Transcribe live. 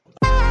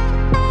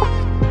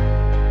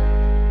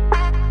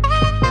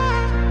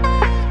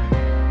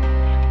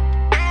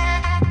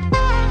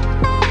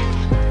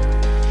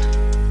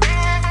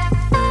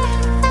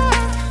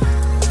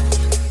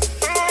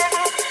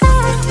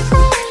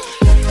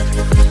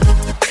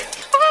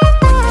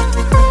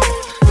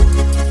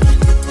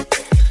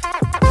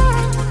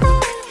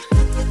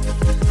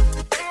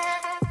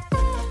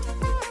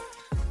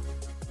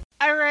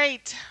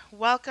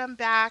welcome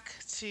back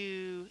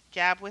to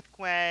Gab with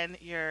Gwen,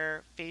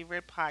 your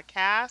favorite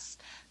podcast.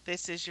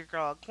 This is your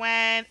girl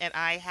Gwen, and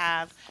I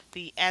have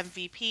the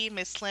MVP,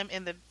 Miss Slim,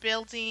 in the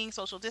building,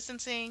 social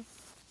distancing.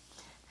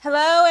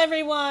 Hello,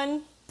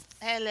 everyone.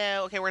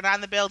 Hello. Okay, we're not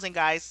in the building,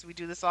 guys. We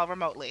do this all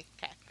remotely.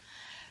 Okay.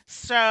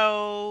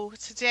 So,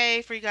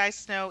 today, for you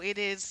guys to know, it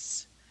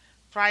is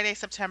Friday,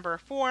 September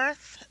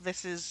 4th.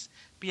 This is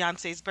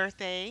Beyonce's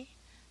birthday.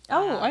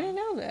 Oh, I didn't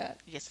Um, know that.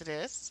 yes, it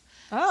is.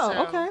 Oh,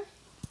 So, okay.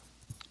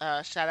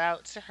 shout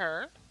out to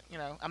her.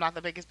 I'm not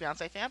the biggest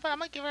Beyonce fan, but I'm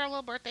gonna give her a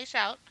little birthday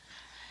shout.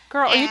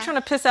 Girl, are you And trying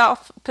to piss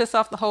off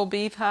the whole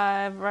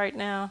beehive right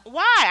now?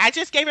 why? I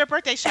just gave her a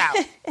birthday shout.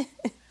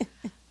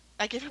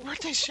 I gave her a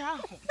birthday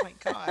shout. Oh my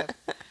god.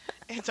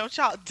 And don't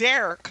y'all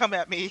dare come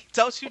at me.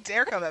 Don't you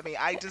dare come at me.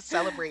 I just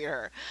celebrated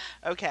her.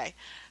 Okay.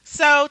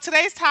 So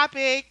today's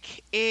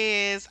topic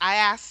is I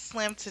asked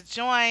Slim to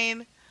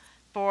join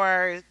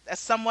for a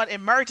somewhat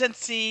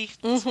emergency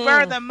spur of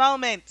Mm-hmm. the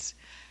moment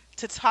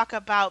to talk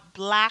about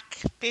black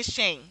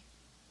fishing,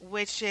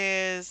 which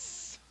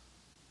is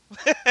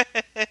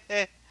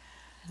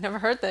Never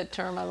heard that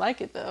term. I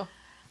like it though.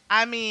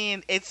 I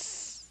mean,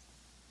 it's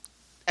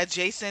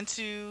adjacent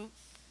to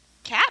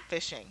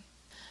catfishing.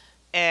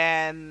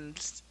 And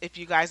if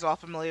you guys are all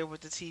familiar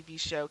with the TV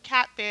show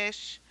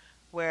Catfish,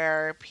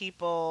 where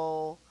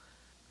people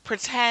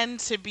pretend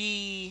to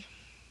be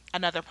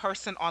another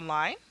person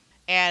online,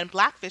 and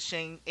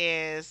blackfishing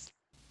is,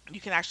 you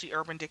can actually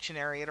Urban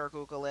Dictionary it or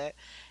Google it,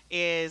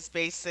 is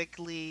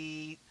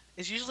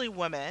usually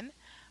women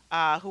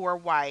who are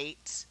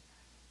white,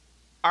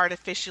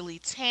 artificially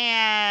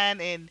tan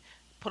and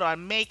put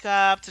on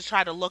makeup to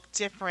try to look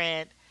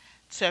different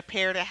to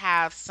appear to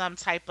have some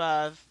type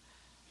of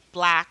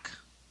black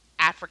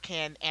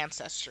African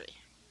ancestry.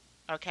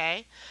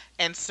 Okay?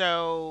 And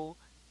so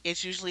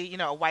it's usually,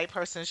 a white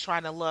person is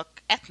trying to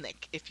look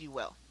ethnic, if you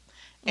will.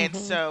 And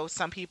Mm-hmm. so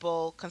some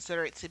people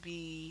consider it to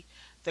be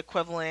the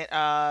equivalent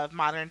of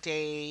modern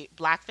day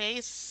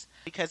blackface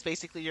because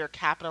basically you're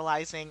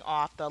capitalizing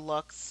off the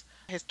looks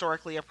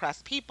historically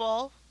oppressed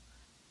people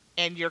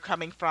and you're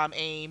coming from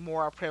a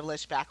more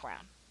privileged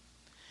background.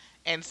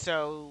 And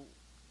so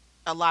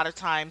a lot of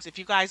times, if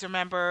you guys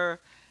remember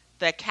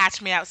the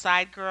Catch Me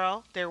Outside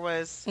girl, there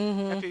was a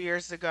Mm-hmm. few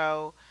years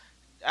ago.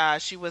 I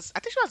think she was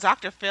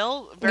Dr.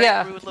 Phil, very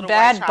Yeah, rude little white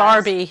bad child,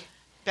 Barbie.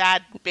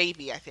 bad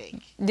baby, I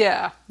think.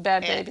 Yeah,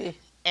 bad And, baby.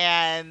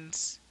 and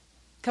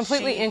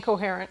Completely she,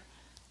 incoherent.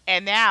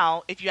 and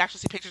now, if you actually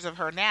see pictures of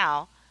her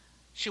now,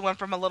 she went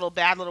from a little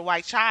bad little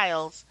white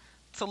child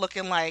to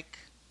looking like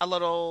a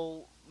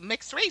little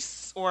mixed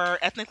race or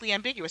ethnically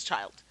ambiguous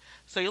child.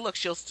 So you look,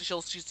 she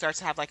starts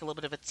to have like a little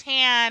bit of a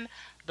tan,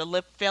 the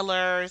lip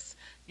fillers,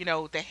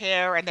 the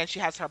hair, and then she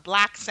has her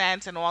black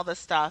scent and all this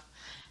stuff.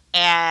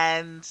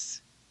 And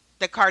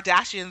the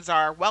Kardashians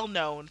are well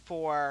known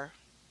for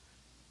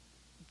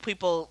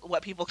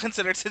what people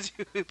consider to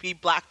be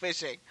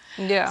blackfishing.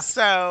 Yeah.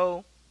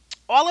 So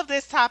all of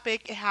this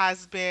topic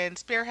has been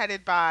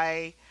spearheaded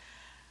by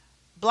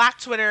Black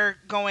Twitter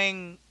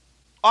going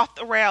off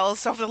the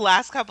rails over the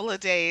last couple of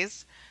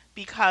days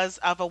because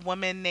of a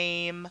woman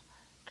named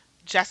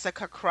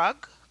Jessica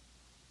Krug,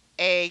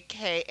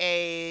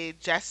 aka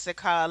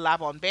Jessica La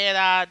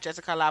Bombera,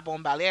 Jessica La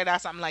Bombalera,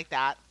 something like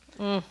that,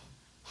 Mm.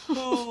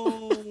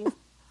 who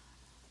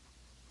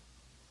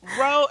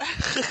wrote.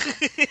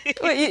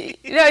 Well,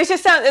 it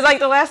just sounds like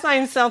the last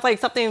line sounds like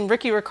something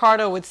Ricky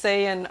Ricardo would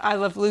say in "I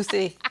Love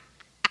Lucy."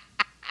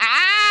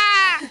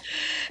 Ah!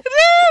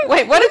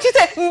 Wait, what did you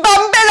say?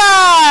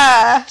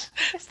 Bombilla!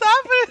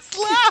 Stop it! It's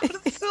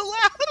loud. It's too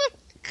loud.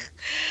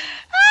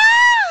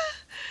 Ah!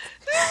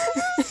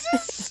 This is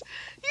just,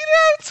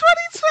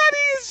 2020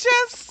 is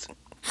just.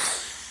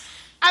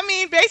 I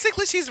mean,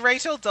 basically, she's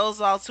Rachel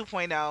Dolezal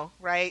 2.0,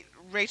 right?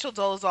 Rachel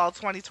Dolezal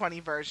 2020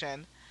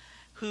 version,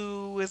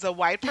 who is a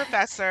white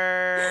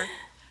professor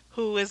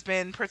who has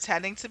been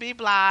pretending to be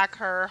black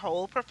her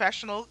whole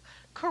professional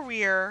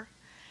career.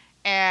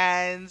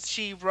 And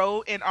she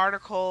wrote an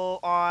article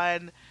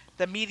on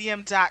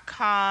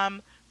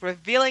themedium.com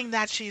revealing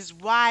that she's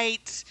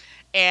white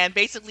and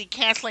basically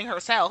canceling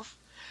herself.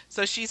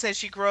 So she says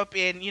she grew up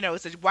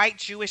as a white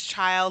Jewish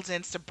child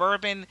in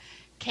suburban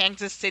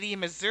Kansas City,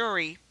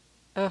 Missouri,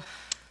 Ugh.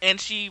 and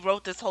she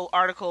wrote this whole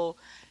article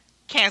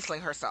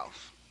canceling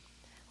herself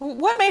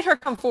What made her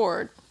come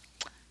forward?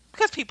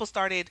 because people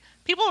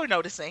were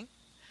noticing.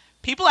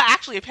 People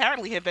actually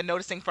apparently have been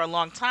noticing for a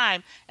long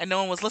time, and no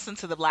one was listening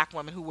to the black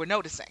women who were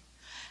noticing.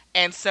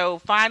 And so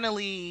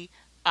finally,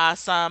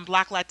 some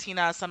black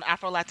Latinas, some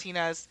Afro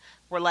Latinas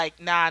were like,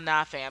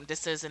 nah, fam,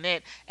 this isn't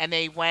it. And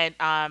they went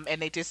and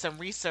they did some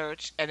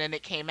research, and then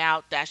it came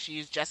out that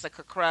she's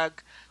Jessica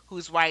Krug,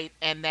 who's white,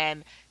 and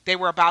then they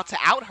were about to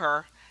out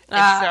her.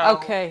 And so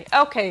Okay,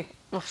 okay.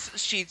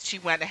 she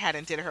went ahead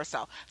and did it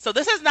herself. So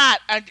this is not,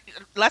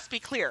 let's be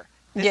clear.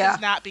 This is Yeah.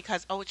 not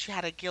because, she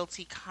had a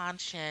guilty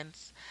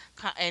conscience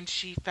and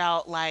she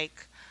felt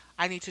like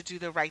I need to do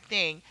the right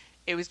thing.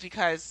 It was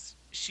because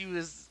she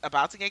was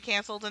about to get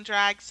canceled and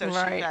dragged, so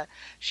Right.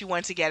 she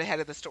wanted to get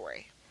ahead of the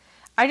story.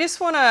 I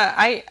just want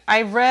to.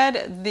 I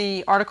read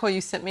the article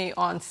you sent me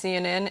on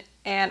CNN,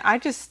 and I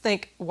just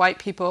think white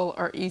people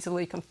are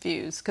easily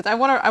confused because I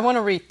want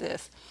to read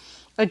this.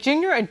 A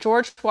junior at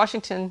George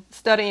Washington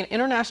studying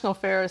international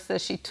affairs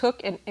says she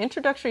took an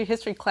introductory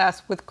history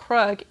class with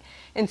Krug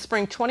in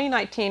spring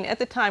 2019. At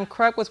the time,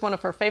 Krug was one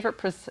of her favorite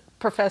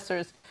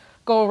professors.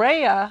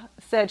 Gorea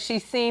said she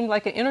seemed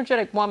like an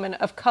energetic woman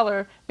of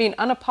color, being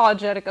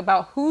unapologetic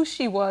about who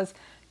she was,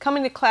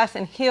 coming to class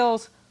in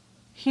heels,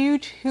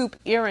 huge hoop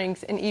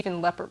earrings, and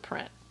even leopard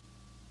print.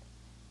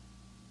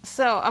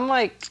 So I'm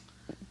like,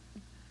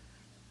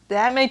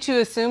 that made you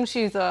assume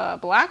she's a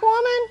black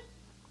woman?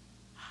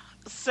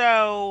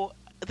 So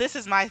this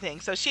is my thing.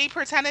 So she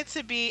pretended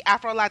to be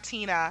Afro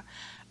Latina,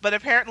 but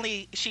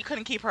apparently she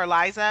couldn't keep her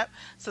lies up.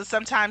 So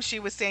sometimes she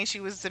was saying she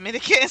was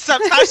Dominican,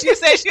 sometimes she was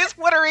saying she was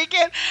Puerto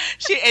Rican.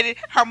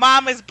 Her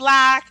mom is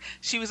black.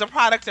 She was a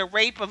product of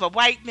rape of a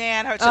white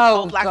man.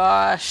 Oh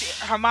gosh.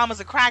 Her mom was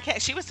a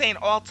crackhead. She was saying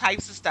all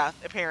types of stuff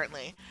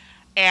apparently.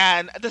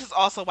 And this is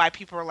also why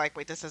people are like,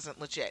 wait, this isn't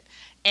legit.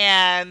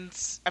 And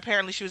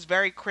apparently she was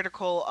very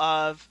critical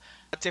of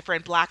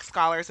different black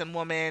scholars and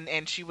women,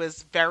 and she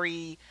was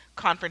very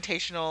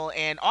confrontational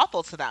and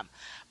awful to them.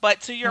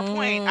 But to your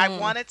point, I Mm,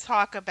 want to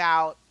talk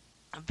about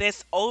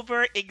this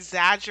over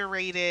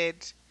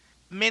exaggerated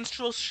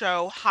minstrel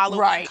show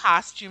Halloween right,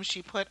 costume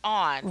she put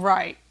on,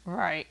 right,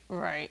 right,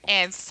 right,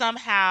 and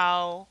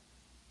somehow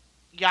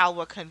y'all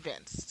were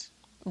convinced.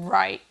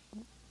 right,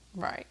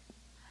 right,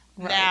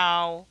 right.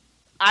 Now,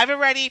 I've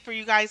already, for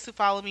you guys who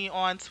follow me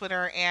on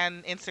Twitter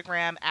and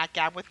Instagram at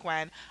Gab with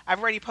Gwen, I've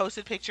already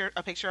posted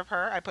a picture of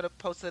her.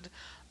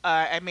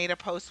 I made a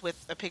post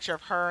with a picture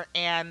of her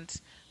and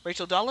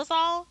Rachel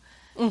Dolezal,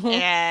 Mm-hmm.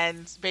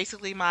 and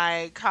basically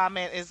my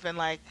comment has been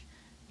like,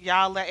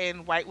 y'all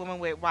letting white women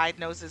with wide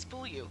noses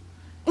fool you,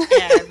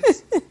 and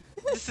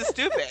this is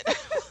stupid.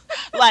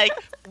 Like,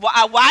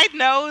 a wide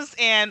nose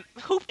and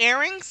hoop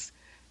earrings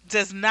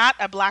does not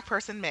a black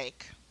person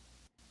make.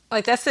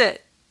 Like that's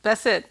it.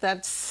 That's it.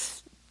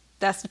 That's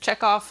the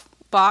checkoff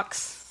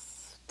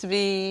box to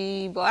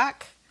be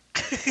black.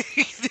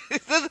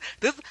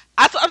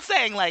 That's what I'm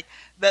saying. Like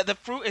the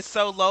fruit is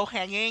so low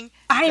hanging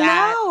I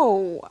that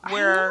know.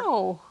 I we're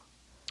know.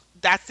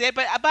 that's it.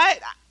 But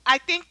I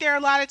think there are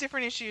a lot of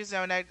different issues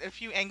though, and a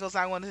few angles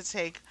I wanted to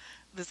take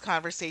this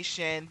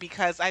conversation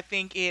because I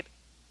think it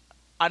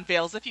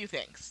unveils a few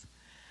things.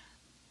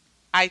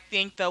 I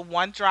think the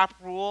one drop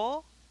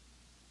rule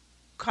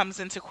comes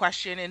into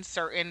question in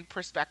certain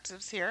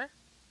perspectives here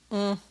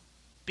Mm,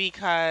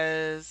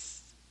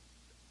 because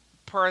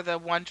per the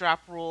one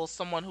drop rule,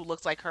 someone who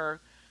looks like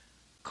her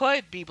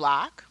could be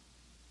black.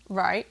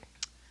 right.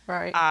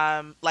 Right.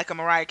 Like a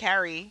Mariah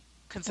Carey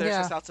considers Yeah.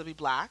 herself to be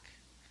black.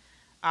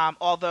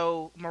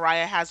 Although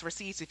Mariah has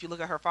receipts, if you look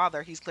at her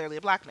father, he's clearly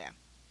a black man.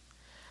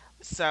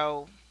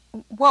 So,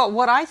 Well,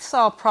 what I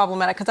saw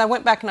problematic, because I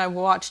went back and I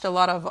watched a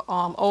lot of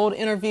old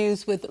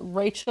interviews with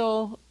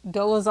Rachel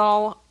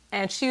Dolezal,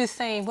 and she was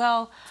saying,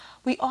 well,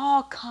 we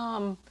all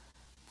come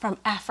from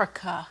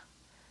Africa,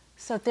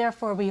 so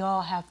therefore we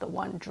all have the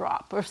one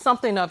drop, or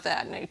something of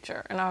that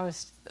nature. And I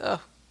was,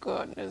 oh,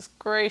 goodness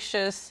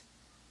gracious.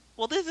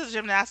 well, this is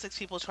gymnastics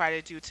people try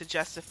to do to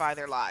justify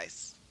their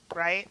lies,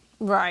 right?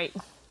 Right.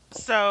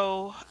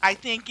 So, I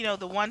think,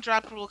 the one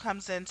drop rule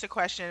comes into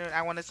question, and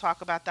I want to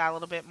talk about that a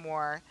little bit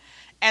more.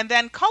 And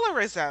then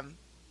colorism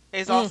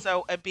is Mm,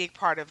 also a big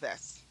part of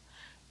this.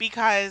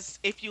 Because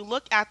if you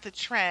look at the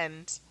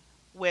trend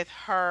with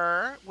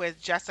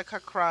Jessica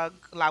Krug,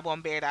 La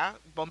Bombera,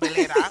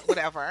 Bombelera,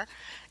 whatever,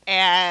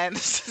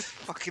 and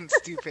fucking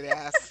stupid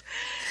ass,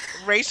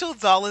 Rachel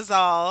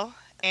Dolezal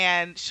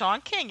and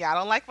Sean King. Yeah, I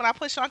don't like when I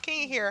put Sean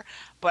King in here,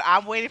 but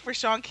I'm waiting for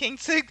Sean King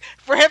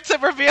for him to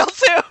reveal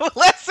too.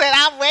 Listen,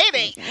 I'm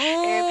waiting,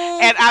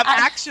 and I'm I,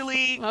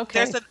 actually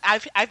okay.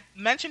 I've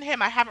mentioned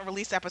him. I haven't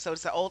released episodes.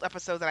 It's an old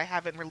episode that I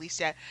haven't released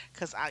yet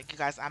because you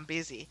guys, I'm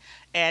busy,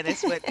 and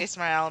it's with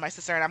Ismael and my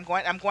sister, and I'm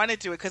going to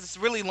do it because it's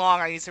really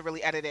long. I need to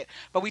really edit it,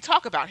 but we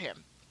talk about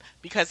him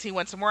because he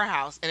went to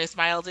Morehouse and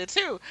Ismael did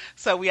too.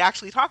 So we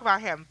actually talk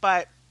about him,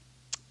 but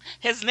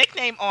his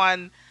nickname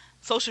on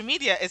social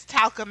media is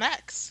Talcum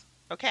X.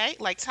 Okay,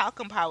 like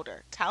talcum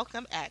powder,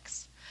 Talcum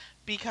X,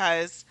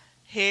 because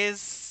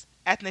his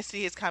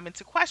ethnicity has come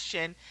into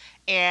question.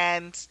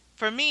 And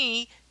for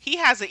me, he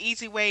has an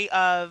easy way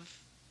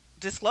of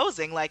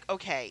disclosing, like,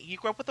 okay, you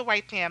grew up with a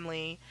white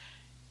family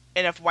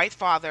and a white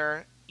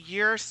father.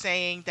 You're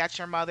saying that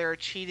your mother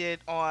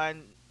cheated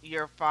on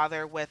your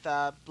father with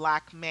a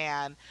black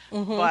man,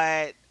 Mm-hmm.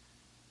 but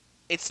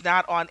it's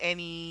not on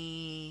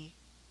any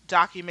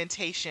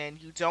documentation.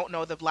 You don't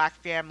know the black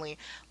family.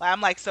 Like,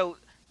 I'm like, so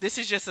this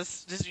is just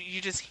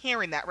you're just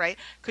hearing that, right?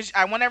 Because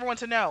I want everyone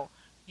to know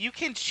you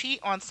can cheat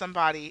on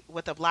somebody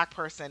with a black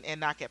person and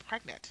not get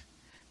pregnant.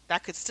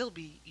 That could still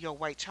be your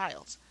white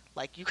child.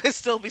 Like, you could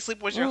still be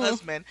sleeping with your Mm-hmm.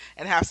 husband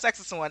and have sex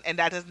with someone, and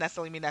that doesn't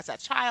necessarily mean that's that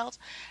child.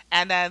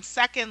 And then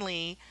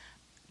secondly,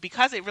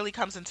 because it really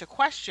comes into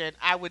question,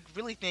 I would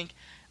really think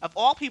of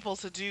all people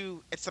to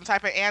do some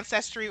type of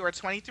ancestry or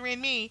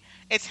 23andMe,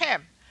 it's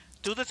him.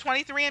 Do the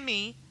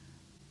 23andMe,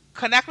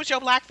 connect with your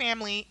black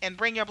family, and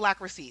bring your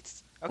black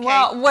receipts. Okay?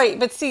 Well, wait,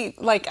 but see,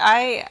 like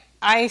I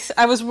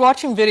was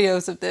watching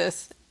videos of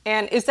this,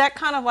 and is that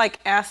kind of like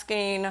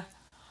asking,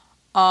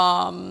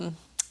 um,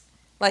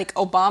 like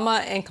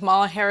Obama and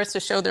Kamala Harris to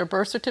show their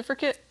birth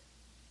certificate?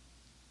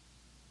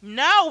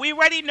 No, we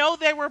already know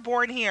they were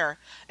born here.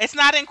 It's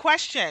not in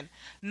question.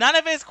 None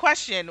of it is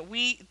questioned.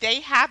 They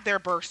have their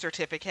birth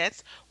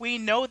certificates. We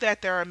know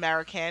that they're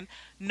American.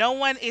 No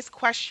one is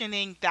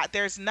questioning that.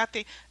 There's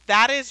nothing.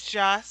 That is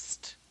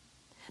just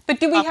But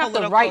do we a have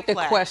the political right to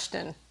play.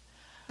 question?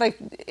 Like,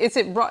 is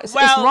it wrong? It's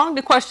Well, wrong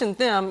to question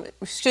them.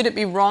 Should it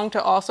be wrong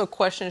to also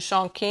question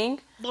Sean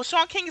King? well,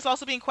 Sean King is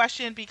also being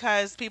questioned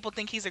because people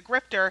think he's a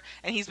grifter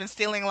and he's been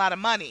stealing a lot of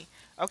money.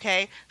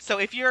 Okay, so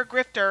if you're a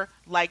grifter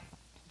like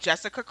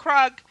Jessica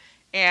Krug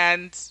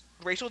and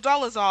Rachel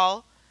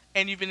Dolezal,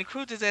 and you've been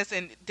accused of this,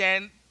 and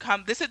then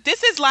come this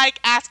is like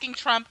asking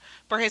Trump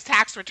for his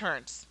tax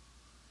returns.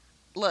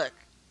 Look,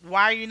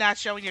 why are you not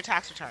showing your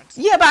tax returns?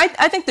 Yeah, but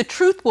I think the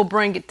truth will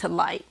bring it to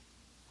light.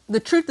 The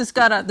truth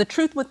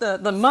with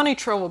the money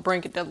trail will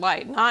bring it to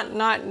light.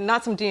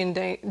 Not some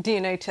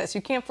DNA test.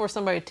 You can't force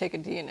somebody to take a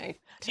DNA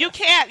You test.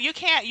 can't.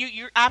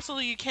 You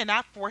absolutely you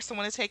cannot force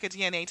someone to take a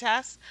DNA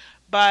test,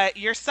 but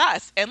you're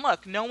sus. And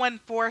look, no one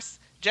forced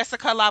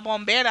Jessica La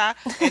Bombera,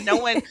 and no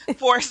one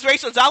forced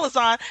Rachel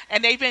Dolezal,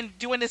 and they've been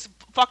doing this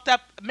fucked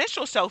up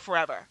minstrel show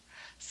forever.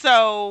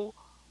 So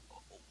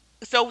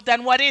so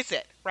then what is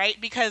it, right?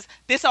 Because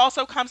this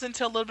also comes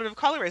into a little bit of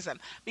colorism,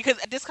 because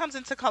this comes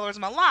into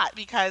colorism a lot,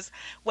 because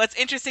what's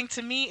interesting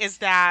to me is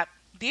that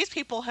these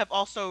people have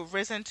also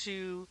risen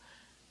to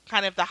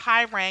kind of the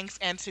high ranks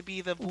and to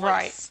be the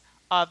Right, voice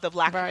of the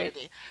black right,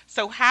 community.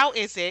 So how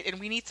is it, and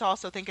we need to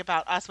also think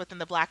about us within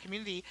the black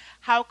community,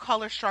 how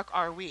color struck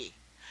are we,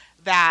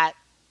 that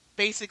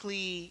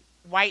basically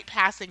white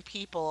passing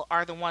people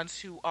are the ones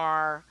who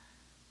are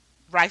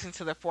rising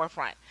to the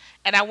forefront.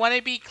 And I want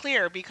to be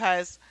clear,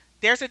 because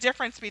there's a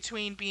difference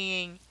between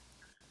being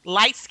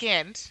light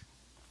skinned,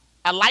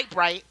 a light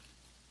bright,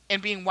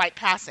 and being white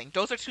passing.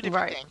 Those are two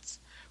different right, things,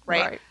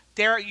 right? right.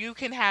 There you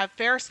can have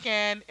fair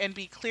skin and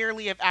be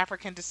clearly of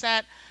African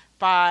descent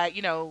by,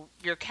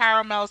 your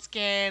caramel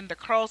skin, the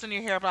curls in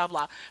your hair, blah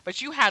blah.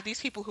 But you have these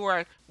people who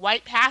are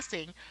white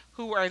passing,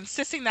 who are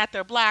insisting that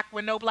they're black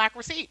with no black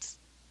receipts.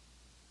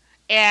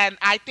 And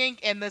I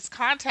think in this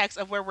context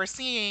of where we're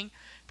seeing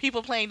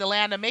people playing the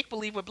land of make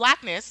believe with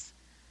blackness,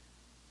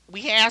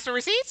 we can't ask for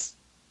receipts.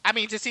 I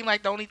mean, it just seemed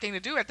like the only thing to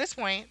do at this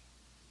point.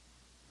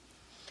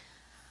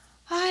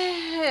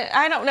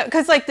 I don't know,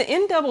 because like the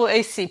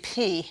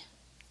NAACP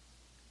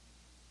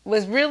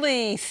was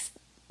really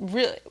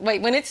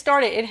like when it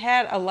started, it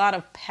had a lot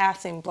of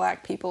passing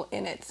black people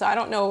in it. So I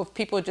don't know if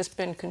people have just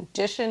been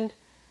conditioned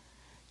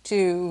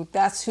to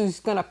that's who's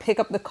going to pick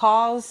up the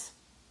cause.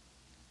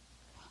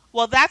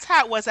 Well, that's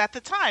how it was at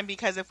the time,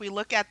 because if we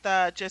look at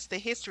the just the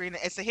history, and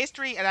it's the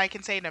history, and I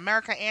can say in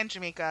America and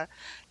Jamaica,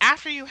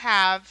 after you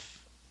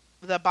have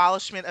the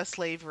abolishment of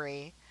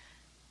slavery,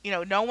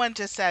 no one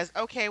just says,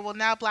 okay, well,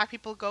 now black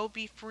people go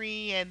be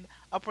free and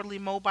upwardly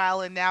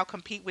mobile and now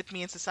compete with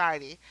me in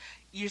society.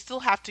 You still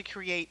have to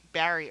create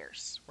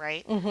barriers,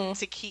 right? Mhm.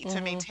 To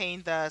Mhm.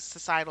 maintain the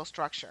societal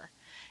structure.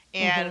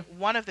 And Mhm.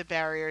 one of the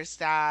barriers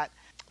that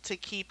to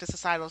keep the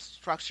societal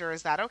structure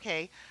is that,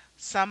 okay,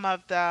 some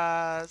of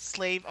the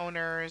slave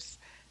owners,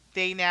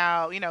 they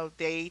now,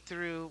 they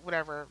through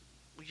whatever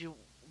you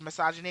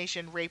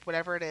misogynation, rape,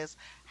 whatever it is,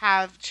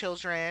 have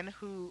children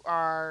who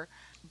are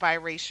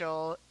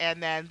biracial,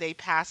 and then they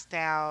pass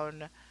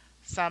down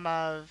some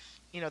of,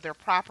 their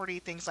property,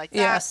 things like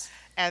that. Yes.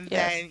 And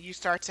Yes. then you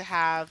start to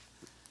have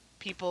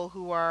people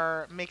who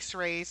are mixed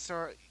race,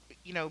 or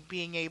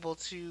being able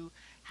to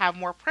have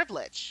more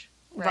privilege,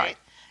 Right. right?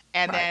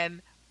 And Right.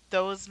 then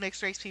those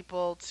mixed race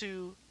people,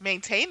 to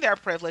maintain their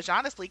privilege,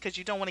 honestly, because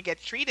you don't want to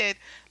get treated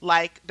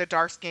like the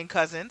dark skinned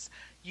cousins,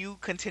 you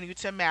continue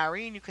to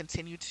marry and you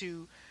continue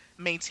to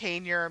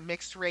maintain your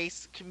mixed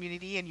race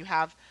community, and you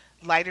have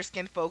lighter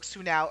skinned folks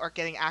who now are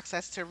getting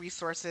access to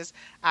resources,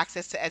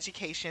 access to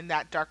education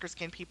that darker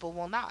skinned people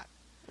will not.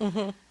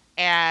 Mhm.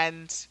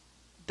 And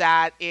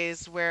that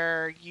is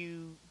where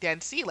you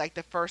then see like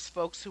the first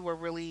folks who were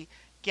really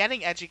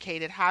getting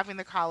educated, having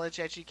the college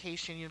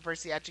education,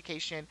 university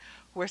education,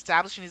 who are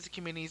establishing these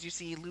communities. You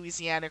see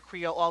Louisiana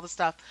Creole, all the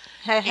stuff.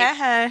 Hey, hey, It's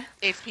hey.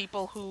 it's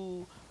people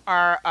who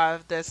are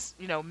of this,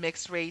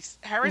 mixed race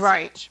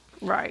Right. heritage.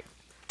 Right.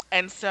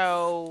 And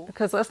so,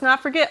 Because let's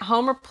not forget,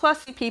 Homer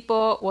Plessy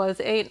people was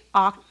an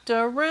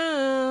octoroon.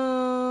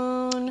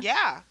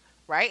 yeah,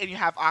 right. And you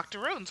have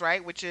octoroons,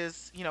 right, which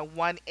is,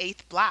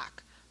 1/8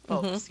 black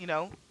Mhm. folks.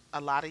 A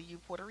lot of you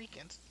Puerto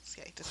Ricans.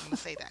 Okay, just want to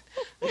say that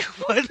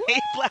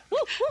 1/8 black,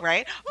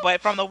 right?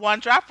 But from the one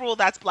drop rule,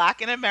 that's black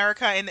in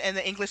America, and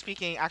the English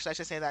speaking. Actually, I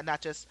should say that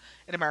not just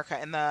in America,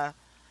 in the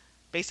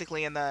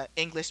basically in the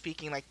English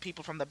speaking, like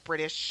people from the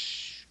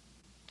British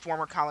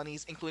former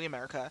colonies, including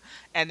America,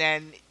 and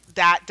then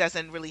that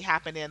doesn't really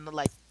happen in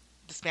like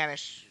the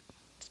Spanish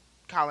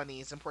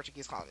colonies and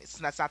Portuguese colonies.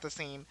 And that's not the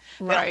same.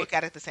 They don't Right. look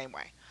at it the same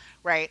way,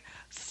 right?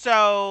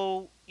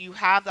 So you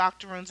have the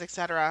octoroons,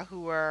 etc.,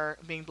 who are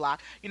being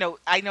black.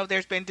 I know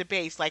there's been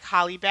debates like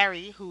Holly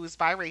Berry, who's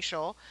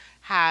biracial,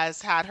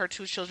 has had her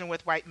two children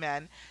with white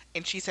men,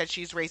 and she said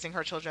she's raising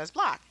her children as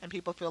black. And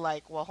people feel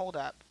like, well, hold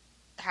up,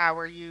 how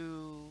are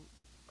you?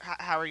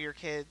 How are your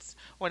kids?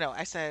 Well, no,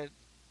 I said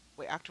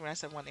wait. Octoroon, I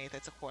said 1/8.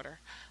 It's a quarter.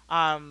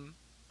 Um,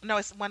 no,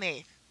 it's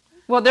 1/8.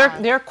 Well,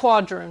 Uh, they're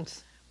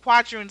quadroons.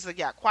 Quadroon's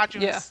yeah,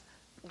 Yeah. quadroon's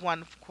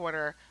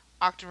 1/4.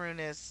 Octoroon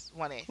is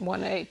 1/8.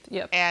 1/8.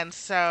 Yep. And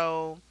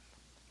so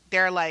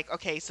they're like,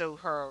 okay, so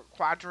her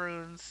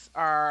quadroons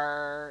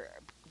are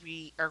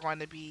going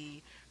to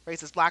be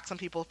raised as black. Some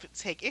people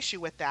take issue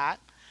with that.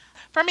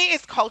 For me,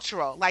 it's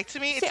cultural. Like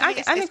See, to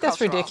me, I it's think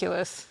that's cultural.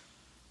 ridiculous.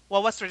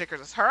 Well, what's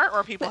ridiculous? Her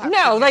or people have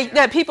No, taking like issue?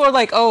 that people are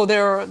like, oh,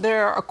 they're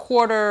a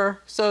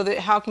quarter, so that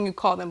how can you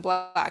call them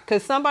black?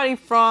 Because somebody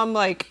from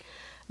like,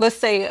 let's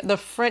say the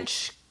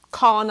French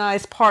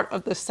colonized part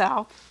of the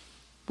South,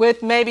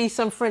 with maybe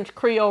some French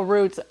Creole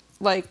roots,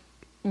 like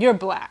you're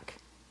black.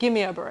 Give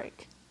me a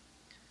break.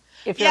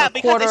 If you're Yeah, a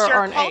because quarter it's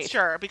your or an eighth,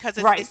 culture, because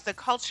it's right, the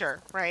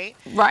culture, right?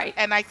 right.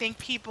 And I think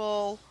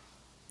people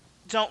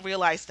don't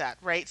realize that,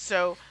 right?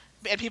 So,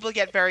 and people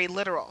get very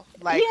literal,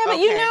 like, Yeah, but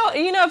okay,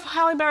 if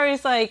Halle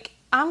Berry's like,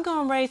 I'm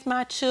gonna raise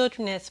my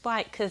children as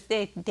white because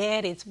their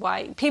daddy's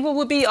white, people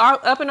would be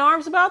up in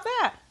arms about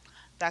that.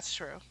 that's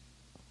true.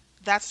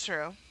 That's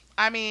true.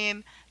 I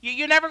mean,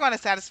 you're never going to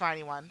satisfy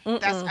anyone.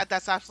 Mm-mm.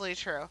 That's absolutely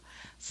true.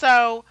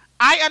 So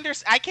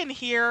I can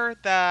hear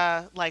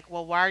the like,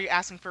 well, why are you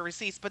asking for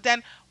receipts? But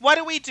then what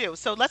do we do?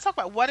 So let's talk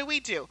about what do we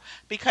do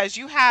because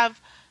you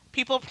have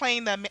people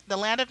playing the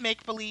land of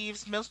make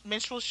believes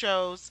minstrel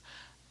shows,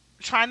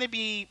 trying to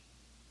be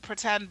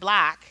pretend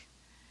black,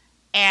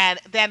 and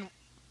then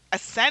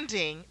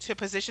ascending to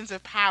positions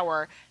of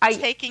power, I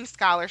taking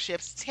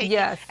scholarships, taking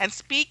Yes, and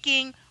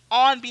speaking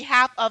on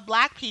behalf of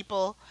black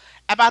people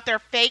about their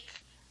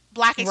fake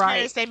black right.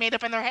 experience they made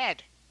up in their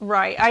head.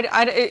 Right.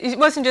 It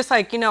wasn't just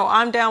like,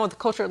 I'm down with the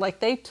culture. Like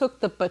they took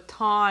the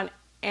baton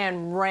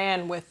and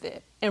ran with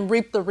it and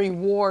reaped the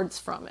rewards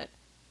from it.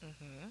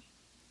 Hmm.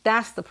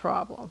 That's the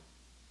problem.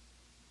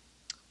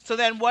 So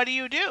then what do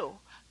you do?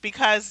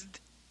 Because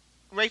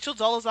Rachel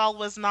Dolezal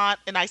was not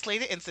an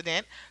isolated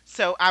incident.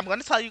 So I'm going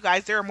to tell you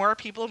guys there are more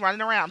people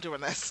running around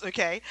doing this,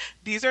 okay?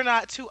 These are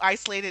not two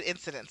isolated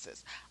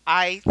incidences.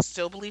 I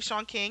still believe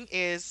Sean King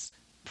is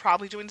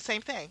probably doing the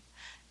same thing.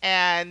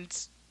 And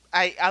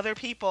other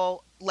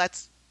people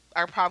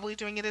are probably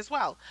doing it as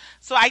well.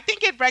 So I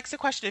think it begs to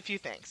question a few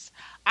things.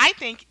 I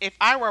think if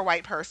I were a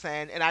white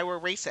person and I were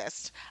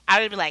racist,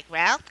 I would be like,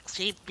 well,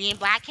 she being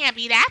black can't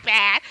be that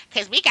bad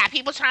because we got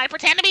people trying to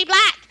pretend to be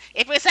black.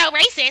 If we're so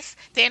racist,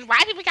 then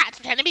why people got to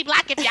pretend to be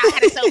black if y'all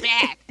had it so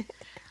bad?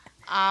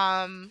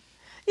 Um,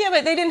 Yeah,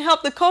 but they didn't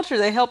help the culture.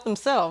 They helped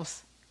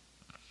themselves.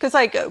 Because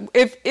like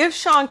if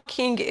Sean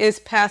King is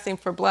passing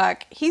for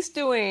black, he's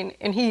doing,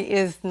 and he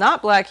is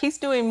not black, he's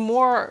doing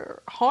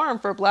more harm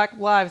for Black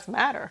Lives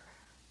Matter.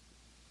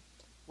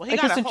 well, he Like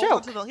got it's to a hold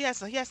on to joke.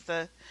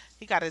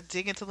 he got to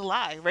dig into the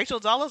lie. Rachel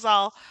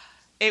Dolezal,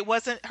 it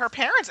wasn't her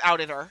parents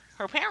outed her.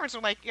 Her parents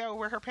were like, yo,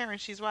 we're her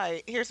parents. She's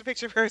white. Here's a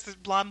picture of her as this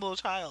blonde little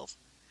child,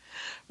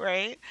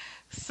 right?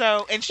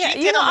 So, and Yeah, she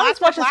did a I lot was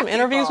for watching some black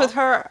interviews with people.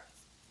 her.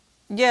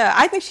 Yeah,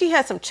 I think she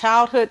has some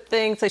childhood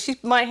things. So she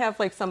might have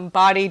like some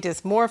body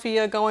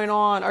dysmorphia going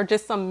on or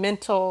just some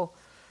mental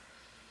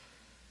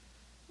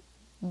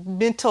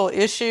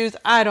issues.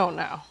 I don't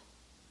know.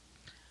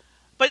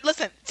 But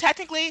listen,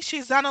 technically,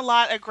 she's done a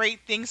lot of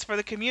great things for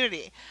the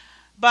community,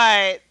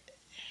 but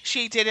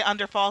she did it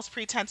under false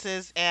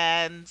pretenses,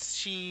 and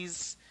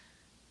she's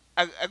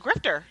a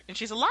grifter, and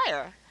she's a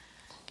liar.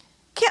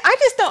 I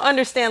just don't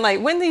understand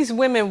like when these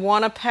women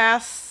want to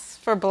pass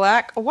for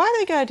black, why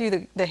they gotta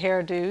do the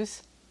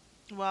hairdos?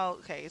 Well,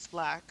 okay, it's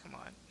black. Come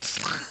on.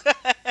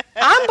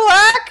 I'm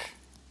black.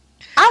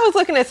 I was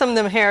looking at some of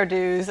them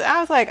hairdos. I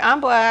was like,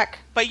 I'm black.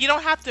 But you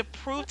don't have to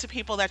prove to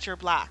people that you're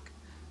black.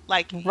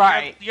 Like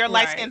Right, you're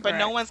light right, skinned, but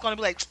no right. one's going to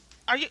be like,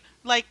 are you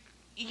like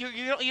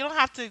you don't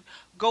have to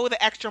go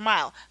the extra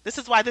mile. This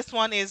is why this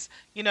one is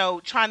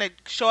trying to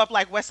show up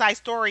like West Side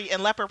Story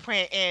and leopard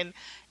print and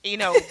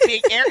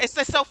big air. It's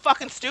just so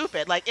fucking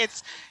stupid. Like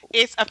it's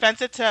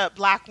offensive to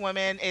black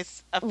women.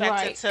 It's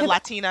offensive Right. to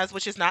Latinas,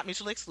 which is not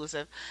mutually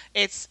exclusive.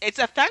 It's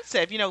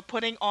offensive.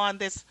 Putting on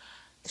this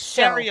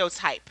Show.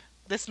 stereotype,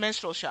 this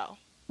minstrel show.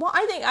 Well,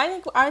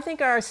 I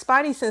think our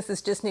spidey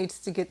senses just needs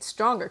to get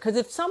stronger. Because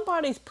if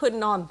somebody's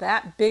putting on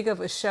that big of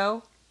a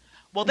show,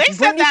 Well, they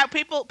said wouldn't you? that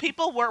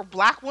people were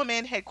black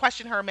women had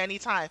questioned her many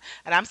times,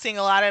 and I'm seeing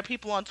a lot of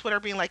people on Twitter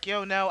being like,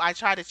 "Yo, no, I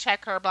tried to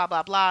check her, blah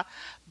blah blah,"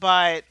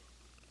 but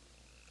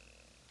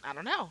I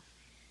don't know.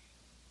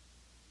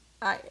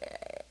 I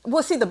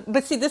well see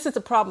this is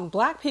the problem.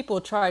 Black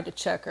people tried to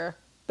check her,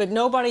 but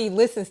nobody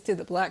listens to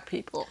the black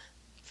people.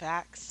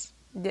 Facts.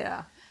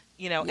 Yeah,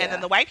 And then yeah.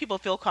 the white people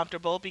feel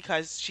comfortable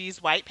because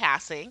she's white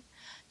passing,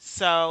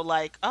 so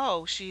like,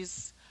 oh,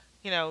 she's,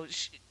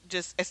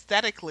 just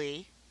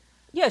aesthetically.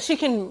 Yeah, she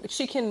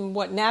can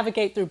what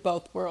navigate through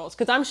both worlds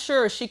because I'm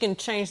sure she can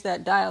change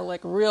that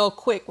dialect real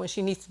quick when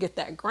she needs to get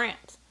that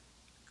grant.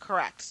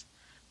 Correct.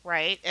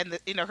 Right? And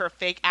her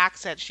fake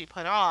accent she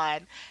put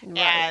on, Right.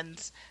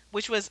 and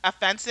which was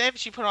offensive.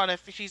 She put on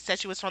she said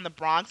she was from the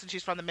Bronx and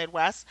she's from the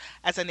Midwest.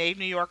 As a native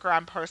New Yorker,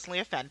 I'm personally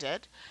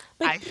offended.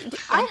 But I I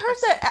I'm heard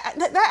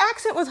personally that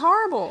accent was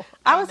horrible.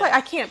 I I was like, know.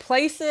 I can't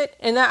place it.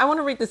 And I want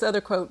to read this other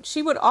quote.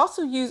 She would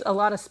also use a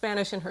lot of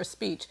Spanish in her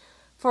speech.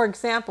 For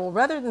example,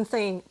 rather than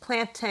saying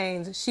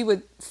plantains, she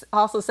would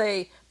also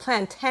say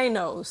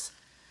plantanos.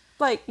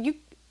 Like you,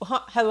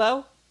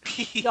 hello,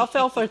 y'all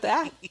fell for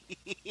that.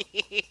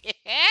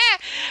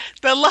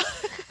 the lo-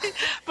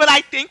 but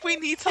I think we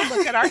need to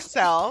look at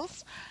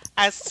ourselves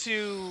as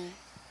to,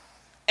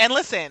 and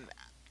listen,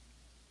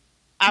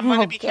 I'm going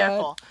to Oh be God.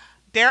 careful.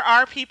 There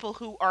are people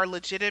who are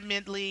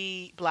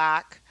legitimately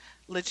black,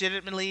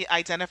 legitimately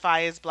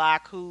identify as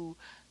black, who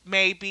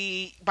may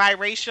be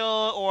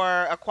biracial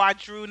or a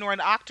quadroon or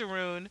an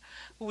octoroon,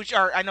 which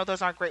are, I know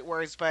those aren't great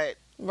words, but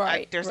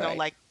Right. there's no Right.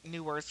 like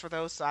new words for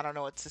those, so I don't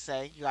know what to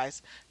say, you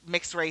guys.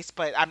 Mixed race,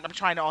 but I'm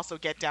trying to also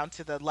get down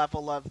to the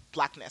level of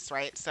blackness,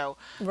 right? So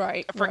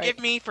Right. forgive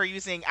Right. me for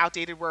using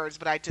outdated words,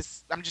 but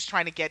I'm just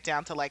trying to get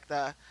down to like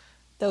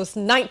Those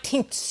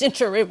 19th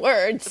century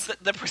words.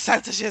 the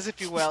percentages,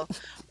 if you will.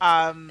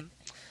 Um,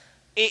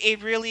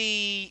 it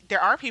really,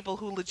 there are people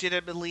who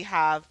legitimately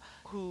have,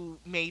 who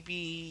may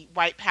be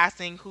white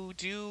passing, who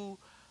do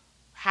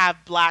have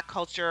black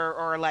culture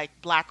or like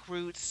black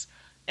roots,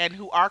 and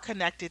who are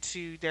connected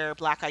to their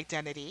black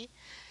identity,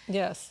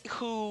 Yes.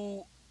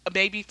 who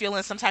may be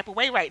feeling some type of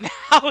way right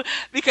now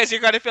because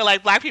you're going to feel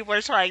like black people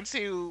are trying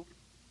to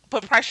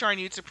put pressure on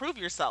you to prove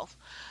yourself.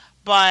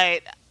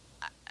 But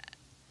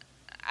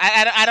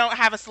I don't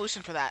have a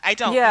solution for that. I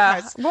don't, Yeah.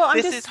 because Well, I'm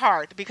this is just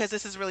hard, because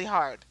this is really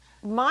hard.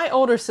 my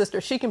older sister.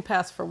 She can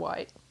pass for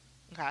white.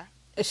 Okay.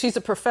 She's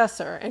a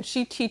professor, and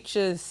she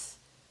teaches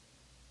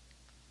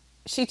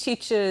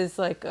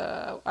like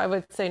I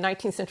would say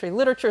 19th century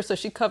literature. So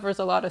she covers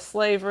a lot of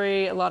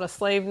slavery, a lot of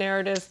slave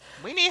narratives.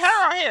 We need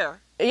her on here.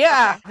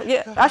 Yeah, Okay.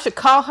 yeah. Go I ahead. should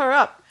call her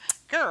up.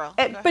 Girl,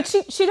 go But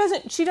ahead. she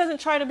doesn't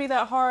try to be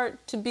that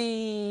hard to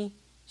be.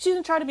 She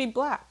doesn't try to be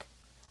black.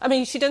 I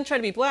mean, she doesn't try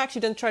to be black. She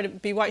doesn't try to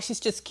be white. She's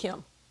just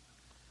Kim.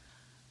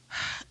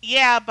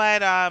 Yeah,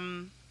 but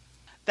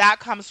that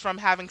comes from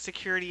having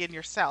security in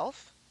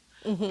yourself,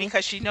 Hmm.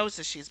 because she knows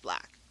that she's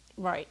black.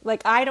 Right.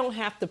 Like I don't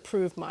have to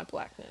prove my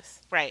blackness,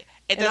 Right.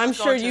 It and I'm doesn't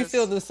go sure into you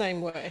feel this. the same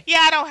way. Yeah,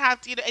 I don't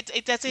have to,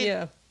 it doesn't,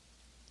 Yeah.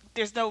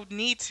 there's no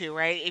need to,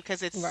 right?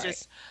 Because it's Right.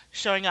 just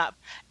showing up.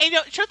 And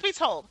truth be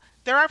told,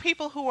 there are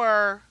people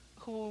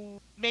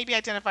who maybe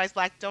identify as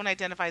black, don't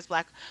identify as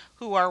black,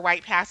 who are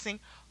white passing,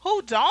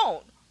 who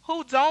don't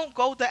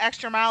go the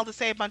extra mile to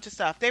say a bunch of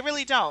stuff. They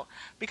really don't,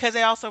 because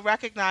they also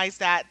recognize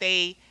that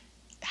they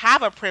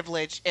have a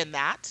privilege in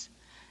that,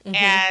 Hmm.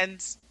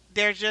 and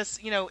they're just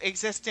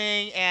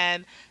existing.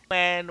 And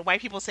when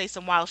white people say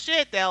some wild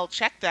shit, they'll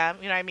check them,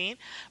 you know what I mean?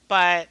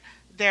 But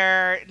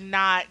they're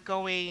not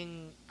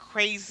going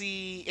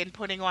crazy and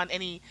putting on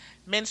any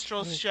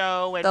minstrel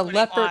show and The putting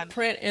leopard on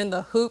print and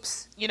the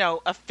hoops.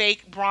 a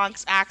fake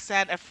Bronx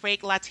accent, a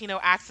fake Latino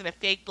accent, a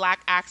fake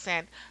black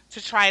accent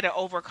to try to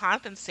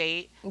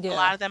overcompensate. A Yeah.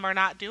 lot of them are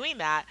not doing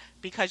that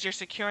because you're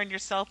secure in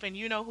yourself and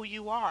you know who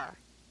you are.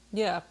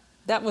 Yeah.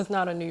 That was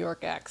not a New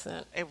York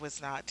accent. It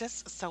was not,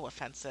 just so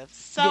offensive,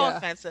 so Yeah.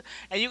 offensive.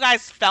 And you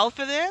guys fell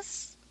for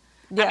this?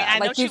 I mean, Yeah, I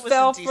know like you she was in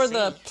fell for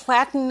the DC.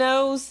 platin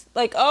nose.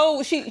 Like,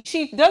 oh, she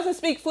doesn't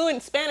speak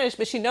fluent Spanish,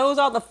 but she knows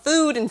all the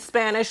food in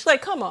Spanish.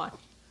 Like, come on.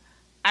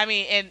 I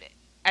mean, and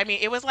I mean,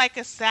 it was like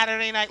a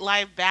Saturday Night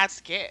Live bad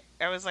skit.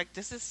 I was like,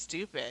 this is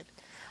stupid.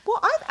 Well,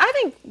 I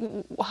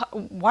think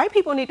white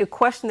people need to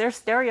question their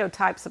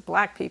stereotypes of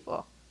black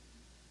people.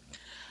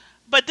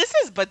 But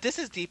this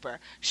is deeper.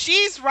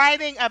 She's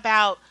writing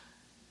about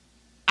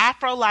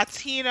Afro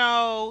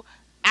Latino,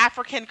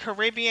 African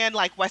Caribbean,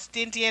 like West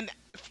Indian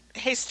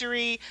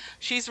history.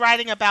 She's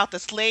writing about the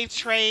slave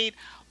trade,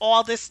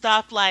 all this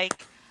stuff.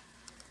 Like,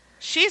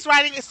 she's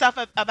writing stuff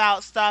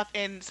about stuff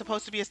and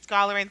supposed to be a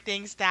scholar in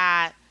things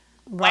that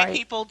white Right.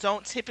 people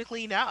don't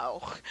typically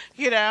know,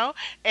 you know?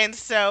 And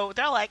so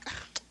they're like,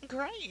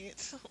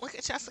 great. Look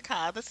at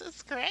Jessica. This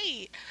is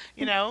great.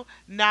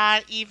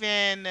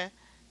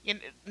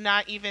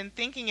 Not even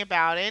thinking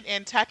about it.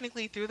 And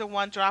technically, through the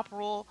one drop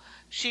rule,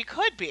 she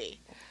could be.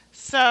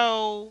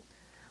 So,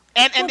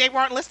 and Well, they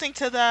weren't listening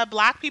to the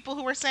black people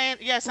who were saying,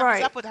 yeah, something's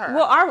right. up with Well,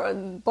 her. our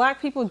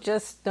black people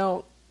just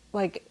don't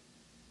like.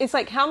 It's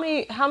like how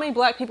many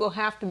black people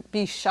have to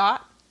be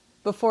shot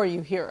before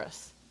you hear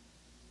us?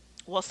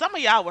 Well, some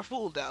of y'all were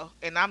fooled though,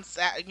 and I'm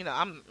sad.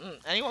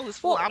 Anyone who's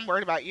fooled, Well, I'm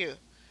worried about you.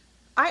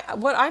 I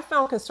what I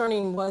found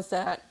concerning was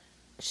that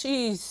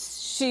she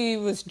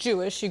was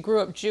Jewish. She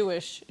grew up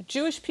Jewish.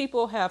 Jewish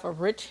people have a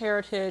rich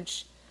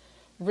heritage,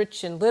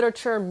 rich in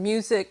literature,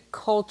 music,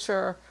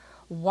 culture.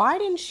 Why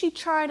didn't she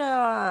try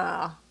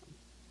to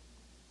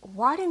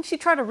why didn't she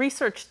try to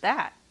research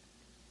that?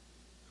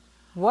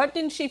 What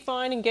didn't she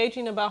find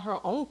engaging about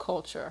her own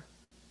culture?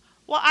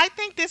 Well, I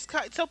think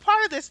so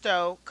part of this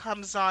though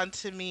comes on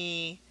to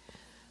me.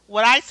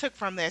 What I took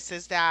from this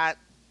is that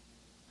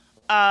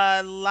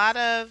a lot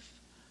of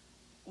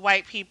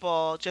white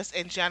people, just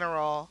in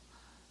general,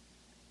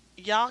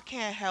 y'all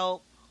can't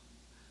help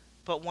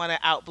but want to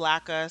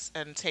outblack us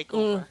and take Mm,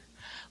 over. You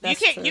that's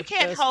can't true. you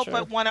can't That's help true.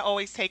 but want to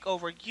always take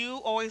over. You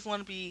always want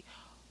to be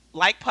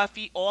like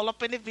Puffy, all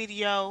up in the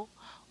video,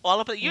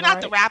 all up. You're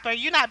not the Right. rapper.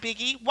 You're not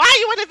Biggie. Why are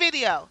you in the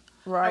video?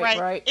 All Right. right,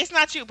 Right. it's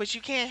not you, but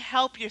you can't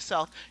help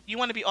yourself. You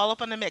want to be all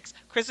up in the mix.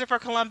 Christopher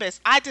Columbus.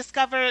 I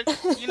discovered.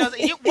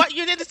 You what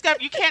you didn't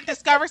discover. You can't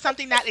discover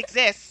something that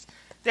exists.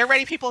 There are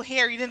already people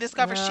here. You didn't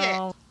discover shit.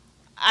 No.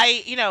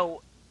 I you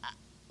know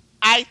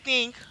I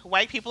think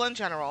white people in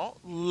general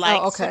Oh,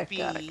 like to okay.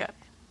 Got it. be Got it.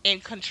 in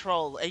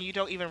control, and you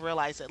don't even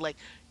realize it. Like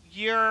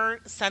your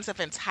sense of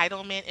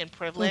entitlement and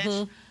privilege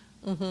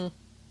Mm-hmm.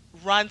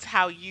 Mm-hmm. runs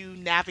how you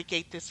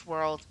navigate this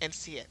world and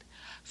see it.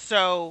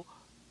 So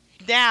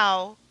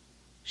now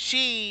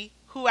she,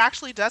 who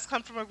actually does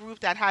come from a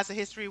group that has a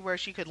history where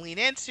she could lean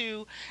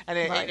into, and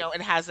Right.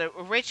 and has a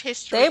rich They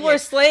history, were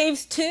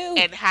slaves too.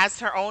 and has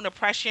her own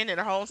oppression and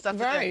her own stuff.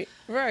 Right.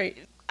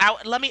 Right.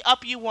 Let me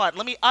up you one.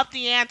 Let me up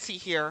the ante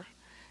here,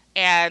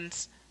 and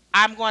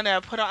I'm going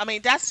to put on. I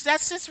mean, that's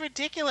just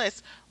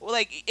ridiculous.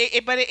 Like,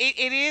 but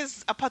it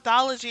is a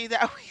pathology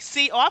that we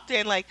see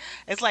often. Like,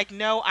 it's like,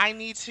 no, I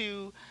need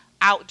to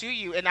outdo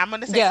you, and I'm going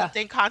to say Yeah.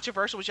 something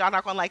controversial, which y'all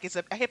not going to like. It's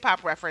a hip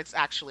hop reference,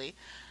 actually.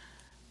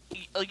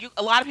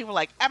 A lot of people are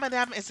like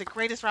Eminem is the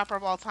greatest rapper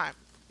of all time.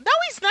 No,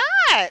 he's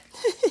not.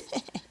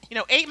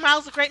 8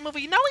 Mile's a great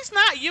movie. No, he's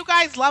not. You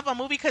guys love a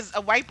movie because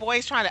a white boy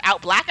is trying to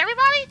outblack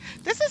everybody.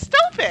 This is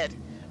stupid.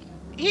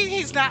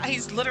 He's not.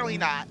 He's literally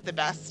not the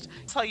best.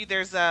 I'll tell you,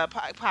 there's a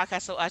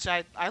podcast so much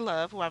I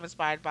love, who I'm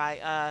inspired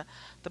by,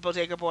 the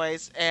Bodega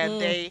Boys, and Mm,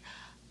 they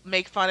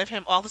make fun of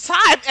him all the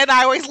time, and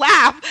I always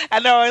laugh.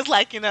 And they're always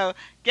like,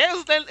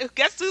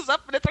 guess who's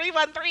up in the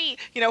 313?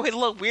 His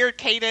little weird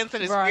cadence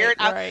and his right. weird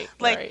Right.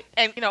 like, Right.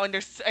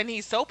 and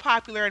he's so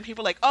popular, and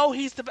people are like, oh,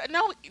 he's the best.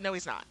 No, no,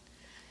 he's not.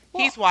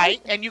 He's Well, I.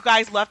 white, and you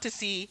guys love to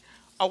see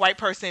a white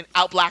person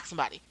outblack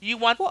somebody.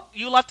 Well.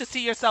 You love to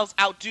see yourselves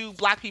outdo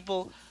black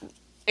people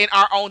in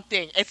our own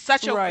thing. It's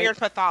such a Right. weird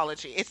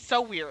pathology. It's so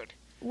weird.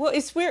 Well,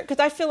 it's weird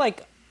because I feel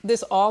like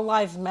this all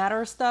lives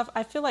matter stuff.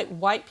 I feel like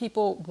white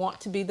people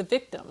want to be the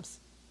victims.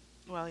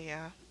 Well,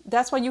 yeah.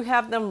 That's why you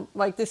have them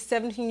like this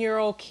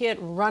 17-year-old kid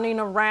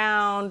running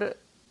around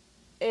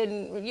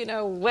in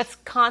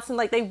Wisconsin,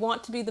 like they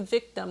want to be the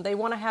victim. They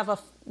want to have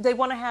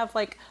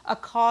like a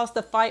cause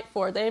to fight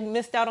for. They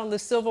missed out on the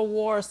Civil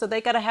War, so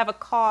they got to have a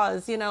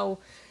cause. And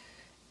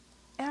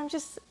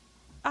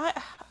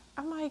I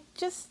I'm like,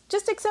 just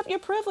accept your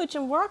privilege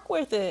and work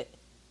with it.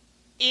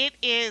 It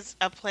is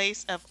a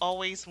place of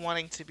always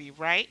wanting to be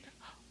right,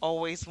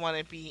 always want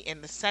to be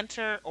in the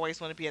center, always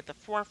want to be at the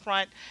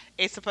forefront.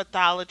 It's a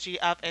pathology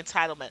of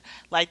entitlement.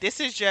 Like, this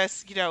is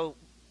just,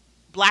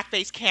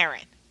 blackface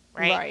Karen,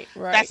 right? Right,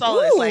 right. That's all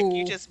it is. Like,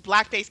 you Ooh. just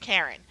blackface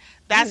Karen.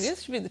 Ooh, That's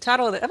this should be the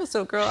title of the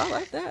episode, girl. I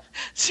like that.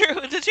 true.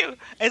 The truth.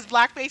 It's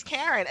blackface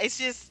Karen. It's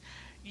just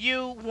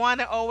you want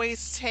to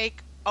always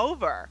take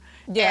over,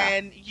 Yeah.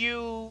 and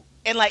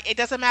like, it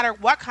doesn't matter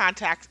what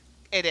context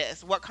it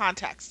is, what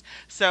context.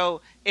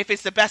 So if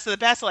it's the best of the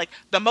best, like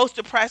the most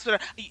oppressed,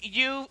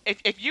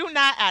 if you're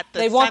not at the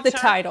They want the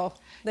center, title.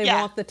 They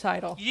yeah, want the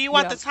title. you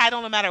want Yeah. the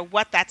title no matter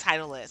what that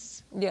title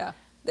is. Yeah.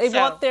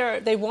 So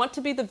They want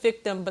to be the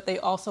victim, but they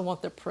also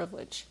want their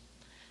privilege.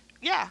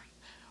 yeah,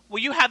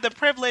 well, you have the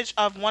privilege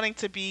of wanting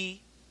to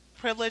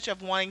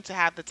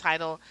have the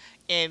title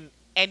in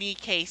any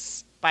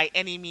case by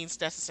any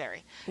means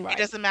necessary. It Right.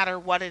 doesn't matter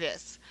what it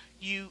is.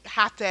 You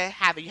have to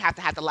have it. You have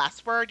to have the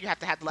last word. You have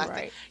to have the last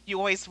thing. Right. You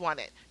always want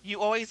it. You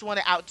always want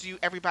to outdo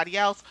everybody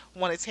else.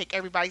 Want to take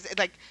everybody's,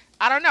 like,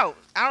 I don't know.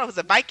 I don't know if it's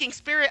a Viking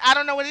spirit. I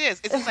don't know what it is.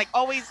 It's just like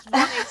always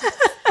wanting to.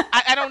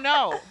 I don't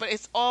know, but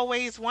it's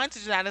always wanting to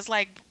do that. It's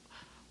like,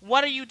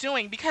 what are you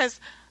doing? Because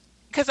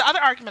the other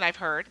argument I've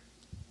heard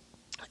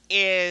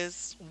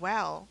is,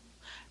 well,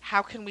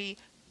 how can we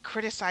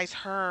criticize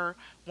her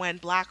when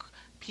black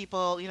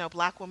people,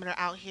 black women are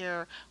out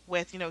here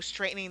with,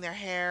 straightening their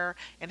hair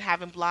and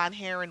having blonde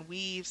hair and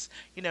weaves,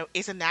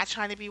 isn't that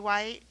trying to be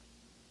white?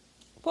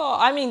 Well,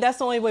 I mean, that's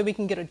the only way we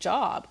can get a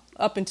job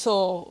up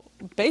until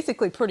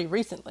basically pretty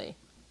recently.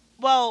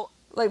 Well,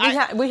 Like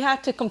I we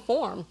had to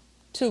conform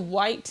to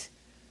white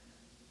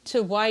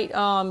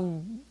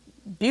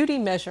beauty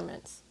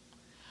measurements.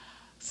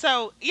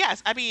 so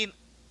yes, I mean,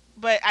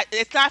 but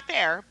it's not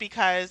fair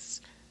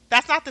because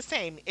that's not the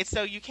same. It's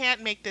so you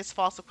can't make this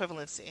false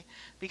equivalency,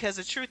 because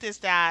the truth is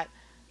that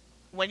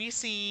when you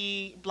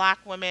see black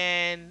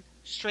women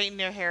straighten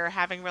their hair,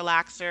 having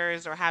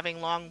relaxers or having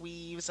long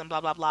weaves and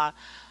blah blah blah,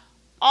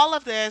 all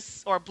of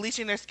this, or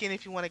bleaching their skin,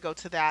 if you want to go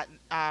to that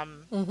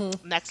Hmm.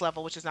 next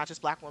level, which is not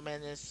just black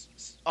women, is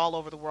all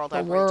over the world. The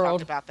I've already talked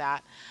world. about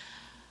that.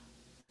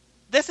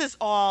 This is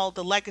all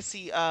the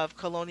legacy of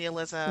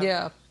colonialism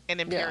Yeah. and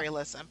Yeah.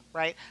 imperialism,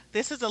 right?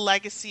 This is a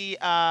legacy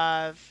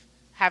of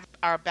have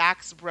our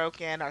backs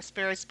broken, our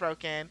spirits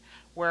broken,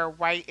 where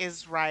right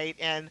is right,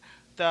 and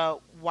the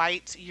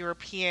white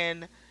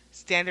European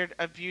standard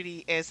of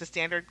beauty is the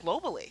standard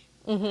globally.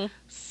 Hmm.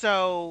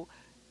 So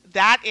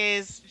that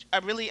is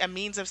really a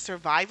means of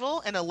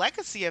survival and a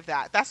legacy of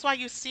that. That's why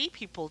you see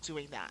people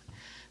doing that,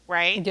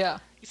 right? Yeah.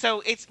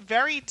 So it's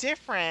very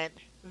different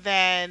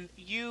than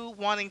you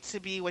wanting to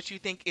be what you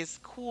think is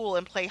cool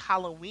and play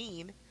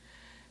Halloween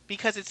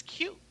because it's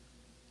cute,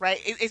 right?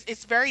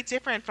 It's very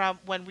different from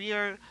when we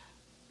are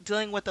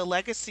dealing with the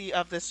legacy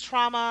of this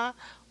trauma.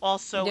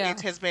 Also, Yeah.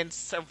 it has been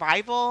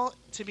survival,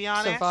 to be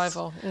honest.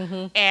 Survival.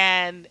 Hmm.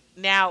 And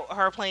now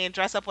her playing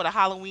dress up with a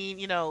Halloween,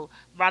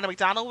 Ronald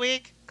McDonald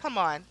wig. Come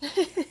on.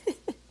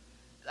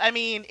 I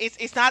mean,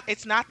 it's not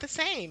the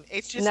same.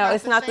 It's just No, not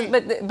it's the not. same.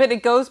 But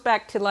it goes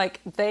back to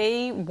like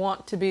they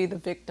want to be the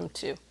victim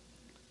too.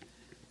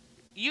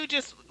 You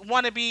just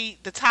want to be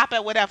the top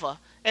at whatever.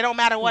 It don't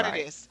matter what it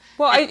Right. is.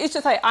 Well, And it's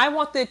just like I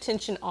want the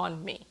attention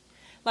on me.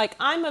 Like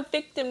I'm a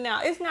victim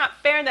now. It's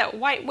not fair that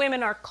white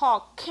women are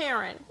called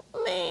Karen.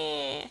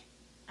 Man.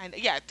 and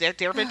yeah, there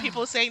have been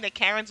people saying that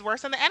Karen's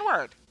worse than the N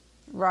word.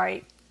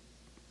 Right.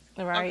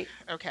 Okay, Right.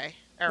 okay,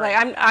 all Like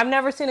right. I've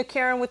never seen a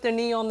Karen with their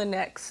knee on the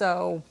neck.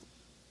 So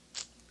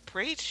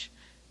Preach.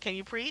 Can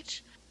you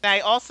preach? And I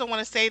also want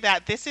to say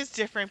that this is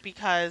different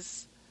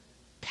because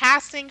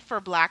passing for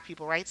black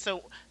people, right?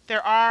 So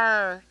there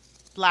are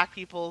black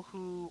people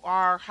who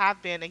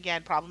have been,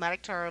 again,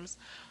 problematic terms,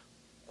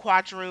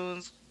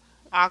 quadroons,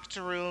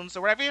 octoroons,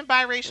 or whatever, even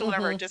biracial,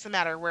 whatever, it hmm. doesn't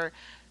matter, where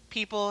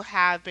people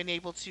have been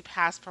able to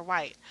pass for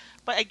white.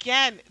 But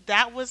again,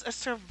 that was a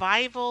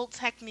survival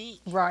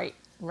technique, Right.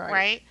 Right.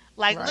 right?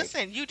 Like, Right.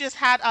 listen,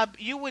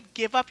 you would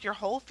give up your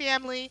whole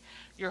family,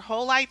 your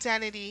whole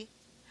identity,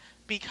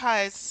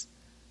 because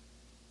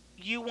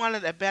you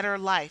wanted a better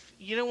life.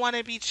 You don't want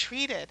to be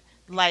treated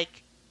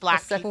like A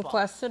black second people.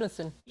 class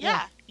citizen. Yeah.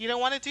 Yeah, you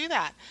don't want to do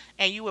that.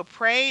 And you would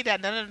pray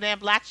that none of the damn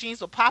black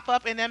genes would pop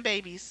up in them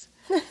babies.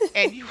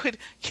 And you would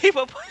keep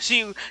up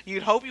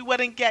you'd hope you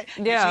wouldn't get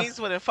your Yeah. genes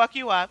wouldn't fuck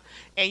you up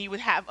and you would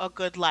have a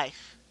good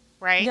life,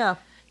 right? Yeah.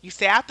 You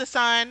stay out the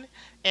sun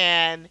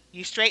and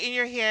you straighten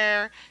your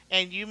hair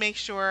and you make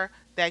sure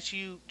that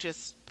you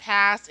just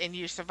pass in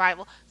your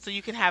survival so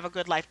you can have a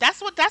good life.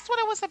 That's what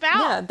it was about.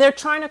 Yeah. They're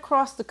trying to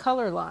cross the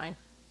color line.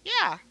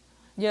 Yeah.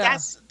 Yeah.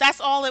 That's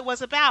all it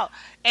was about.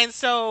 And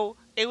so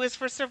it was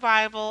for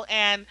survival.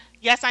 And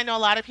yes, I know a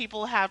lot of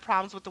people have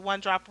problems with the one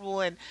drop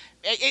rule, and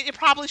it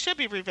probably should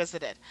be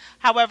revisited.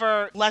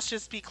 However, let's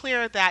just be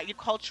clear that you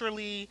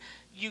culturally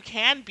you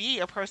can be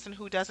a person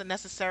who doesn't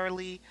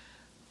necessarily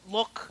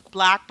look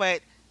black,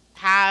 but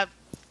have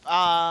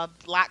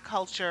black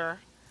culture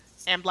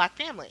and black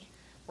family,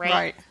 right?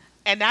 Right.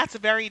 And that's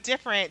very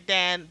different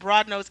than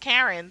broad nosed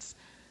Karens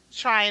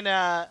trying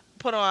to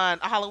put on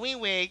a Halloween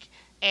wig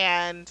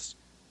and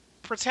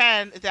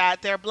pretend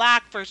that they're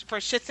black for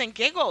shits and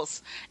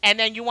giggles, and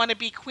then you want to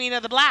be queen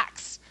of the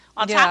blacks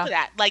on top Yeah. of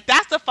that. Like,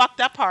 that's the fucked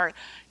up part.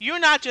 You're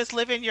not just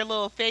living your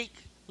little fake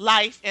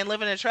life and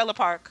living in a trailer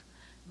park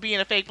being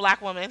a fake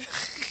black woman.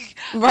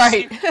 But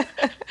Right.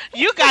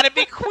 you got to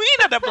be queen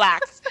of the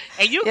blacks,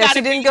 and you Yeah. got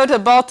She to didn't be, go to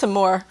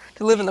Baltimore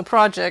to live in the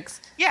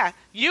projects. yeah,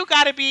 you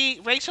got to be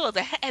Rachel,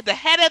 the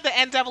head of the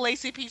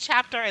NAACP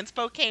chapter in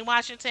Spokane,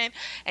 Washington,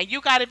 and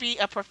you got to be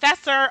a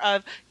professor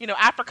of,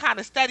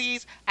 Africana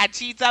Studies at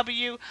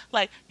GW.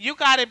 Like, you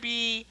got to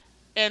be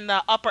in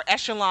the upper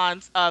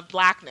echelons of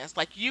blackness.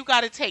 Like, you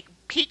got to take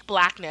peak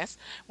blackness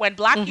when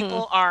black Hmm.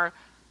 people are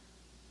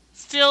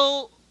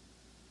still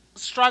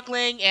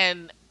struggling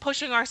and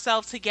pushing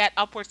ourselves to get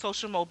upward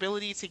social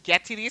mobility to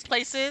get to these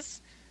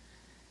places.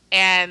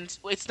 And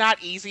it's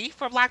not easy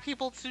for black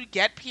people to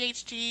get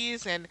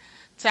PhDs and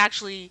to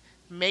actually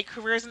make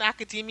careers in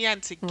academia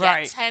and to get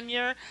Right.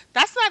 tenure.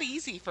 That's not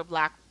easy for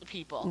black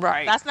people.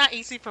 Right. That's not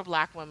easy for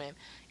black women.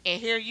 And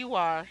here you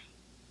are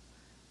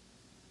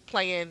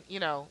playing,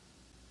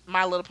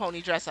 My Little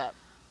Pony dress up.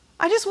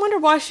 I just wonder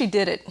why she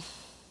did it.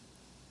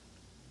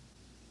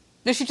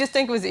 Did she just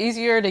think it was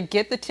easier to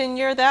get the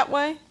tenure that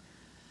way?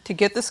 To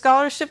get the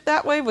scholarship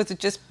that way? Was it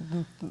just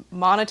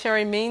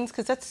monetary means?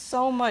 Because that's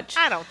so much.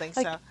 I don't think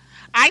Like, so.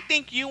 I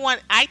think you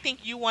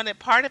wanted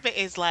part of it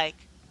is like,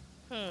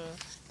 hmm,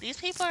 these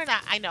people are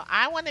not, I know,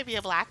 I want to be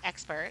a black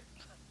expert.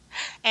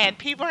 And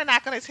people are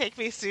not going to take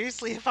me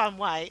seriously if I'm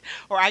white,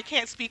 or I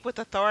can't speak with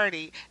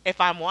authority if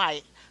I'm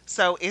white.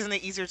 So isn't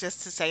it easier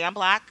just to say I'm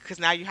black? Because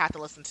now you have to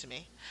listen to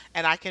me,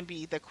 and I can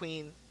be the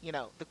queen,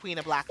 the queen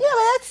of yeah, blackness.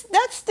 but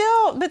that's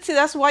still. But see,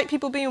 that's white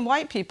people being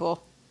white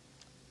people.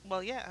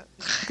 Well, yeah,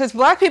 Because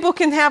black people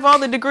can have all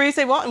the degrees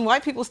they want, and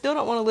white people still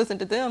don't want to listen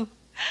to them.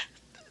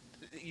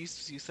 you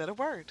said a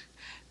word.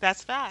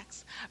 That's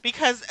facts.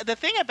 Because the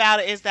thing about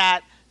it is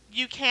that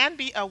you can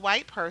be a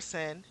white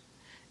person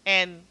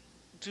and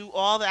do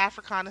all the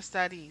Africana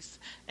studies,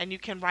 and you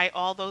can write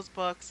all those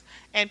books,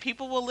 and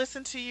people will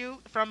listen to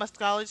you from a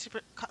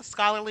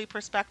scholarly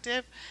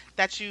perspective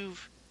that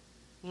you've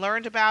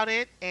learned about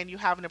it and you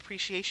have an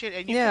appreciation,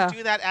 and you can Yeah,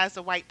 do that as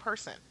a white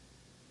person.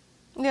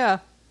 yeah,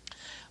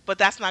 But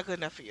that's not good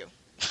enough for you.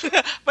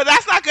 But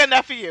that's not good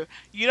enough for you.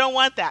 You don't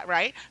want that,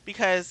 right?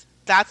 Because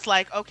that's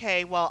like,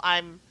 okay, well,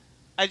 I'm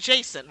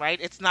adjacent,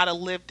 right? It's not a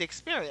lived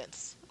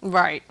experience.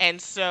 Right.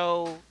 And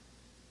so,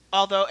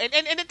 although, and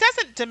it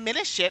doesn't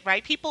diminish it,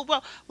 right? People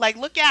will, like,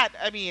 look at,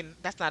 I mean,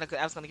 that's not a good,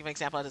 I was going to give an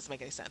example, that doesn't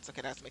make any sense.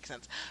 Okay, that doesn't make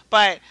sense.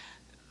 But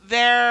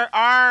there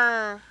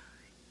are,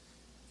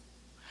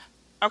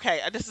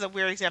 okay, this is a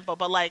weird example,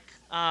 but like,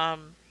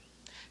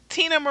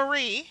 Tina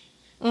Marie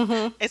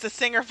Mm-hmm. is a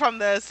singer from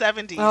the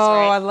 70s, Oh,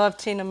 right? I love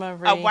Tina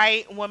A Marie.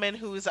 white woman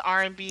who's an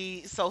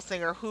R&B soul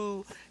singer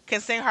who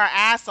can sing her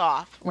ass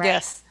off,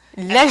 right? Yes.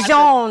 And has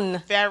a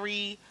Legend.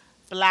 very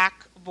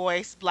black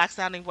voice, black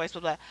sounding voice,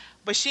 blah, blah.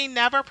 But she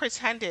never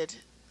pretended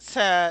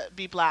to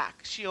be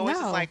black. She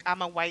always is No. like,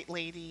 I'm a white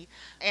lady.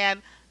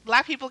 And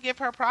black people give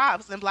her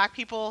props, and black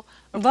people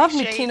Love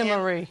me appreciate, Tina and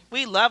Marie.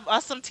 we love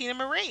us some Tina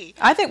Marie.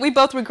 I think we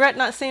both regret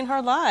not seeing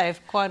her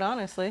live, quite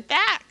honestly.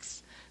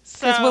 Facts.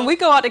 Because when So, we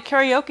go out to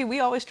karaoke, we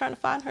always trying to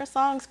find her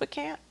songs, but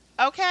can't.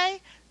 okay.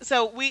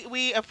 So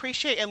we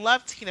appreciate and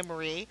love Tina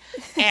Marie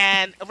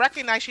and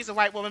recognize she's a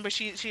white woman, but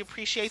she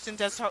appreciates and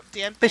does her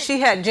damn But thing.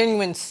 she had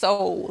genuine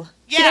soul.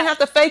 She Yeah. didn't have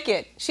to fake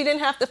it. She didn't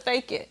have to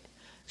fake it.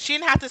 She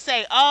didn't have to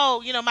say,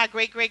 oh, my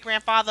great great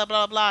grandfather,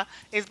 blah, blah, blah,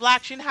 is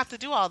black. She didn't have to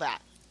do all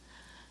that.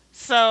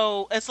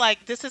 So it's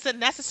like, this isn't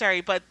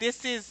necessary, but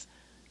this is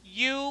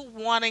you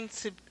wanting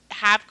to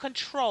have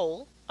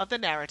control of the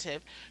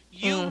narrative,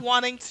 you Mm.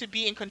 wanting to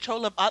be in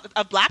control of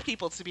black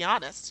people, to be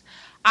honest.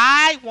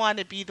 I want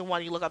to be the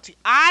one you look up to.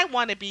 I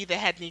want to be the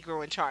head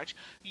Negro in charge.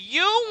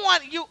 You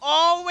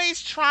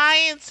always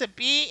trying to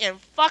be in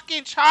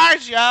fucking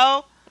charge,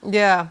 yo.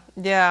 Yeah,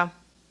 yeah,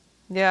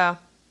 yeah,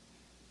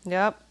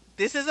 yep.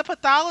 This is a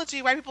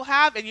pathology white people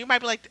have, and you might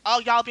be like, oh,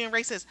 y'all being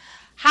racist.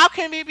 How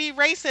can we be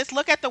racist?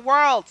 Look at the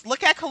world.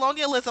 Look at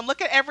colonialism.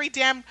 Look at every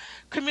damn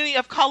community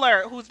of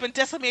color who's been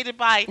decimated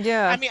by.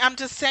 I Yeah, mean, I'm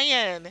just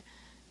saying,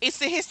 it's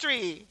the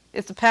history.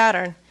 it's a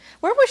pattern.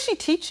 Where was she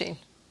teaching?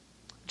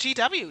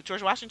 GW,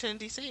 George Washington,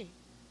 D.C.,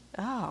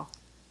 Oh,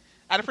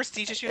 at a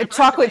prestigious a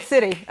chocolate university.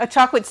 city. A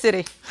chocolate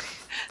city.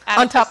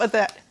 At a, On top pres- of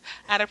that.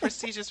 at a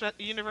prestigious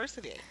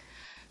university.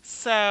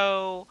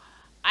 So,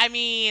 I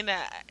mean,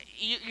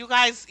 you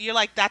guys, you're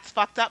like, that's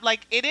fucked up.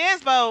 Like, it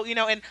is, Bo,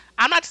 and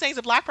I'm not saying it's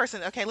a black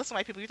person. Okay, listen,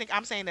 white people, you think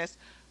I'm saying this.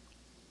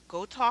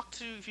 Go talk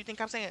to, if you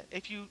think I'm saying it,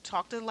 if you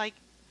talk to, like,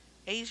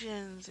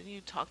 Asians and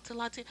you talk to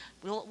Latin,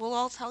 we'll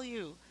all tell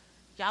you.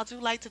 Y'all do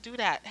like to do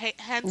that. Hey,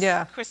 hence,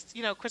 Yeah,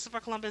 Christopher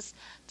Columbus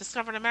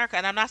discovered America.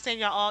 And I'm not saying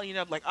y'all all,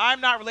 like,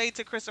 I'm not related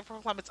to Christopher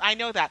Columbus. I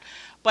know that.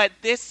 But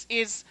this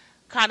is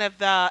kind of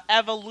the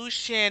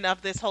evolution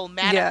of this whole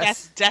yes,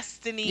 manifest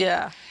destiny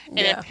yeah,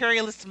 and yeah.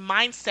 imperialist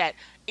mindset.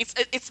 It's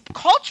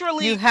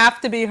You culturally, have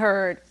to be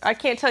heard. I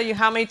can't tell you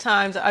how many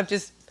times I've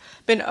just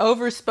been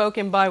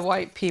overspoken by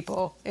white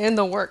people in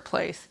the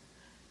workplace.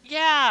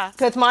 yeah,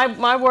 Because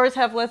my words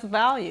have less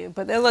value.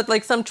 But they let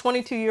like some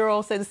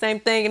 22-year-old say the same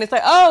thing, and it's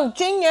like, oh,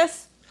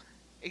 genius.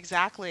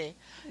 exactly.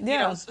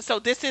 Yeah. So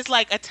this is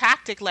like a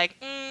tactic, like,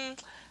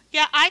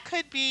 yeah, I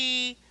could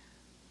be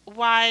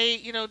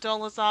white,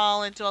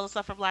 Dolezal and do all the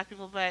stuff for black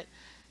people, but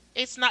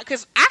it's not,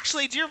 because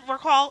actually, do you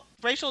recall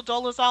Rachel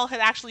Dolezal had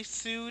actually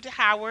sued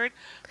Howard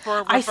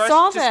for I reverse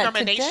saw that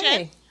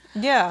discrimination? today.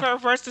 Yeah. For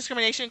reverse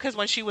discrimination, because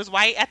when she was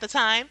white at the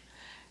time,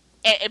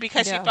 and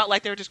because she Yeah. felt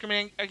like they were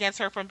discriminating against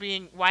her from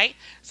being white.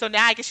 So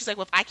now I guess she's like,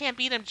 well, if I can't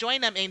beat them,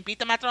 join them and beat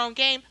them at their own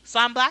game. So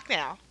I'm black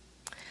now.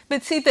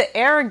 But see the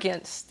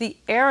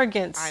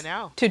I arrogance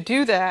know. to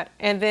do that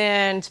and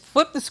then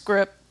flip the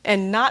script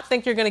and not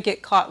think you're going to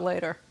get caught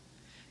later.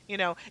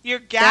 You're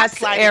That's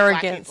gaslighting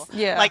black arrogance. people.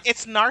 Yeah. Like,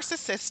 it's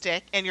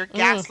narcissistic, and you're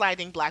Mm,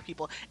 gaslighting black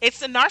people.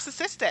 It's a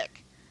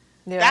narcissistic.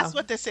 yeah. That's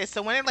what this is.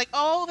 So when they're like,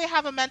 oh, they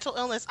have a mental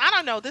illness, I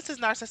don't know. This is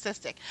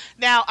narcissistic.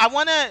 Now, I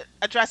want to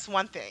address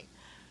one thing.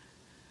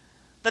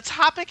 The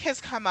topic has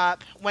come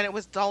up when it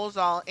was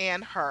Dolezal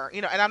and her,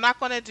 and I'm not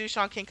going to do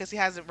Sean King because he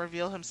hasn't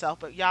revealed himself,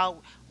 but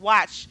y'all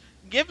watch.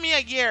 Give me a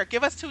year.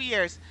 Give us 2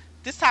 years.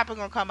 This topic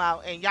going to come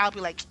out, and y'all be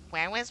like,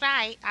 Wham was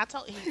right. I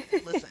told you.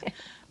 Listen.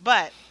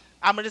 But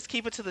I'm going to just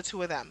keep it to the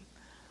two of them.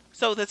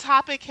 So the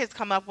topic has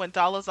come up when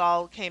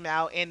Dolezal came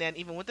out, and then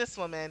even with this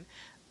woman,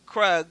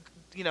 Krug,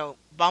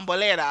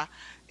 Bombolera,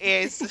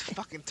 is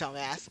fucking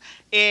dumbass.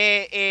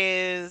 It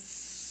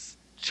is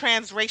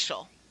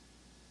transracial.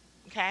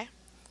 Okay?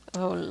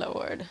 Oh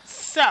Lord.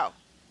 So,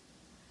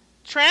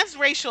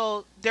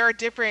 transracial, there are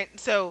different.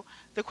 So,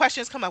 the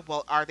questions come up,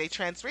 well, are they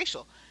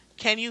transracial?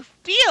 Can you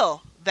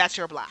feel that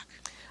you're black?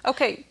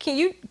 Okay, can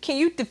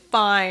you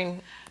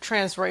define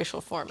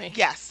transracial for me?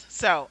 Yes.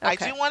 So, I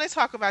Okay. do want to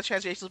talk about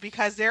transracial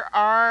because there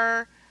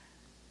are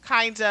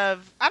kind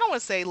of, I don't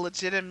want to say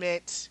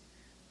legitimate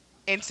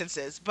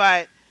instances,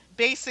 but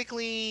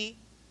basically,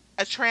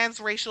 a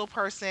transracial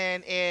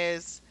person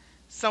is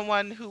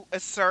someone who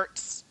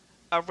asserts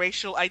a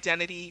racial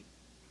identity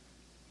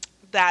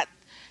that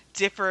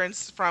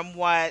differs from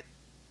what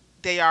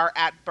they are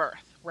at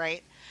birth,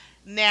 right?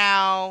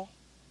 Now,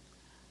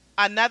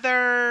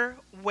 another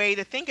way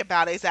to think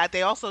about it is that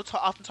they also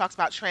often talks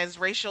about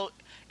transracial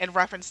in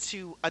reference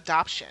to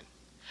adoption.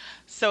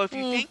 So if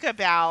you Mm, think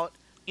about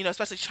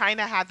especially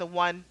China had the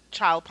one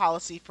child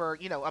policy for,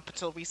 up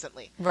until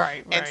recently.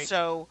 Right, And right.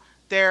 so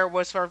there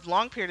was for a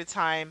long period of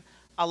time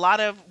a lot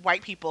of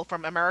white people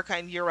from America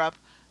and Europe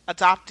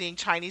adopting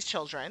Chinese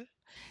children,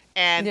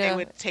 and they Yeah.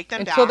 would take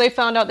them Until back. they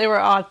found out they were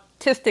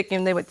autistic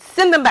and they would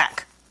send them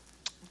back.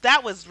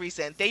 That was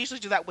recent. They usually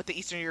do that with the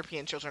Eastern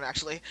European children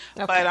actually.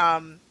 But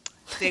Okay.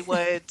 they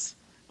would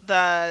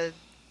the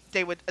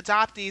they would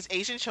adopt these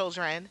Asian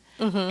children,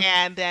 Mm-hmm.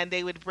 and then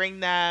they would bring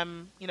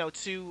them,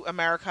 to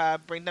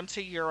America, bring them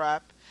to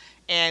Europe,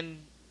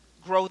 and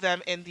grow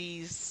them in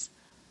these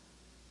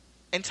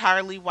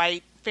entirely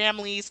white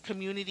families,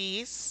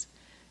 communities,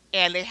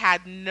 and they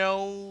had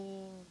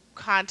no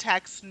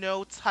context,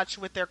 no touch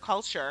with their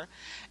culture.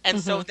 And Mm-hmm.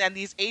 so then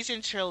these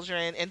Asian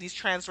children and these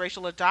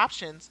transracial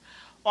adoptions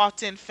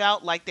often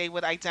felt like they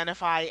would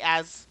identify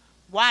as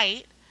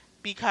white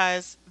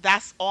because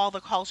that's all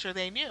the culture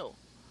they knew.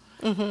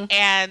 Mm-hmm.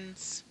 And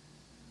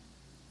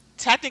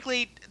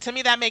technically, to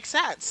me, that makes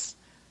sense.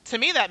 To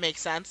me, that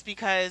makes sense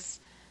because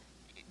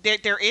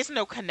there is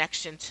no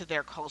connection to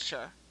their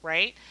culture,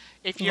 right?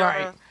 If Right.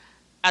 you're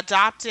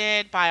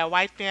adopted by a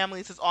white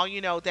family, this is all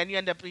you know, then you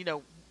end up,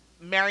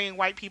 marrying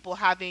white people,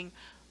 having,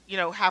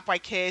 half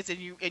white kids, and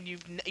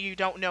you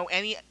don't know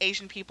any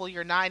Asian people,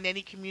 you're not in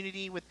any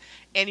community with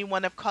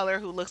anyone of color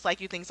who looks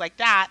like you, things like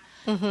that,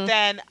 Mm-hmm.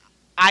 then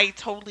I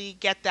totally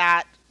get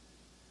that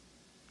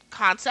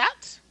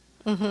concept,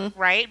 Mm-hmm.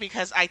 right?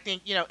 Because I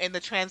think, in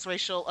the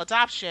transracial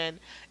adoption,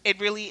 it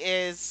really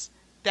is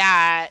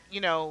that,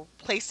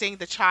 placing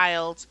the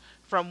child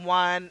from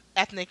one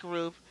ethnic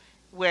group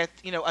with,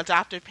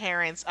 adoptive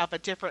parents of a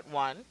different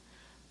one,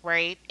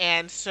 right?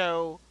 And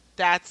so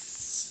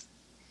that's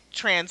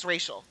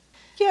transracial.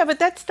 Yeah, but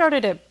that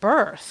started at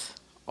birth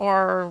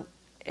or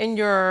in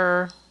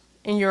your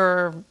in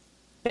your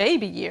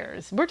baby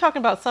years. We're talking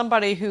about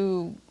somebody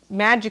who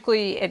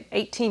magically at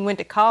 18 went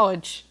to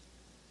college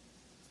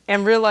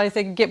and realized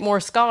they could get more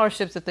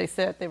scholarships if they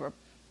said they were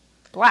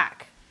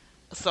black.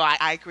 So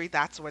I agree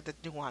that's where the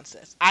nuance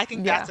is. I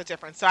think that's Yeah. a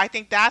difference. So I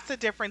think that's a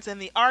difference in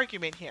the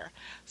argument here.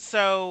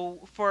 So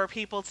for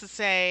people to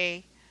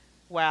say,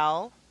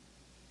 well,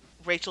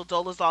 Rachel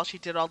Dolezal, she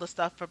did all the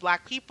stuff for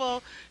black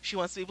people. She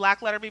wants to be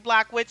black, let her be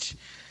black, which,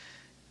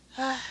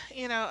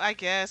 I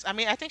guess. I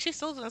mean, I think she's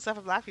still doing stuff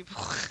for black people.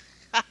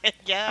 I I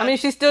guess. mean,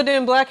 she's still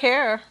doing black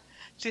hair.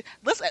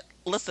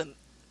 Listen.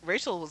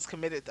 Rachel was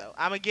committed though.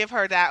 I'm gonna give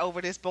her that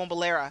over this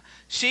Bombalera.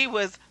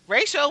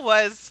 Rachel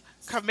was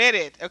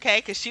committed, okay?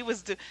 Because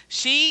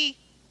she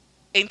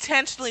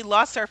intentionally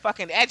lost her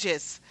fucking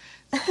edges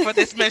for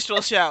this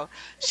minstrel show.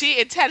 She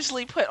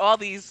intentionally put all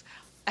these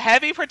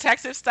heavy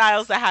protective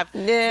styles that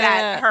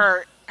Yeah.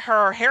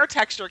 her hair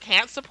texture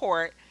can't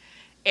support,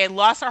 and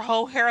lost her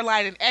whole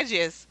hairline and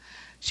edges.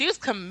 She was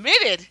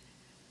committed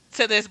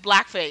to this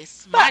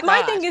blackface. My But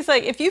my God. thing is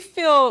like if you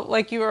feel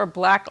like you are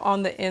black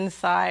on the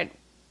inside,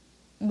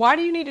 why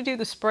do you need to do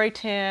the spray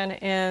tan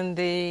and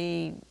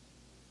the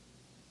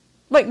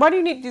like why do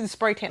you need to do the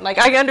spray tan? Like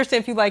I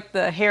understand if you like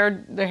the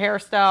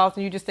hairstyles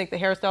and you just think the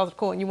hairstyles are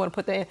cool and you want to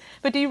put that in.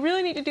 But do you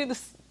really need to do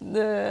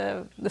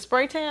the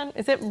spray tan?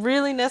 Is it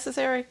really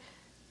necessary?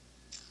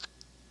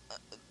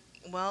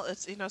 Well,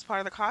 it's part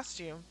of the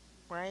costume,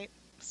 right?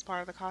 It's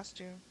part of the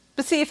costume.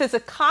 But see, if it's a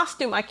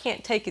costume, I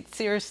can't take it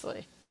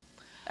seriously.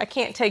 I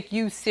can't take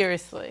you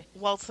seriously.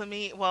 Well, to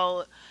me,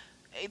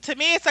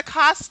 it's a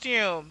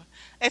costume.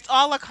 It's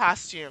all a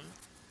costume,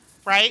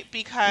 right? Right.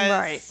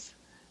 Because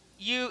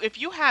if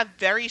you have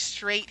very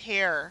straight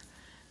hair,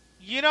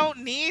 you don't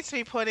need to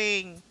be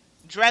putting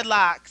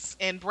dreadlocks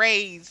and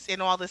braids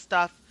and all this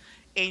stuff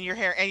in your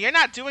hair. And you're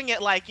not doing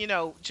it like,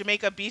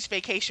 Jamaica beach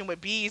vacation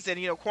with bees and,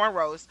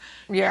 cornrows.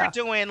 You're Yeah.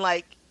 doing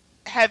like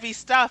heavy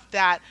stuff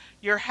that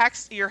your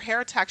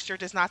hair texture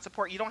does not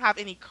support. You don't have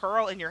any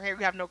curl in your hair.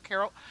 You have no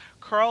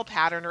curl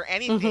pattern or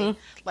anything. Mhm.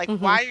 Like,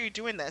 why Mhm. are you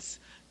doing this?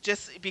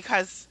 Just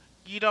because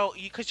you don't,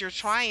 because you're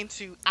trying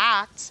to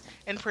act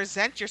and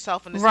present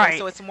yourself in this way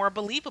so Right. it's more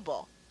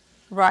believable.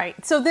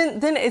 Right. So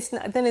then it's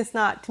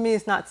not to me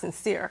it's not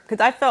sincere because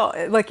I felt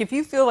like if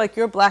you feel like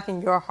you're black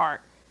in your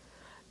heart,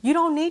 you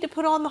don't need to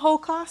put on the whole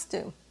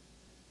costume.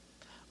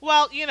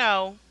 Well,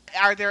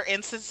 are there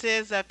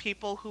instances of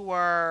people who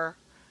are,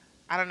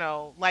 I don't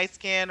know, light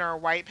skin or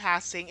white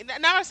passing?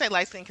 Now I say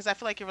light skin because I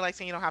feel like if you're light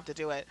skin, you don't have to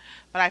do it.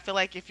 But I feel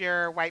like if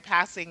you're white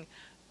passing,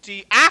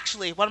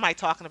 what am I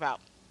talking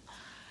about?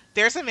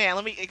 There's a man.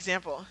 Let me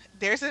example.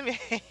 There's a man.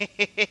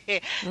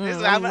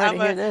 I'm ready to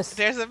hear this.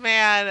 There's a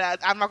man.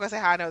 I'm not gonna say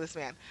how I know this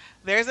man.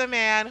 There's a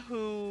man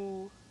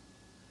who,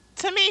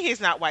 to me, he's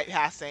not white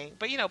passing.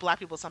 But black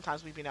people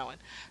sometimes we be knowing.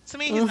 To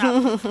me, he's not.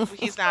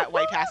 He's not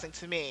white passing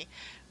to me.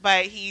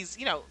 But he's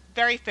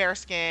very fair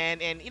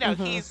skinned, and Mhm.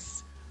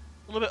 he's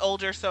a little bit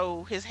older,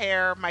 so his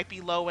hair might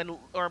be low and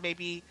or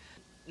maybe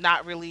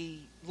not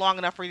really long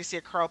enough for you to see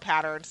a curl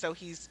pattern. So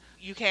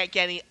you can't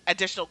get any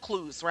additional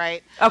clues,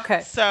 right? Okay.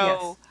 Yes.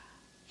 So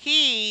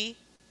he,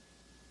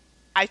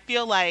 I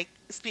feel like,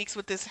 speaks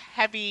with this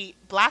heavy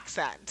black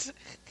scent.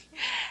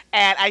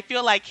 And I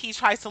feel like he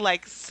tries to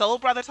like soul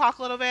brother talk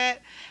a little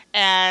bit.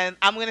 And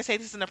I'm gonna say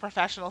this in a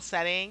professional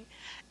setting,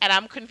 and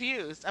I'm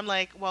confused. I'm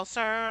like, well,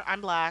 sir,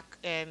 I'm black,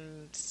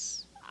 and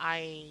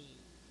I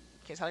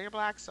can tell you're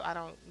black, so I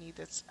don't need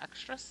this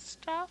extra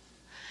stuff.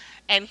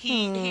 And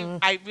Hmm.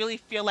 I really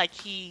feel like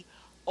he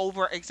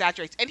over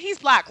exaggerates, and he's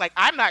black. Like,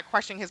 I'm not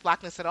questioning his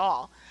blackness at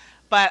all,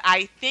 but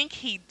I think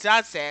he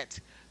does it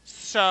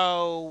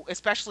so,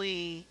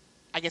 especially,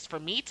 I guess, for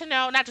me to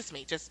know, not just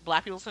me, just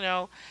black people to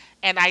know,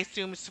 and I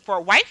assume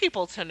for white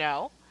people to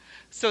know,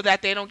 so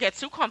that they don't get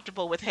too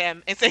comfortable with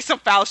him and say some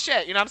foul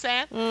shit. You know what I'm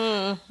saying?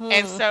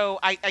 And Hmm. so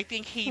I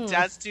think he Hmm.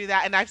 does do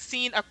that. And I've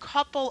seen a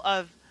couple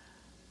of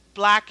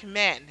black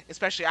men,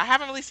 especially. I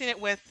haven't really seen it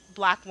with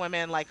black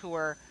women, like who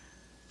are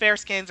fair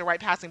skins or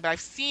white passing, but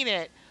I've seen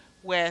it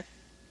with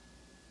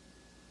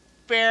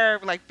fair,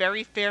 like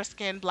very fair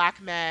skinned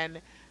black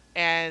men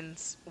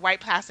and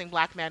white passing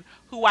black men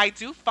who I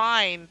do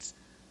find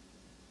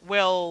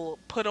will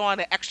put on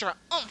an extra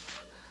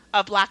oomph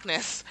of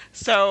blackness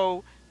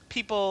so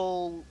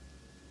people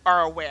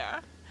are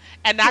aware.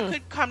 And Hmm.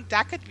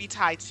 that could be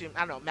tied to, I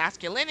don't know,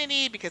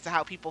 masculinity because of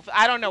how people feel.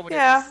 I don't know what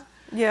it Yeah. is.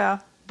 Yeah.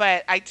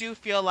 But I do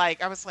feel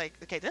like I was like,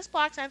 okay, this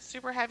black scent's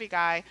super heavy,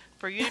 guy.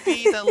 For you to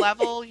be the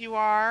level you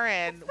are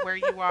and where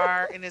you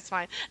are, and it's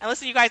fine. And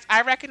listen, you guys,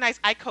 I recognize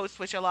I code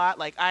switch a lot.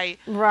 Like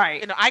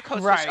Right. I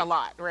code switch a Right.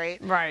 lot,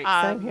 right? Right.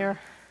 Same Um, here.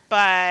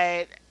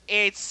 but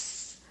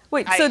it's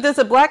Wait, so I does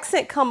a black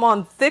scent come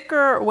on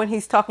thicker when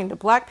he's talking to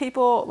black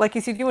people? Like,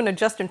 is he doing a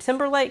Justin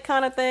Timberlake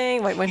kind of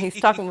thing? Like, when he's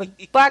talking with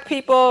black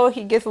people,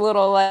 he gets a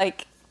little,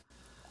 like,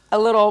 a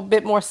little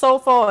bit more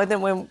soulful. And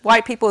then when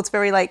white people, it's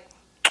very, like,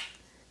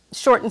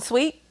 short and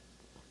sweet?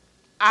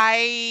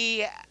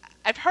 I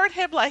I've heard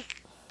him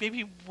like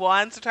maybe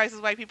once or twice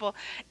with white people.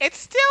 It's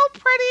still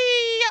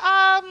pretty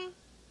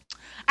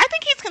I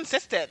think he's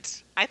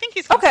consistent. I think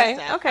he's Okay,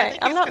 consistent. I okay.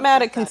 think I'm he's not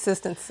mad at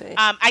consistent. consistency.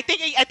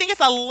 I think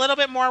it's a little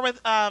bit more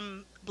with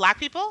black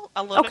people,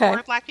 a little bit more Okay.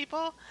 with black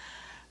people,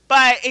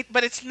 but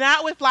it's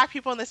not with black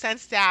people in the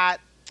sense that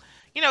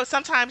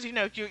sometimes you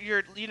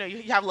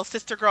have a little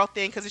sister girl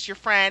thing because it's your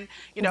friend.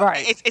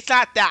 Right. It's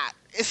not that.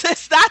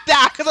 It's not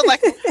that because I'm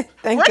like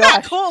we're Thank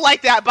not gosh. cool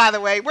like that. By the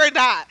way, we're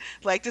not.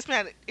 Like this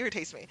man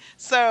irritates me.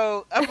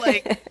 So I'm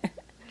like,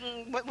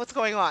 what's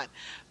going on?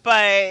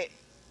 But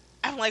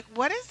I'm like,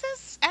 what is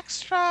this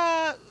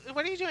extra?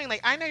 What are you doing?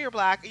 Like, I know you're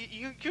black.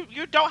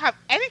 You don't have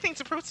anything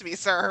to prove to me,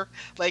 sir.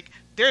 Like,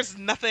 there's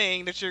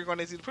nothing that you're going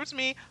to do to prove to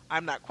me.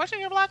 I'm not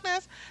questioning your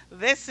blackness.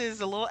 This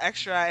is a little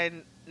extra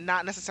and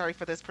not necessary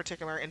for this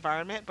particular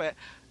environment, but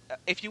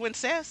if you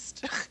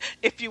insist,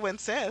 if you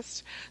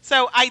insist.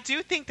 So I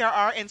do think there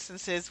are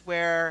instances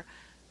where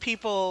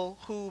people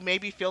who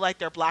maybe feel like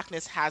their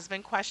blackness has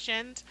been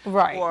questioned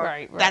Right, or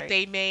right, that right,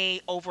 they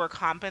may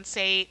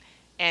overcompensate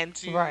and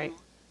right. do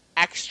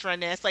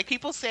extraness. Like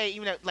people say,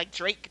 like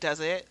Drake does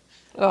it.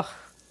 Ugh.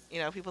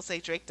 People say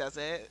Drake does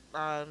it.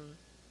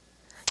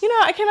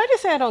 Can I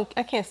just say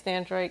I can't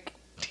stand Drake.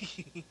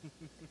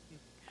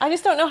 I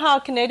just don't know how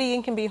a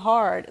Canadian can be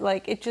hard.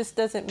 Like, it just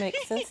doesn't make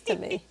sense to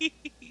me.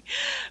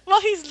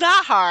 Well, he's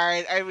not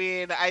hard. I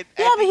mean, I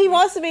Yeah, but think he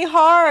wants to be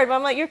hard. But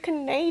I'm like, you're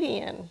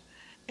Canadian.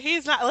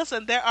 he's not.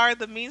 Listen, there are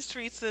the mean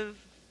streets of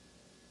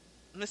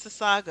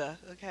Mississauga.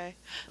 Okay,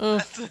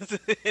 Mm, that's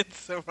in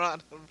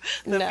Toronto.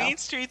 The no. mean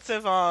streets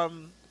of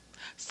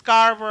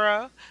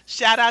Scarborough.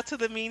 Shout out to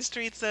the mean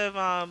streets of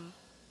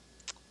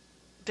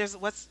There's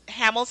what's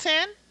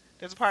Hamilton.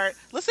 There's a part.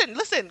 Listen.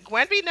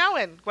 Gwen be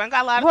knowing. Gwen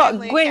got a lot of Well,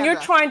 family in Gwen, you're Canada.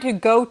 trying to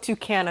go to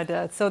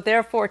Canada, so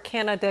therefore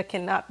Canada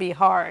cannot be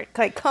hard.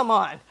 Like, come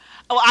on.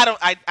 Oh, I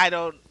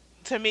don't.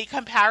 To me,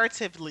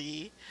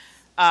 comparatively,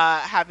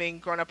 having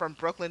grown up in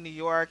Brooklyn, New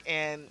York,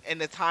 and in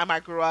the time I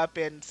grew up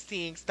and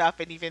seeing stuff,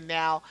 and even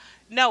now,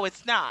 no,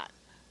 it's not.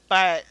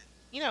 But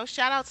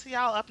shout out to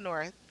y'all up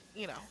north.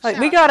 Like, Shout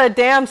we out to got a y'all.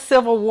 damn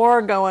civil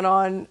war going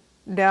on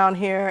down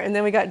here, and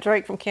then we got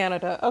Drake from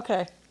Canada.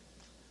 Okay.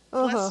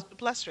 Uh huh.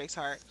 Bless Drake's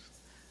heart.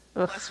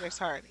 Ugh. Bless Drake's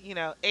heart.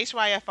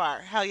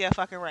 HYFR. Hell yeah,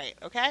 fucking right.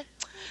 Okay.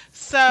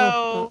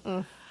 Mm, mm, So,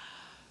 mm.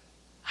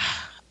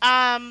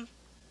 um,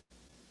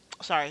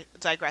 sorry,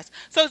 digress.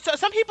 So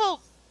some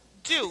people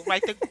do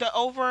right the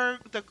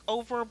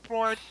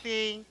overboard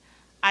thing.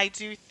 I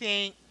do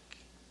think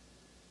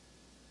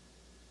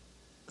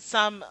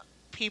some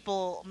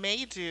people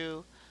may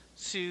do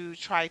to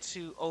try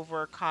to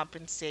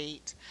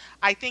overcompensate.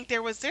 I think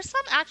there's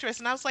some actress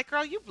and I was like,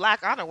 girl, you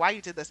black. I don't know why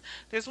you did this.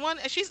 There's one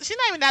and she's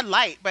not even that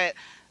light, but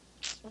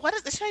what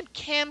is this name?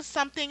 Kim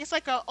something. It's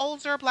like a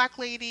older black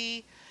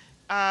lady.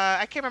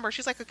 I can't remember.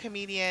 She's like a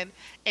comedian,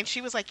 and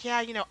she was like, "Yeah,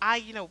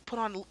 I, put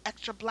on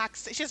extra black."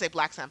 She didn't say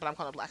black scent, but I'm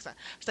calling it black scent.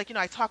 She's like,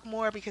 I talk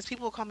more because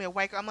people will call me a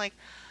white girl. I'm like,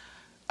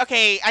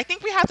 okay, I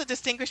think we have to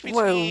distinguish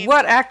Whoa, between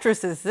what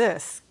actress is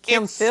this?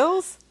 Kim it's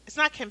Fields? it's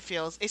not Kim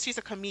Fields. She's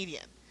a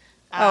comedian.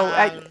 Oh,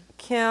 Um,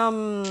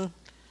 Kim.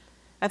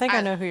 I think I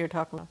I, know who you're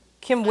talking about.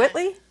 Kim I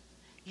Whitley?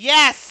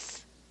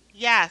 yes,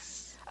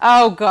 yes,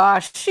 Oh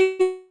gosh,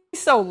 she's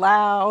so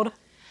loud.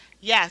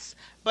 yes.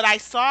 But I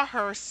saw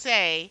her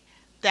say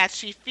that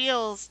she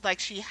feels like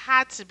she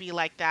had to be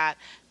like that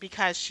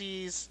because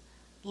she's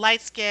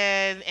light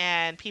skinned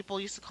and people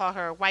used to call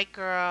her a white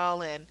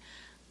girl and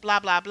blah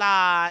blah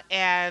blah.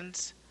 And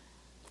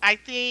I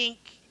think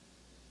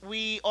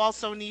we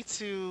also need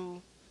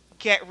to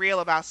get real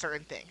about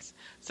certain things.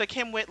 So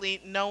Kim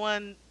Whitley, no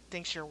one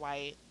thinks you're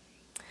white.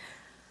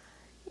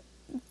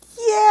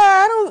 Yeah,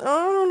 I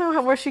don't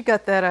know where she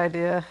got that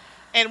idea.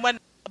 And when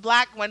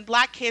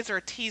black kids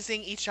are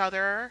teasing each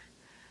other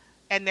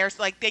and there's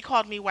like they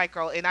called me white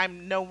girl and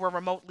I'm nowhere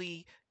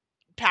remotely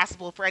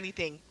passable for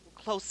anything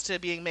close to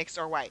being mixed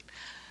or white.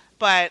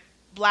 But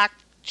black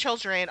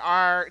children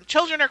are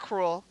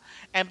cruel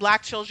and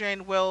black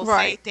children will say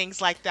Right.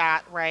 things like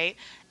that, right?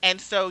 And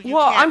so you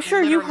Well, can't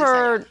literally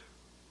say it.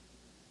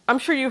 I'm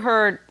sure you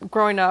heard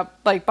growing up,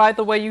 like by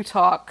the way you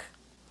talk,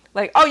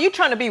 like, oh, you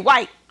trying to be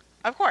white.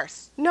 Of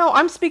course. No,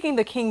 I'm speaking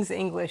the King's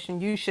English,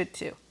 and you should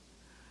too.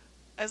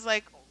 It's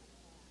like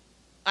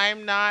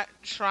I'm not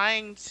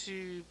trying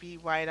to be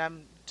white.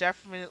 I'm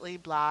definitely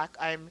black.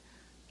 I'm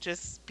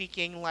just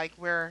speaking like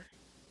where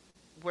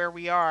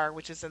we are,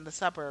 which is in the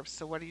suburbs.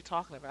 So what are you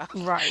talking about?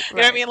 Right, You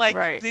know what I right, mean? Like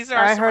right. these are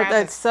our I heard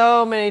that surroundings,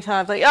 so many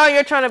times. Like, oh,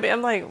 you're trying to be.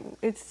 I'm like,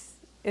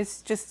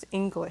 it's just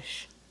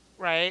English.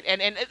 right?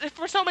 And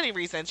for so many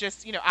reasons.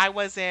 Just I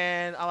was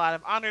in a lot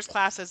of honors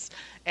classes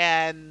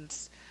and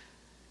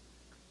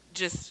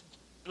just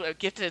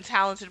gifted and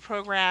talented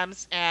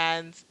programs.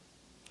 And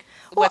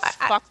Well, what's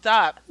fucked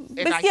up, and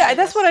but I yeah, say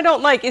that's what this, I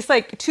don't like. It's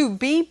like to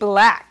be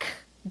black,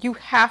 you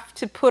have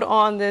to put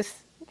on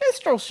this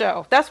minstrel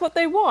show. That's what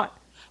they want.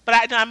 but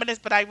I no,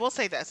 but I will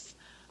say this,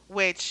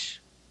 which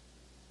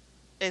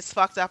is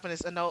fucked up and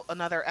is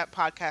another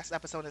podcast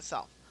episode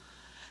itself.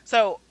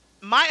 So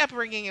my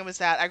upbringing it was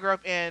that I grew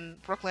up in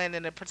Brooklyn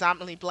in a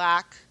predominantly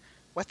black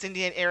West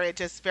Indian area,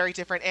 just very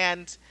different,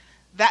 and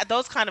that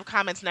those kind of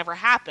comments never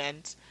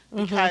happened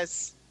Hmm.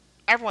 because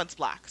everyone's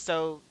black.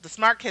 So the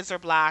smart kids are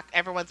black.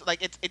 Everyone's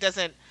like it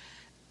doesn't.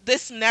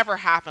 This never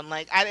happened.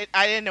 Like I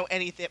didn't know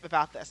anything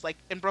about this. Like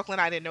in Brooklyn,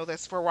 I didn't know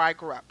this for where I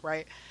grew up,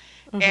 right?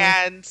 Hmm.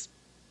 And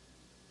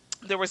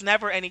there was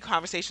never any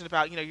conversation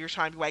about you're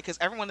trying to be white because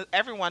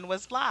everyone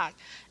was black.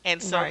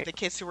 And so Right. the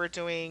kids who were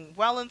doing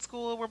well in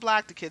school were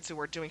black, the kids who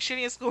were doing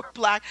shitty in school were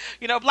black,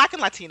 black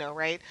and Latino,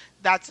 right?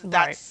 that's Right.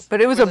 that's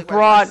But it was a really what it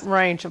broad was.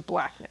 range of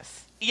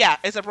blackness. Yeah,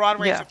 it's a broad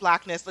range Yeah. of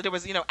blackness. There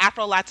was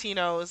Afro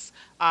Latinos.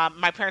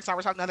 My parents and I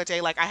were talking the other day,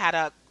 like I had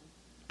a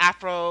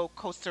Afro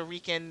Costa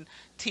Rican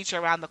teacher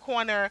around the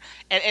corner.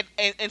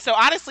 And so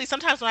honestly,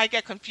 sometimes when I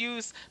get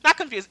confused, not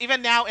confused,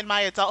 even now in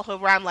my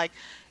adulthood where I'm like,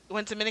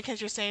 when Dominicans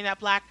you're saying that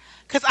black,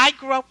 because I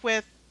grew up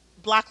with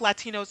black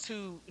Latinos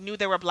who knew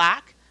they were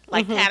black,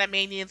 like Hmm.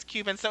 Panamanians,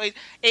 Cubans. So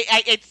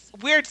it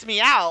weirds me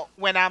out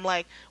when I'm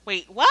like,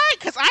 wait, what?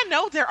 Because I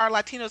know there are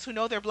Latinos who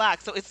know they're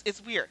black, so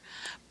it's weird.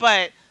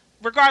 But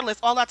regardless,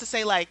 all that to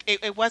say, like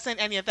it wasn't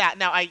any of that.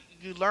 Now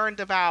you learned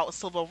about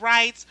civil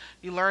rights,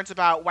 you learned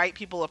about white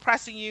people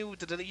oppressing you,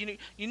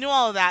 you knew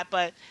all of that,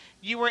 but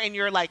you were in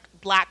your like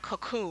black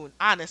cocoon,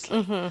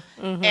 honestly. Hmm.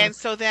 Hmm. And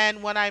so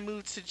then when I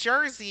moved to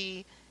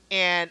Jersey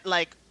and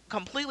like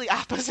completely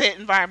opposite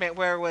environment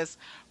where it was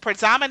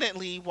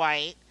predominantly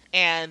white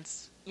and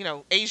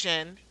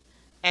Asian,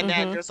 and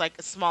then Hmm. there's like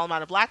a small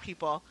amount of black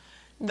people.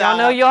 Y'all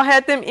know The y'all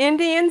had them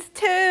Indians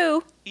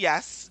too.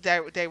 Yes,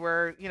 they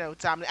were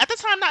dominant at the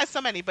time, not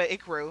so many, but it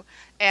grew.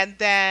 And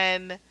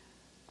then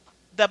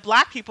the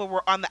black people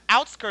were on the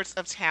outskirts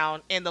of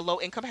town in the low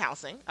income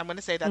housing. I'm going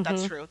to say that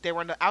that's Hmm. true. They were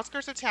on the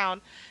outskirts of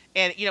town.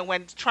 And,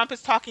 when Trump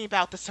is talking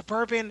about the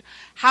suburban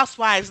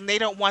housewives and they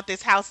don't want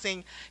this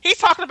housing, he's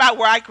talking about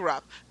where I grew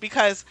up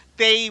because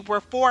they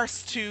were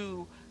forced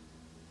to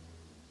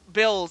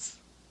build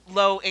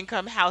low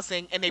income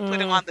housing and they put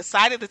it Mm. on the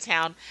side of the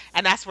town.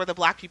 And that's where the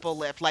black people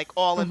lived, like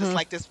all in this, Hmm.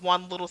 like this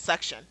one little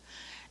section.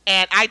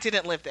 And I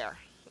didn't live there.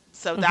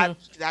 So that Hmm.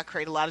 that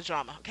created a lot of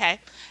drama, okay?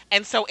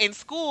 And so in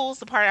schools,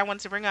 the part I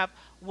wanted to bring up,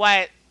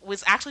 what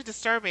was actually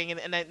disturbing,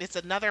 and it's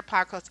another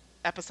podcast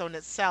episode in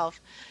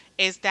itself,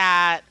 is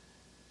that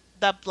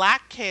the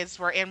black kids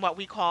were in what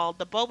we call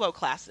the Bobo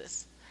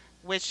classes,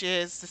 which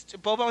is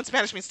Bobo in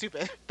Spanish means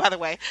stupid, by the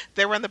way.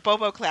 They were in the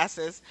Bobo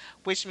classes,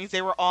 which means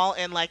they were all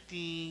in like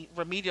the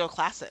remedial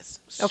classes,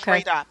 Okay.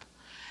 straight up.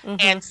 Hmm.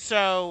 And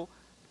so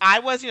I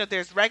was,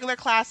 there's regular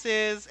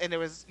classes and there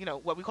was,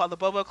 what we call the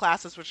Bobo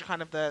classes, which are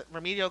kind of the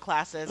remedial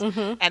classes.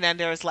 Hmm. And then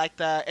there's like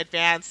the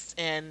advanced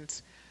and,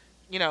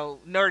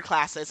 nerd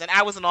classes. And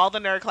I was in all the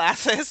nerd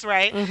classes,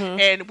 right? Hmm.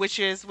 And which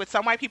is with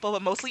some white people,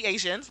 but mostly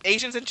Asians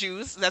and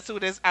Jews. That's who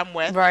it is I'm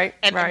with. Right.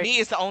 And Right. me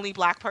is the only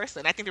black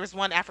person. I think there was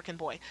one African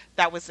boy.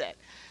 That was it.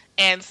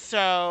 And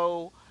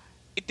so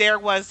there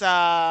was,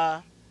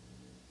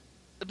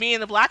 me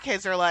and the black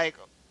kids are like,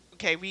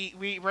 okay,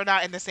 we're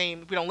not in the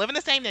same, we don't live in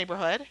the same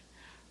neighborhood,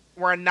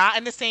 we're not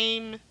in the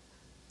same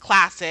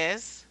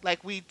classes,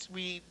 like we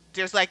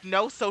there's like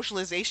no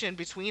socialization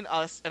between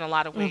us in a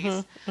lot of Hmm.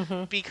 ways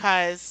Hmm.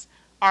 because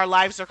our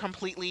lives are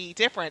completely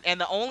different. And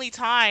the only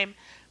time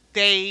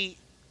they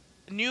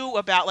knew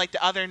about like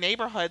the other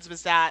neighborhoods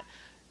was that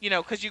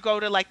because you go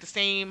to like the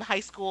same high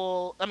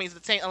school, I mean,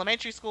 the same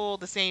elementary school,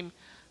 the same,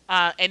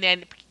 and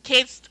then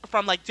kids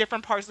from like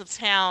different parts of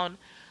town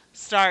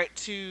start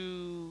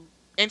to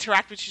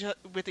interact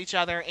with each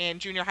other in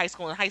junior high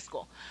school and high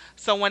school.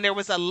 So when there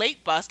was a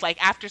late bus,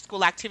 like after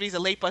school activities, a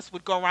late bus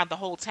would go around the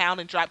whole town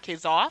and drop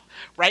kids off,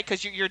 right?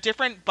 Because your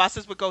different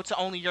buses would go to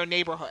only your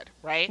neighborhood,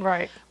 right?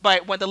 Right.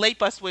 But when the late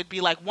bus would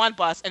be like one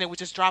bus and it would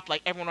just drop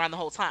like everyone around the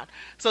whole town.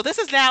 So this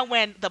is now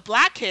when the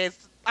black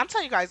kids, I'm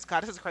telling you guys,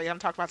 God, this is crazy. I'm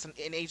talking about some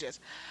in ages.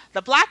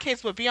 The black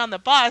kids would be on the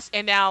bus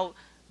and now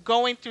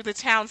going through the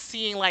town,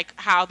 seeing like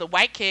how the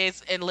white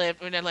kids and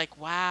live, and they're like,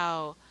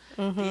 wow,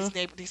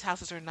 Mhm. these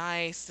houses are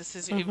nice. This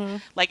is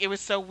Mhm. like, it was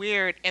so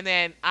weird. And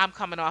then I'm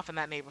coming off in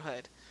that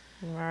neighborhood,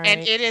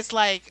 and Right. it is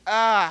like,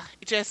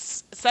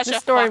 just such This a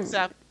story fucked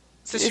up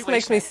this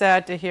makes me situation.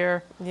 sad to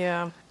hear.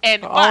 Yeah.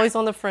 And We're but always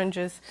on the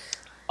fringes.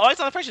 always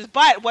on the fringes.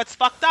 But what's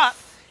fucked up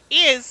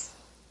is,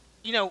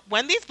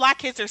 when these black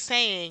kids are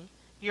saying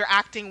you're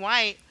acting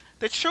white,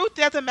 the truth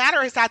doesn't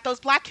matter is that those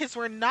black kids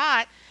were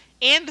not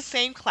in the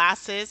same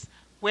classes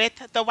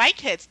with the white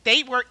kids.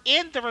 They were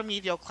in the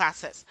remedial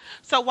classes.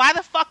 So why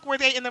the fuck were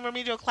they in the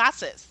remedial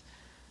classes?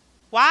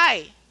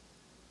 Why?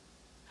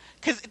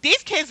 Because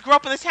these kids grew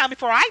up in this town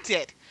before I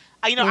did.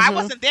 I Mhm.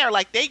 wasn't there.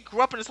 Like, they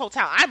grew up in this whole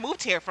town. I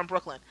moved here from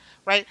Brooklyn,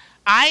 right?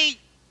 I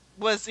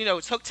was,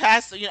 took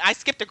tests. I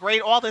skipped a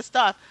grade, all this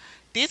stuff.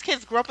 These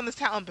kids grew up in this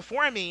town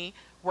before me,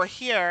 were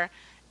here,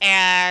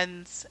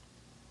 and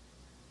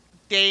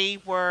they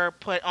were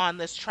put on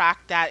this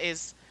track that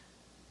is,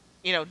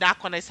 not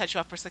going to set you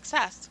up for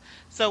success.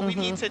 So we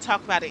need Mhm. to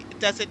talk about it.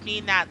 Does it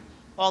mean that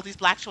all these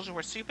black children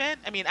were stupid?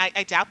 I mean,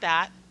 I doubt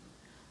that.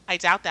 I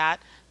doubt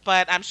that.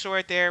 But I'm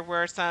sure there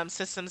were some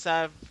systems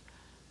of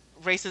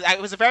racist.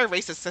 It was a very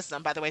racist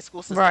system, by the way,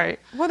 school system. Right.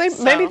 Well, they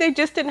maybe So, they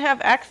just didn't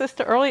have access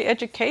to early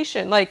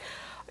education. Like,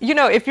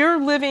 if you're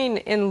living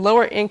in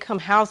lower income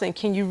housing,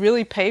 can you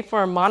really pay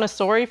for a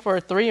Montessori for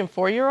a 3 and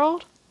 4 year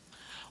old?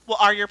 well,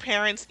 are your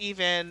parents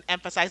even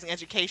emphasizing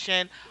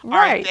education? Are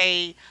Right.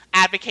 they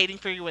advocating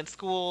for you in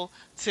school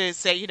to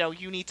say,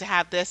 you need to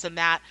have this and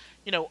that?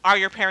 Are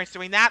your parents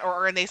doing that, or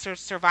are in they sort of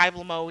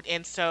survival mode,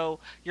 and so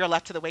you're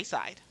left to the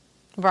wayside?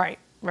 Right.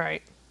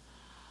 Right.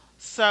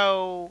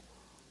 So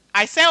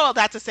I say all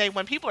that to say,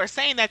 when people are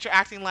saying that you're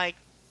acting like,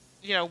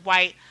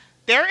 white,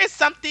 there is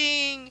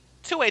something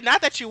to it.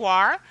 Not that you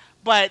are,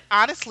 but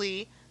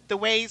honestly, the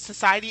way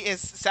society is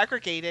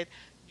segregated,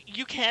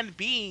 you can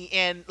be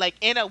in like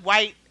in a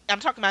white. I'm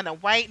talking about in a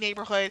white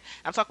neighborhood.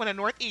 I'm talking about the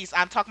Northeast.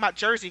 I'm talking about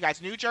Jersey, you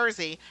guys. New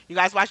Jersey. You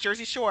guys watch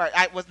Jersey Shore.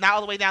 I was not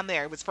all the way down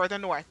there. It was further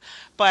north.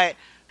 But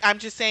I'm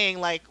just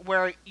saying, like,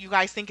 where you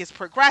guys think it's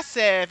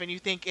progressive and you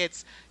think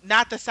it's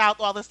not the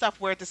South, all this stuff,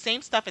 where the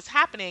same stuff is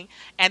happening,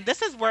 and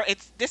this is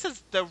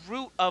the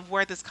root of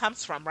where this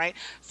comes from, right?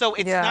 So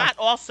it's Yeah. not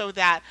also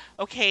that,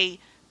 okay,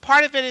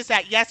 part of it is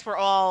that yes, we're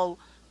all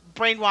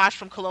brainwashed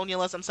from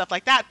colonialism, stuff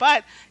like that,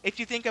 but if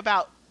you think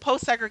about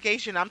post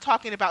segregation, I'm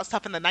talking about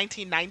stuff in the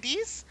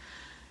 1990s.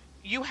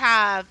 You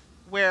have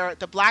where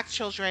the black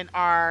children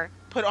are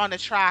put on a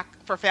track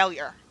for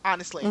failure,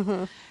 honestly,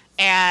 Mhm.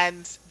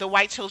 and the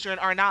white children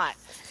are not.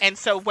 And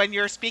so when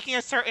you're speaking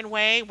a certain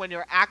way, when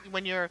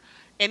you're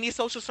in these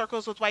social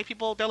circles with white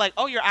people, they're like,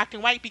 "Oh, you're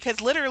acting white,"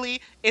 because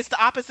literally it's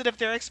the opposite of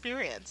their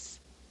experience.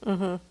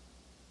 Mhm.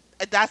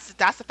 That's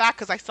the fact,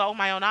 because I saw with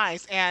my own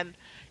eyes, and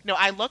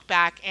I look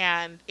back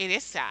and it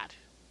is sad.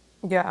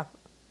 Yeah.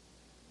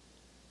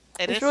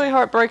 It It's is really sad.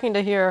 heartbreaking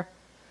to hear.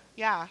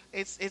 Yeah,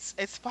 it's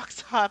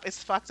fucked up.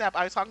 It's fucked up.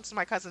 I was talking to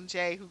my cousin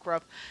Jay, who grew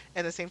up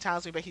in the same town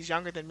as me, but he's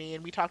younger than me,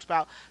 and we talked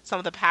about some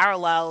of the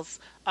parallels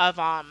of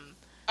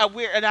a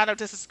weird. And I know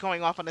this is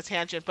going off on a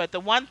tangent, but the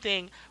one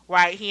thing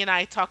he and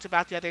I talked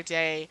about the other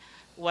day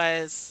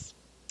was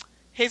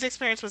his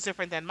experience was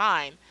different than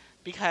mine,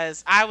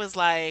 because I was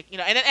like,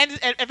 and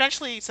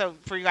eventually, so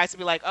for you guys to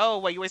be like, oh,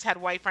 well, you always had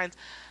white friends,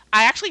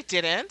 I actually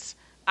didn't.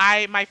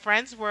 My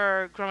friends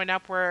were growing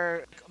up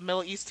were like,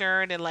 Middle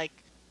Eastern, and like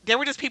they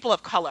were just people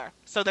of color.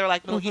 So they were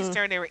like Middle Mhm.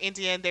 Eastern, they were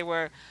Indian, they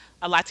were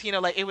a Latino.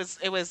 Like it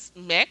was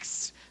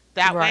mixed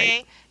that Right.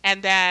 way.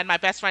 And then my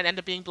best friend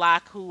ended up being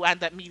black, who I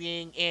ended up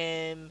meeting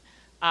in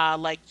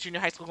like junior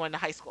high school, going to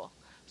high school.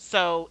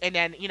 So, and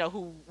then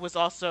who was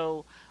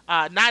also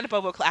not in the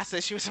Bobo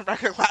classes, she was in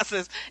regular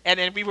classes, and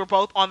then we were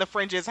both on the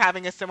fringes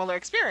having a similar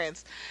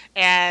experience.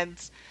 And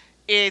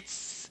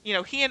it's,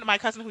 he and my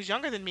cousin who's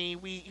younger than me,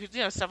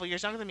 several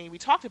years younger than me, we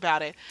talked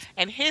about it,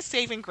 and his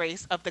saving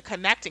grace of the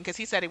connecting, because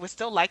he said it was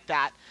still like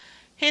that.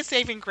 His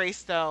saving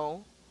grace,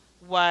 though,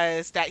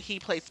 was that he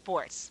played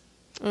sports,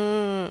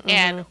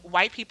 and Mhm.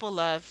 white people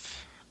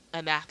love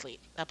an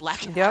athlete, a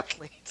black Yep.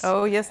 athlete.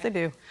 Oh, yes, they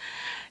do.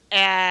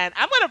 And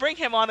I'm going to bring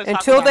him on to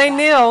talk Until about they that.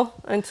 kneel.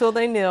 Until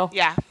they kneel.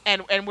 Yeah,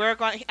 and I'm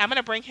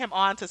gonna bring him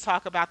on to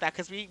talk about that,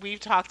 because we've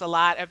talked a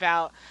lot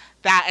about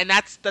that, and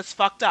that's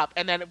fucked up.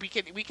 And then we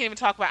can even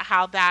talk about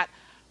how that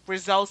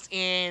results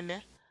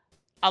in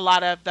a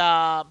lot of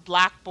the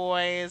black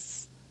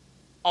boys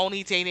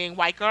only dating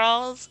white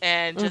girls,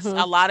 and just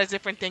a Mhm. lot of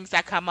different things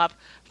that come up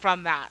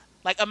from that.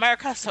 Like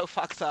America's so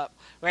fucked up,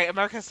 right?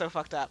 America's so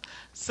fucked up.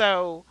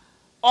 So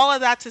all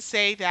of that to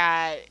say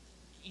that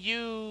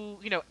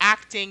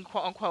acting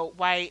quote unquote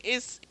white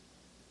is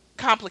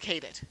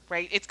complicated,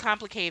 right? It's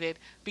complicated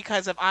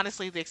because of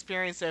honestly the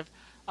experience of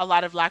a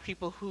lot of black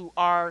people who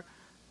are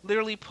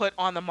literally put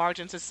on the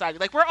margins of society.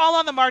 Like we're all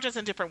on the margins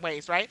in different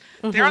ways, right?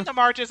 They're Hmm. on the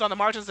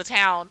margins of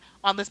town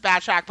on this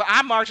bad track, but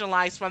I'm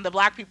marginalized from the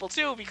black people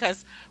too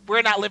because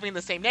we're not living in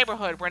the same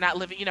neighborhood. We're not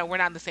living, we're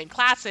not in the same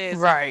classes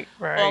and Right,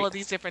 all of right.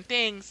 these different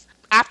things.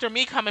 After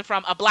me coming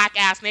from a black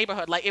ass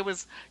neighborhood, like it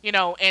was,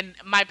 and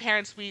my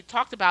parents, we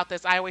talked about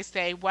this. I always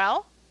say,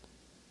 well,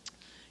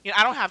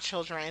 I don't have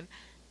children.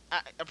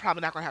 I'm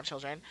probably not going to have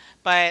children,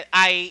 but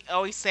I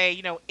always say,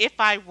 if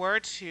I were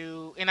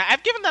to, and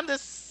I've given them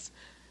this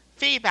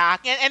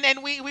feedback, and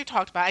then we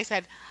talked about it. I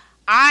said,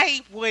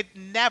 I would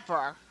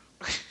never,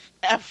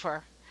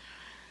 ever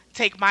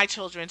take my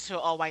children to an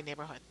all white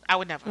neighborhood. I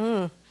would never.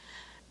 Mm,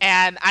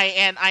 And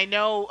I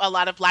know a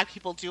lot of black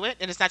people do it,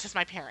 and it's not just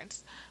my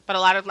parents, but a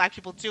lot of black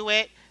people do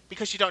it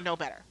because you don't know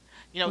better.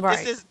 This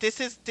right.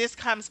 is this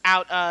comes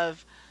out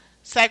of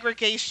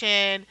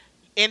segregation,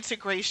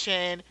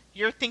 integration.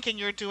 You're thinking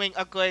you're doing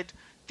a good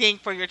thing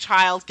for your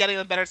child, getting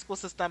a better school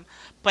system,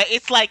 but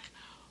it's like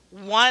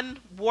one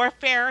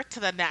warfare to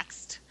the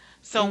next.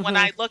 So when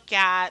Hmm. I look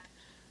at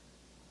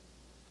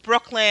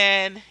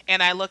Brooklyn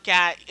and I look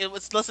at it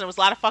was a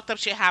lot of fucked up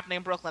shit happening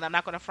in Brooklyn. I'm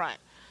not going to front.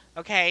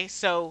 Okay,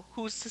 so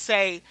who's to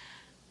say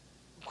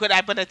could I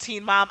have been a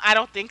teen mom? I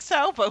don't think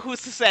so, but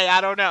who's to say?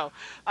 I don't know.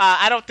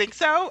 I don't think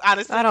so,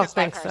 honestly, I don't because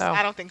my think parents. so.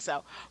 I don't think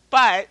so.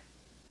 But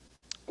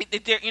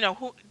there,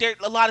 there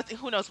a lot of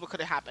who knows what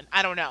could have happened.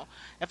 I don't know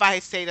if I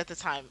had stayed at the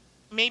time.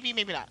 Maybe,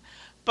 maybe not.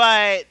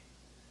 But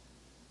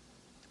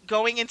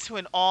going into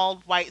an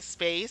all-white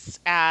space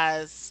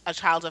as a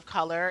child of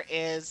color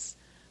is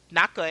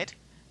not good.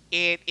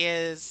 It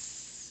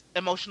is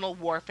emotional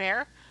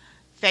warfare.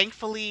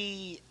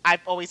 Thankfully,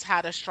 I've always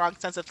had a strong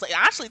sense of place.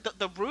 Actually,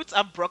 the roots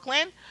of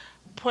Brooklyn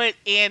put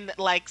in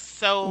like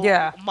so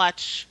Yeah.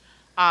 much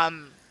So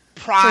you're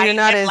pride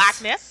and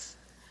blackness.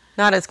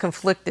 not as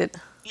conflicted.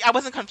 I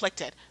wasn't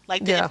conflicted.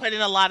 Like it Yeah. put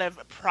in a lot of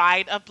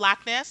pride of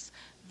blackness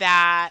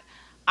that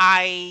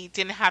I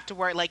didn't have to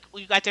worry. Like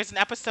you guys, there's an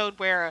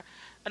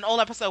old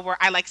episode where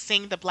I like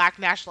sing the Black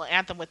National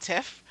Anthem with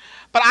Tiff,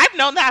 but I've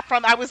known that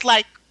from I was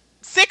like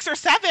 6 or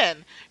 7. You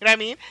know what I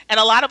mean? And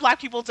a lot of black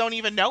people don't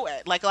even know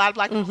it. Like a lot of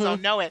black people Hmm.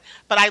 don't know it.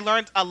 But I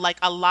learned a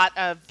lot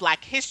of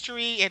black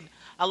history and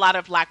a lot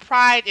of black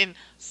pride, and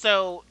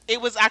so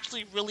it was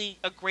actually really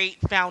a great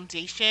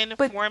foundation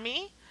But for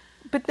me.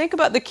 but think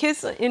about the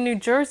kids in New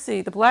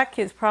Jersey. The black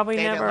kids probably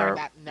They didn't learn never.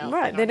 that. No, they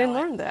Right. They don't know didn't it.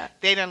 learn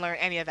that. They didn't learn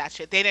any of that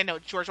shit. They didn't know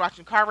George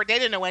Washington Carver. They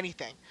didn't know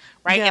anything,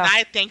 right? And Yeah.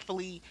 I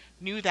thankfully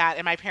knew that,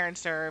 and my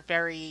parents are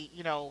very,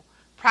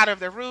 proud of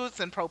their roots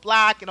and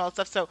pro-black and all that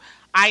stuff. So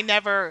I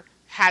never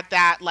had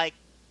that like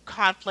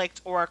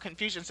conflict or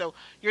confusion. So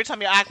you're telling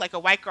me I act like a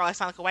white girl, I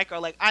sound like a white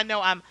girl. Like I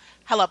know I'm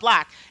hella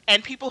black,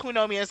 and people who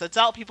know me as an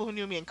adult, people who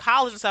knew me in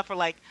college and stuff, are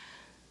like,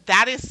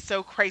 that is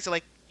so crazy.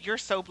 Like, you're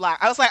so black.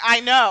 I was like, I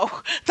know.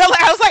 So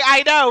like, I was like,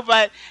 I know.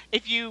 But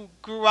if you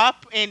grew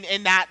up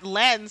in that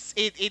lens,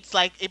 it's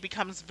like it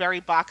becomes very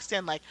boxed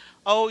in. Like,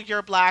 oh,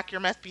 you're black, you're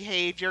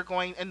misbehaved, you're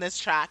going in this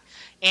track,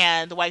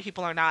 and the white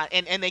people are not,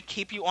 and they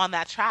keep you on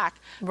that track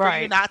for you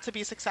Right. not to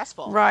be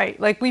successful. Right.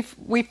 Like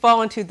we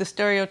fall into the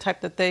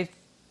stereotype that they've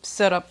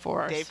set up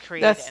for They've us.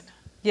 created.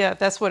 Yeah.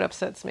 That's what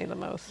upsets me the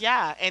most.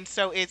 Yeah, and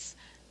so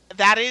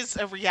that is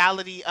a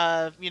reality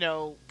of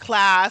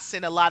class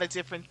and a lot of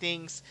different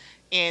things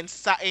in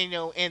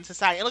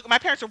society. And look, my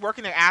parents were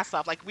working their ass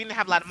off. Like we didn't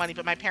have a lot of money,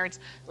 but my parents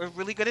were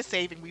really good at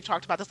saving. We've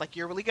talked about this. Like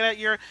you're really good at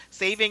your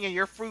saving and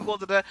you're frugal.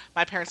 Da, da.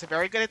 My parents are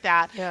very good at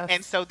that, and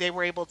Yes. so they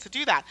were able to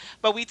do that.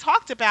 But we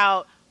talked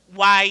about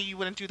why you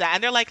wouldn't do that,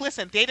 and they're like,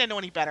 listen, they didn't know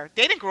any better.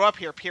 They didn't grow up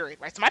here, period,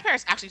 right? So my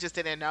parents actually just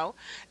didn't know,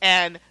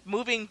 and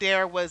moving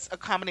there was a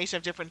combination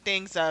of different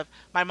things. Of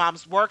my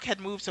mom's work had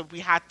moved, so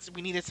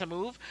we needed to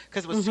move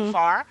because it was too Mm-hmm.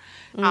 far.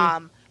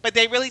 Mm. But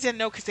they really didn't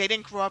know because they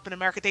didn't grow up in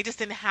America. They just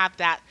didn't have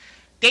that.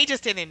 They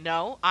just didn't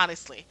know,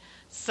 honestly.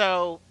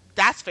 So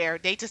that's fair.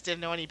 They just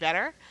didn't know any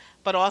better.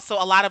 But also,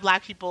 a lot of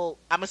black people,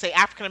 I'm gonna say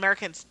African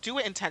Americans, do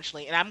it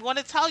intentionally, and I'm going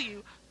to tell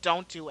you,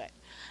 don't do it.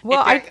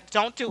 Well, If I they're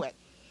don't do it.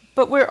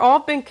 but we're all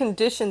been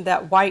conditioned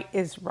that white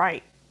is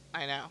right.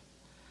 I know.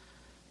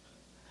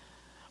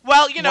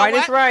 Well, you know White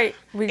is what? right.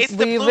 We It's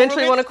the we blue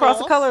eventually ribbon want to cross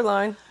the color schools.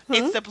 line. Hmm?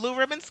 It's the blue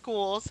ribbon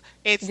schools.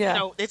 It's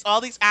Yeah. it's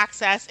all these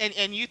access,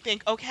 and you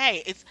think,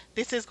 okay,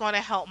 this is going to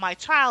help my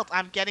child.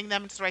 I'm getting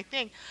them into the right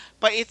thing,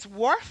 but it's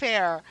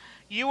warfare.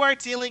 You are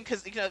dealing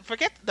because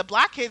forget the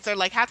black kids are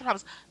like half the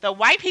problems. The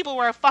white people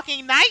were a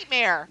fucking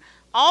nightmare.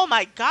 Oh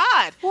my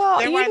god, Well,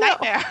 they were a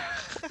nightmare.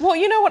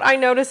 you know what I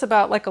notice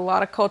about like a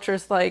lot of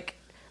cultures, like,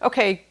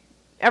 okay,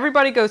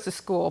 everybody goes to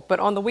school, but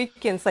on the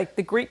weekends, like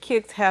the Greek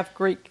kids have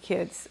Greek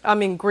kids. I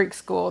mean Greek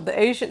school.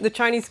 The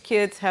Chinese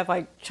kids have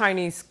like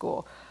Chinese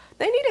school.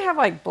 They need to have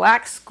like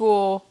black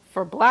school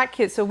for black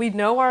kids so we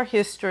know our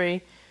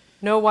history,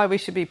 know why we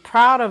should be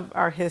proud of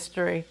our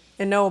history,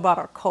 and know about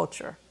our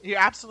culture. You're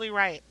absolutely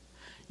right.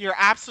 You're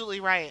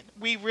absolutely right.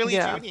 We really do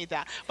Yeah. need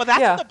that. But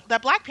that's what Yeah. the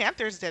Black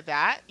Panthers did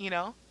that, They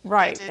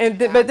Right. did do And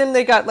that. but then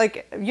they got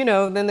like,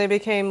 then they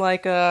became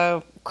like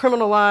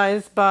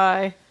criminalized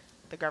by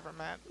The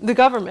government. the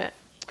government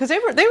because they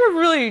were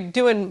really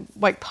doing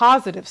like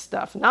positive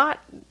stuff, not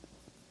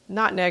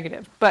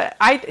negative. But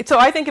I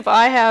think if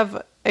I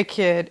have a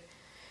kid,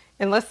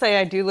 and let's say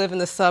I do live in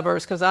the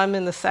suburbs because I'm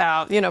in the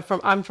South,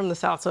 I'm from the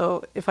South.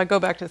 So if I go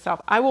back to the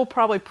South, I will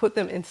probably put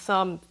them in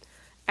some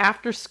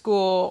after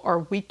school or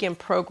weekend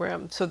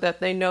program so that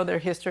they know their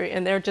history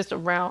and they're just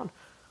around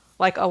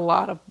like a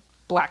lot of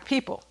black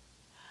people.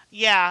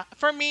 Yeah,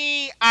 for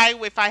me,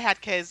 if I had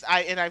kids,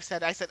 I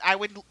said I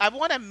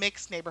want a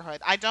mixed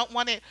neighborhood. I don't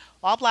want it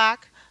all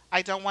black.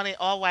 I don't want it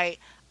all white.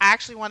 I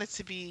actually want it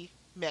to be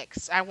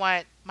mixed. I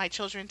want my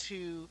children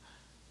to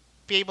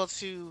be able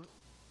to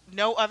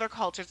know other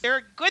cultures. There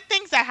are good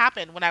things that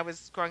happened when I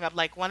was growing up.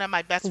 Like one of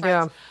my best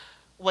friends Yeah.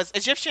 was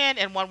Egyptian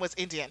and one was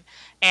Indian.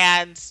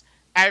 And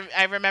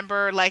I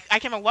remember, like, I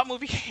can't remember what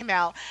movie came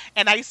out,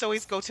 and I used to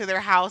always go to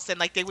their house and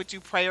like they would do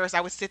prayers.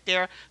 I would sit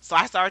there, so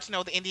I started to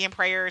know the Indian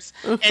prayers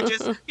and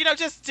just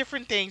just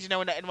different things.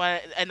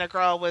 And the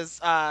girl was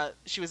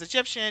she was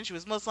Egyptian, she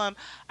was Muslim.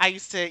 I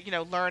used to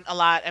learn a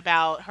lot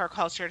about her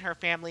culture and her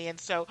family, and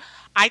so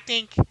I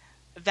think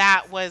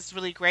that was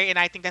really great, and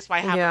I think that's why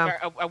I have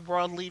Yeah. a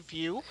worldly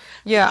view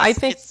Yeah, I because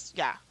think it's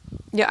yeah.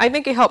 yeah, I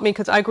think it helped me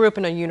because I grew up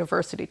in a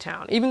university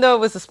town. Even though it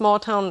was a small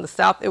town in the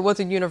South, it was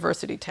a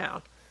university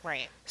town.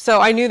 Right.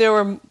 So I knew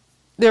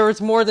there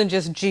was more than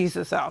just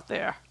Jesus out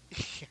there.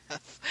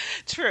 Yes.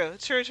 True,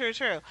 true, true,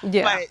 true.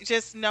 Yeah. But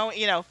just know,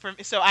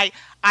 so I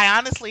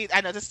honestly, I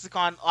know this has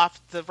gone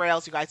off the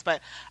rails, you guys, but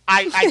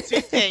I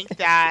do think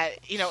that,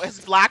 as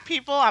black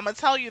people, I'm gonna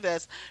tell you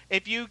this,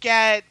 if you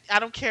get, I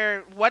don't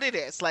care what it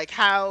is, like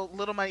how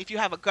little money, if you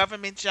have a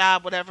government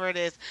job, whatever it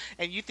is,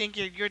 and you think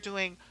you're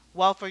doing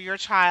well for your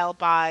child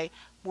by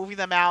moving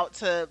them out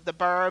to the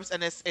burbs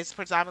and it's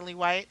predominantly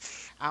white,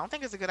 I don't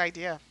think it's a good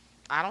idea.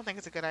 I don't think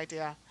it's a good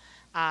idea.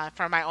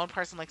 From my own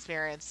personal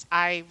experience,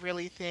 I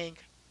really think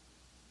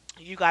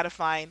you got to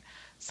find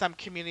some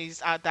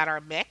communities that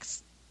are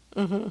mixed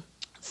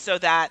so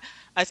that,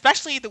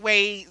 especially the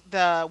way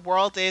the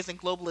world is and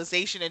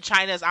globalization, and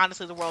China is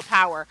honestly the world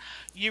power,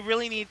 you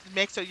really need to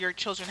mix so your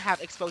children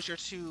have exposure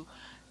to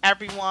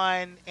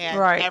everyone and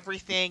Right.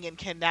 everything and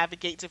can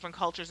navigate different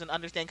cultures and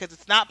understand, because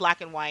it's not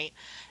black and white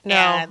No.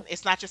 and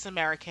it's not just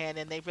American,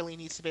 and they really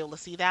need to be able to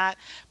see that.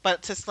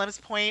 But to Slim's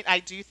point, I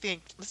do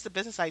think this is a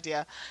business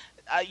idea.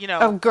 You Oh,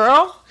 know,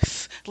 girl?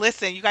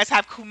 listen, you guys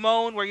have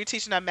Kumon where you're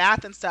teaching them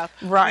math and stuff.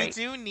 We Right.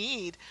 do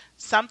need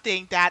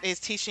something that is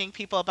teaching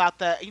people about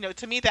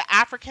to me, the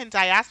African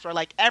diaspora,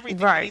 like everything.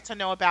 We Right. need to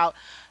know about,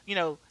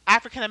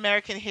 African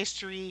American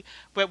history,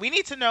 but we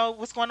need to know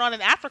what's going on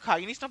in Africa.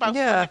 You need to know about what's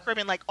going on in Yeah. the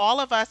Caribbean. Like all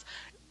of us,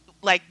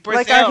 like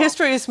Like our Brazil,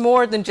 history is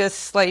more than just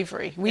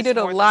slavery. We it's did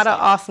a more than lot of slavery.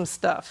 awesome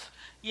stuff.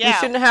 We Yeah,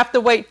 shouldn't have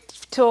to wait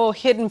till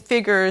Hidden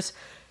Figures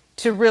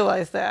to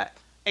realize that.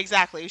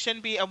 exactly. It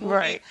shouldn't be a movie.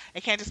 Right.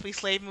 It can't just be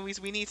slave movies.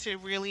 We need to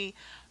really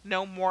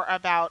know more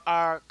about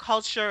our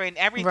culture and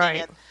everything,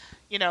 Right.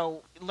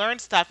 and learn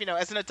stuff.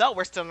 As an adult,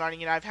 we're still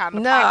learning. I've had on the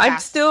No, I'm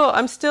podcast. still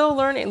I'm still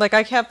learning. Like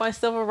I have my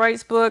civil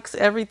rights books,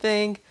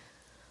 everything.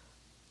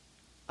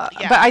 But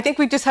Yeah, I think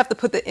we just have to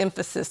put the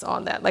emphasis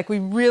on that. Like we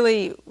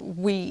really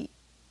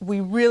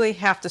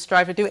have to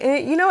strive to do it.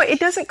 And it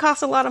doesn't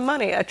cost a lot of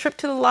money. A trip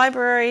to the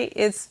library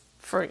is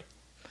free.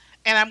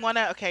 and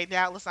okay,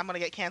 now listen, I'm gonna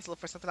get canceled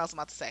for something else I'm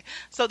about to say.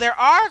 So there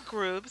are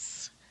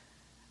groups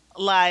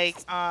like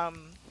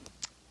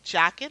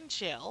Jack and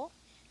Jill,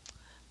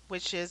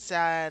 which is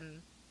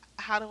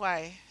how do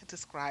I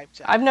describe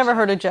Jack I've and never Jill?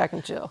 heard of Jack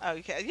and Jill. Oh,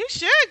 okay, you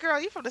should, girl.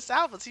 You from the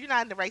South, so you're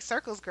not in the right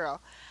circles, girl.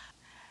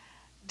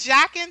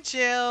 Jack and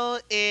Jill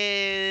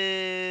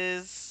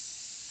is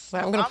Wait,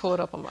 I'm gonna pull it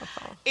up on my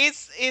phone.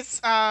 it's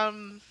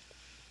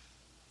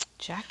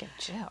Jack and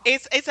Jill.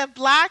 it's a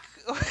black.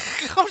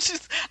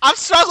 I'm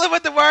struggling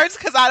with the words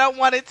because I don't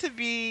want it to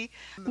be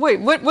Wait,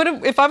 what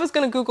if I was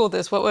gonna Google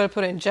this? What would I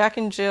put in? Jack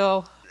and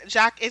Jill.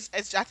 Jack is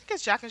it's I think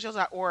it's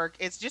jackandjill.org.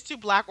 It's just a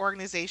black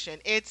organization.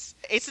 It's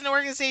an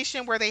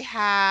organization where they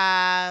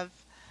have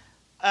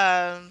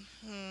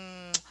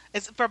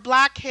it's for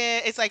black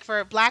kids. It's like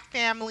for black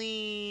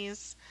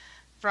families.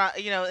 From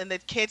and the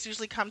kids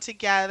usually come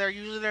together.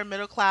 Usually they're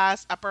middle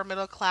class, upper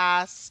middle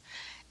class,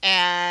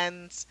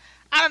 and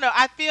I don't know.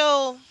 I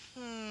feel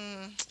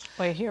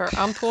Wait here,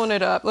 I'm pulling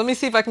it up. Let me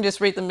see if I can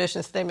just read the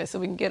mission statement so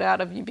we can get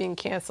out of you being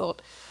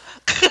canceled.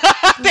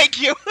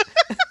 thank you.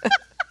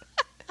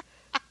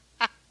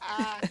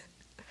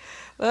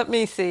 Let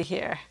me see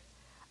here.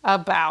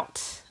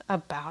 About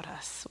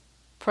us.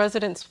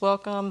 President's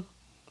welcome.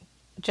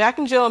 Jack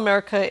and Jill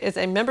America is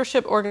a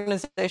membership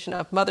organization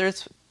of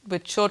mothers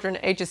with children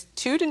ages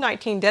 2 to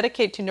 19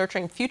 dedicated to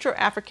nurturing future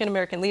African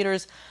American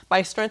leaders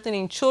by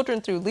strengthening children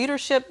through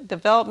leadership,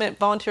 development,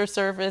 volunteer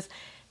service,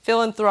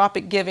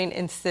 philanthropic giving,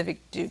 and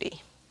civic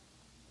duty.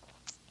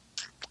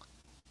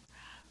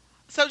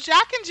 So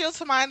Jack and Jill,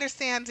 to my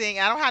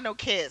understanding, I don't have no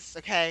kids,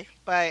 okay,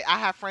 but I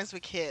have friends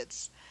with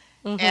kids,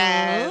 Mm-hmm.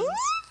 and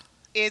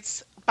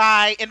it's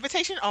by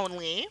invitation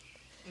only,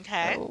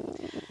 okay, Oh.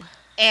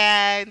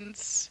 and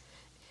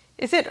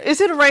Is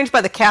it arranged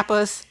by the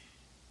Kappas?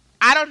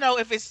 I don't know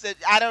if it's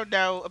I don't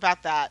know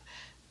about that.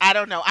 I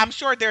don't know. I'm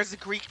sure there's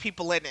Greek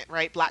people in it,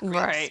 right? Black Greeks,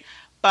 Right.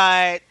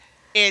 but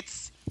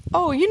it's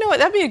Oh, you know what?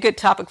 That'd be a good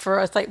topic for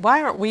us. Like,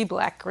 why aren't we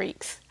Black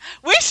Greeks?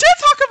 we should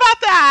talk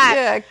about that.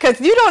 Yeah, because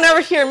you don't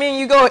ever hear me and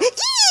you go,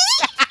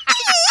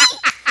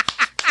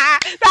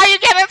 Now you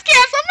get us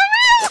canceled for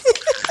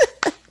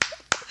real.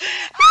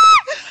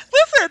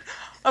 Listen,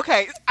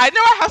 okay, I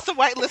know I have some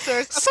white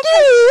listeners.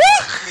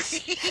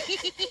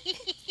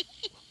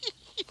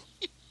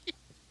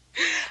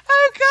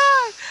 Oh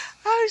God!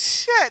 Oh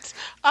shit!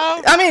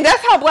 I mean,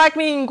 that's how Black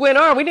me and Gwen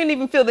are. We didn't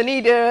even feel the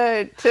need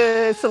to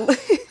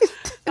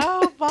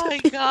Oh my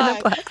be in a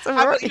God! Black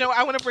sorority.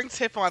 I want to bring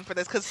Tiff on for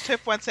this because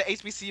Tiff went to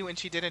HBCU and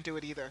she didn't do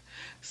it either.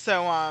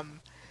 So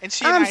and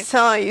she and I'm I,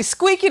 telling you,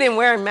 squeaking and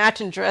wearing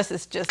matching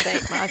dresses just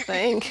ain't my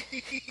thing.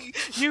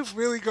 you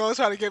really gonna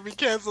try to get me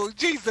canceled?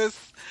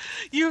 Jesus,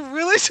 you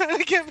really trying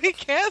to get me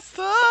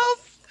canceled?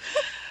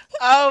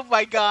 Oh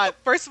my God!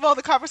 First of all,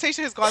 the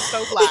conversation has gone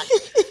so black.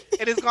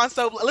 It has gone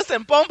so.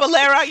 Listen,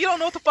 Bombalera, you don't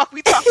know what the fuck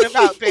we talking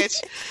about,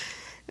 bitch.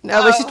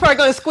 No, but she's probably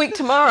going to squeak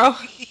tomorrow.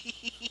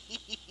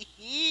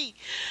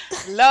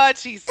 Lord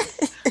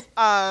Jesus.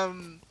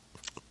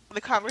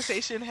 The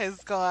conversation has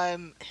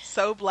gone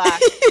so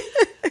black.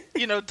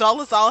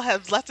 Dolezal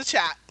has left the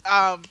chat.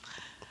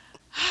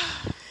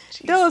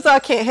 Those I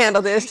can't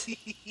handle this.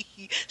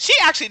 She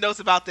actually knows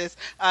about this.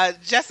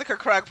 Jessica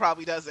Krug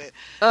probably does it.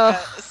 Oh,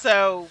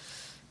 So,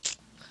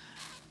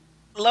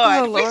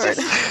 Lord, Lord.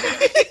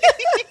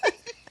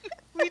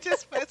 we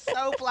just went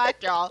so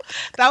black, y'all.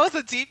 That was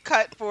a deep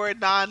cut for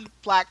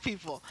non-black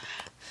people.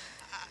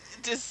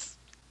 Just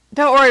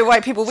Don't worry,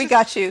 white people, we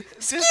got you.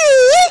 Just,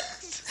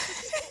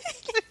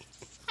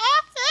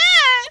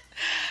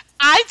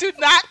 I do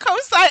not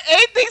co-sign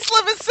anything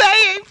Slim is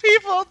saying.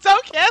 People,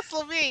 don't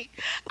cancel me.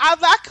 I'm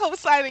not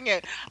co-signing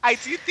it. I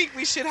do think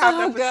we should have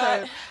an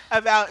episode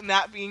about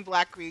not being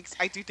Black Greeks.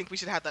 I do think we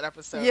should have that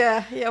episode.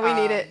 Yeah, we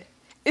need it.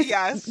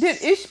 Yes.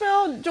 Did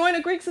Ishmael join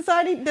a Greek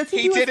society? Does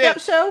he do a didn't.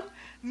 step show?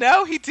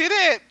 No, he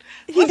didn't.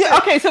 He did.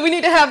 Okay, so we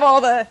need to have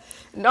all the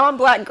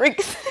non-black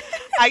Greeks.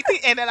 I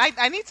think, and then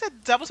I need to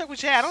double check with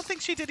Jay. I don't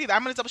think she did either.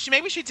 I'm gonna double.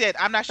 Maybe she did.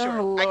 I'm not sure.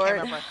 Oh, I Lord. can't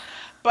remember.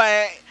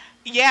 But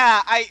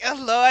yeah,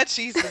 Lord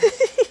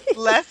Jesus,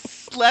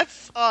 let's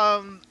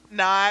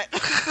not.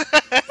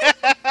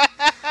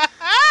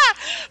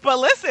 But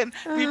listen,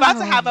 we about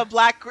to have a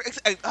black.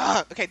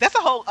 Okay, that's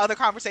a whole other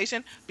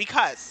conversation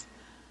because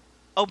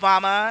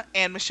Obama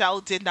and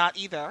Michelle did not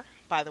either.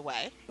 By the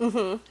way,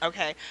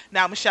 okay.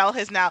 Now Michelle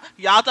has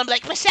y'all done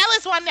like Michelle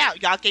is one now.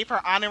 Y'all gave her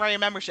honorary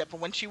membership,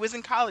 but when she was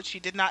in college, she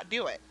did not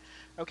do it.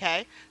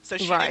 Okay, so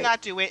she did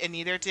not do it, and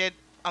neither did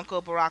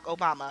Uncle Barack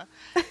Obama.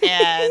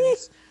 And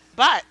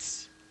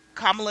but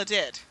Kamala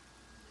did.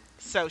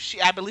 So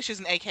I believe she's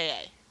an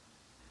AKA.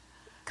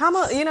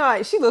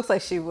 Kamala, she looks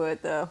like she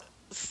would though.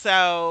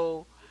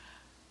 So.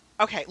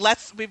 Okay,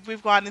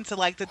 we've gone into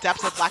like the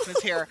depths of blackness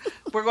here.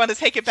 We're going to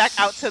take it back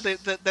out to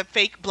the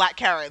fake black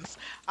Karens.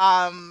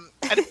 I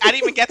didn't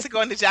even get to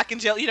go into Jack and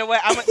Jill. You know what?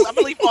 I'm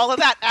gonna leave all of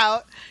that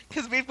out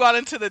because we've gone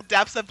into the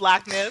depths of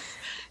blackness,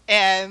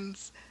 and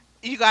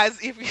you guys,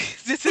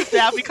 this has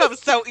now become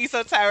so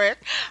esoteric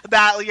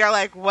that you're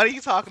like, what are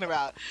you talking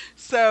about?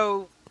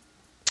 So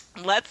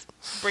let's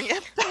bring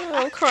it back.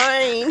 I'm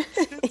crying.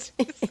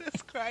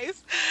 Jesus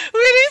Christ. We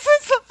need to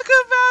talk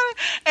about it.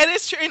 And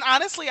it's true. And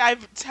honestly,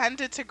 I've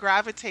tended to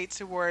gravitate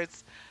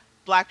towards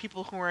black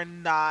people who are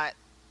not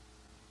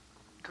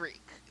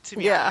Greek, to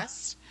be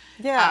honest.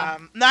 Yeah.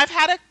 Now I've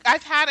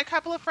had a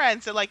couple of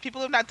friends, so like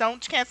people who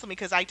don't cancel me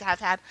because I have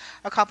had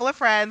a couple of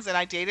friends and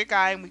I dated a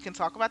guy and we can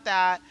talk about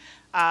that.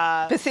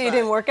 But see, it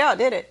didn't work out,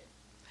 did it?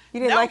 You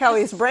didn't like how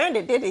he's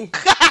branded, did he? You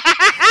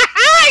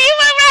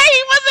were right.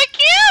 He wasn't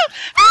cute.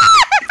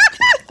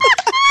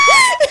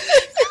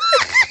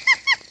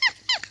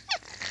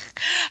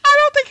 I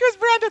don't think he was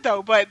branded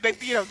though, but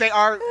they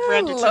are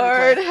branded.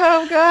 Lord,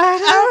 oh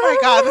God, oh my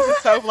God, this is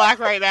so black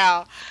right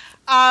now.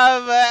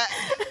 No,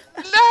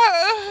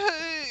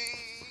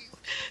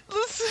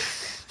 listen,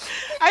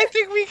 I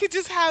think we could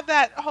just have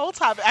that whole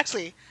topic.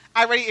 Actually,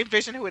 I already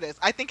envision who it is.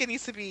 I think it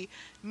needs to be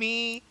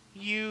me,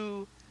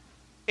 you,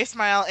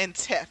 Ismail, and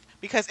Tiff.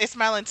 Because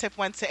Ismail and Tiff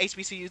went to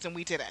HBCUs and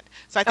we didn't.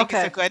 So I think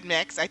it's a good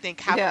mix. I think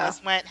half of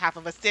us went, half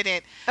of us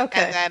didn't.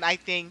 Okay. And then I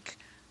think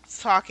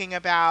talking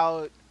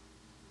about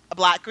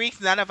Black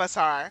Greeks, none of us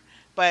are.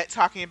 But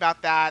talking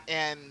about that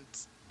and,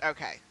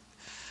 okay.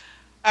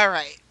 All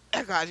right.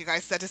 Oh God, you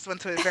guys, that just went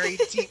to a very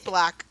deep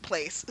black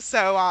place.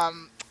 So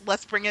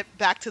let's bring it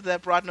back to the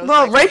broad nose.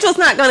 Well, Rachel's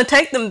not going to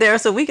take them there,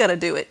 so we got to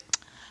do it.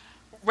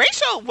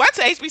 Rachel went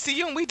to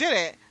HBCU and we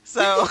didn't.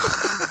 So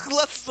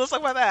let's talk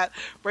about that.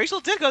 Rachel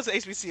did go to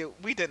HBCU.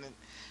 We didn't.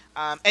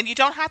 And you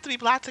don't have to be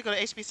black to go to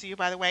HBCU,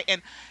 by the way.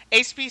 And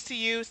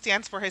HBCU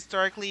stands for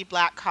Historically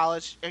Black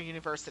College or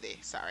University.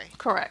 Sorry,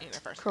 Correct.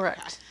 university. Okay.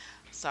 Correct.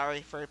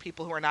 Sorry for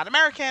people who are not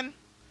American,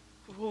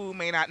 who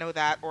may not know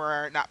that, or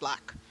are not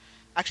black.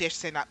 Actually, I should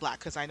say not black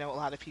because I know a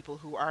lot of people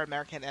who are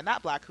American and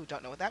not black who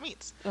don't know what that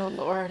means. Oh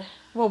Lord.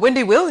 Well,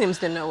 Wendy Williams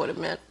didn't know what it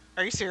meant.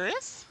 Are you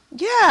serious?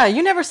 Yeah,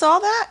 you never saw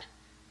that?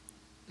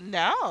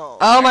 No.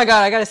 Oh my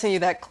God, I gotta send you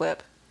that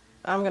clip.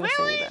 I'm gonna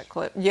send you Really? that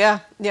clip. Yeah,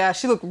 yeah,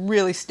 she looked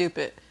really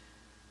stupid.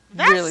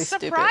 That's Really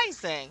stupid.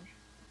 surprising.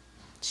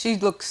 She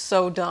looked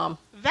so dumb.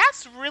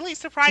 That's really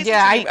surprising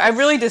Yeah, to me.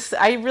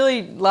 I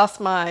really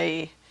lost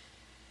my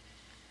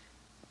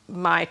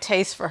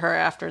taste for her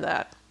after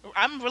that.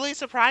 I'm really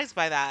surprised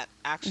by that,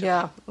 actually.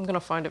 Yeah, I'm gonna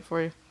find it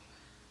for you.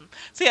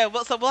 So yeah,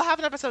 we'll have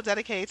an episode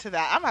dedicated to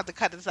that. I'm gonna have to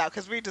cut this out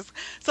because we just.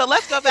 So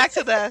let's go back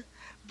to the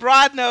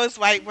broad-nosed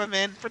white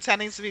women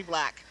pretending to be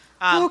black.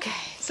 Okay.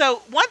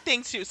 So one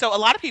thing too. So a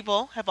lot of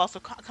people have also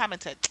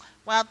commented,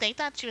 well, they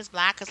thought she was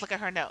black because look at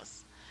her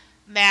nose.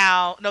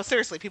 Now, no,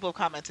 seriously, people have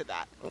commented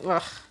that.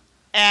 Ugh.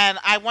 And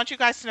I want you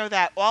guys to know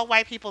that all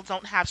white people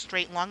don't have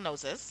straight, long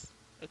noses.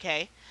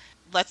 Okay?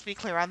 Let's be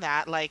clear on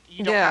that. Like,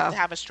 you don't have to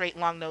have a straight,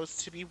 long nose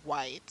to be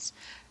white.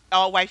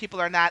 All white people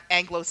are not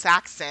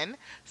Anglo-Saxon.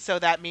 So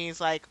that means,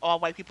 like, all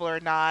white people are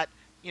not,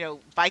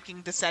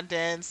 Viking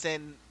descendants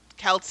and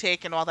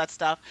Celtic and all that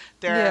stuff.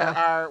 There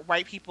are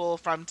white people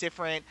from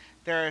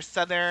there are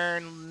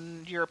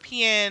Southern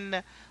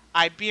European,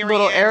 Iberian,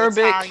 Little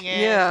Arabic. Italian.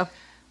 Yeah.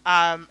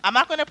 I'm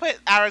not going to put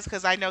Arabs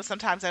because I know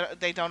sometimes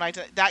they don't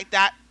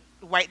that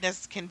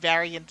whiteness can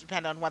vary and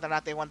depend on whether or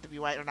not they want to be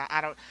white or not.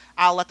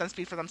 I'll let them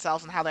speak for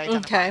themselves and how they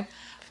identify. Okay.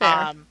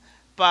 Fair.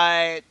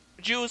 But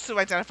Jews who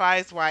identify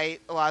as white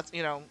a lot,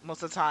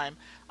 most of the time,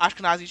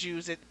 Ashkenazi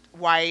Jews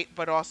white,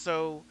 but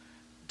also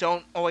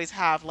don't always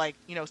have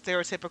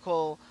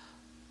stereotypical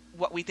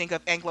what we think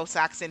of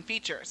Anglo-Saxon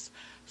features.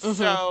 Mm-hmm.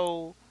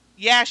 So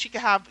yeah, she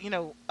could have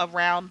a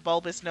round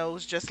bulbous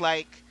nose just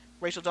like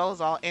Rachel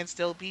Dolezal and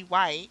still be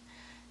white.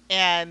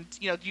 And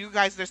you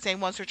guys are the same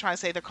ones who are trying to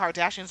say the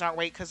Kardashians aren't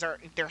white because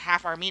they're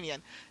half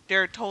Armenian.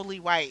 They're totally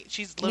white.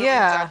 She's literally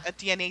done a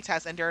DNA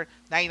test and they're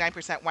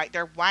 99% white.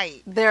 They're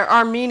white. They're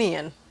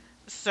Armenian.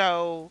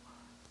 So,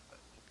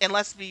 and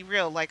let's be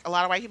real, like a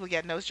lot of white people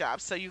get nose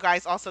jobs. So you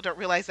guys also don't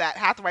realize that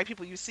half the white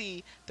people you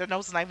see, their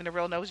nose is not even the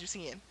real nose you're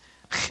seeing.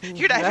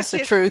 That's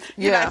the truth.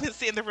 You're not even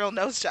seeing the real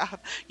nose job,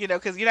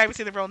 because you're not even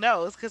seeing the real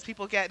nose because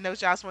people get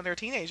nose jobs when they're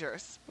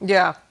teenagers.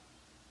 Yeah.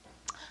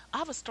 I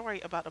have a story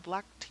about a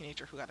black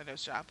teenager who got a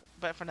nose job,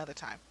 but for another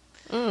time.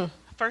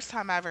 First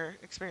time I ever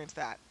experienced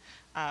that.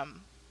 And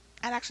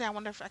actually, I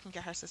wonder if I can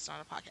get her sister on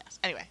a podcast.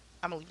 Anyway,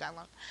 I'm going to leave that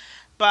alone.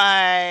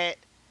 But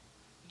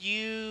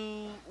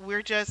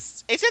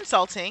it's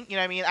insulting. You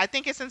know what I mean? I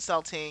think it's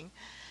insulting.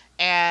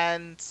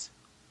 And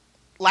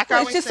like I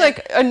always it's just say,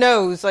 like a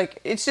nose. Like,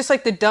 it's just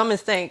like the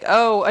dumbest thing.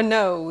 Oh, a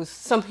nose,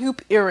 some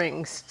hoop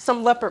earrings,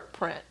 some leopard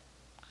print.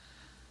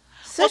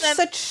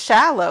 Such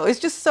shallow. It's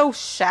just so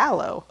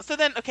shallow. So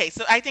then, okay,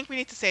 so I think we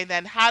need to say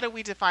then, how do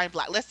we define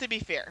black? Let's be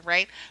fair,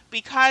 right?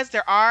 Because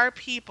there are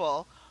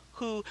people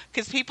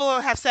because people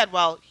have said,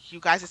 well, you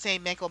guys are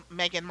saying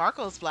Meghan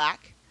Markle is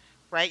black,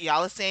 right?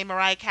 Y'all are saying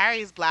Mariah Carey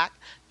is black.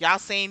 Y'all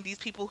saying these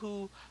people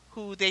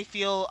who they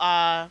feel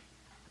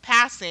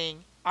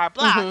passing are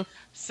black. Mm-hmm.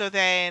 So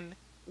then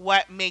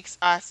what makes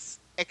us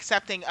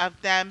accepting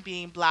of them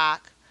being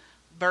black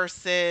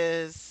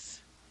versus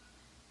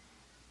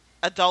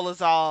a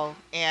Dolezal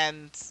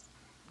and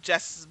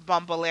just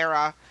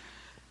Bambalera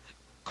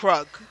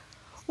Krug?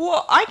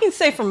 Well, I can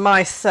say for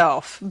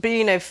myself,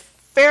 being a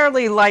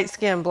fairly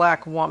light-skinned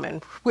black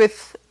woman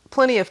with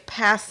plenty of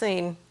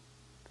passing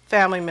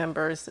family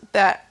members,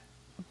 that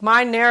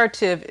my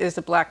narrative is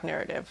a black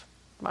narrative.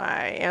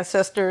 My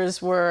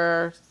ancestors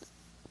were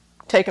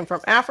taken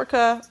from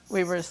Africa.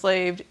 We were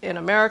enslaved in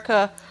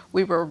America.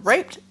 We were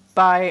raped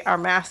by our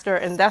master,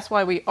 and that's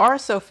why we are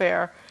so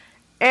fair.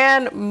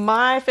 And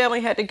my family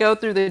had to go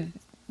through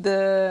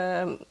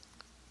the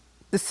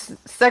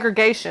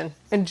segregation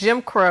and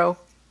Jim Crow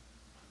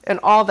and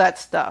all that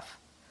stuff.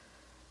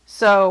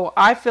 So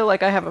I feel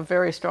like I have a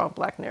very strong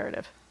black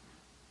narrative.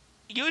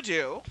 You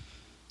do.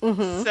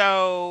 Mm-hmm.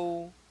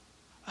 So,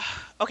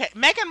 okay,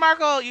 Meghan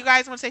Markle, you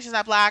guys want to say she's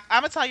not black?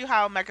 I'm going to tell you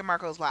how Meghan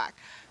Markle is black.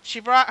 She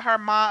brought her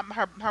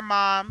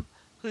mom,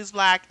 who's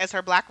black, as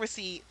her black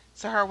receipt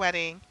to her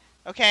wedding.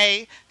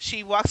 Okay,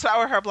 she walks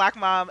out with her black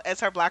mom as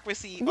her black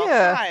receipt all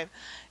the time.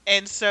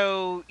 And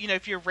so,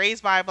 if you're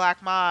raised by a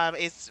black mom,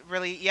 it's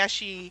really,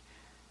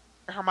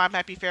 her mom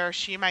might be fair,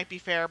 she might be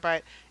fair,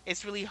 but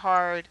it's really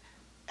hard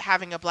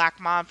having a black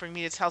mom for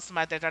me to tell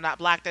somebody that they're not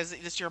black.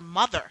 It's your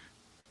mother.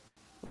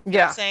 You know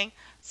what I'm saying?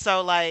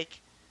 So, like,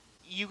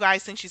 you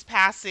guys think she's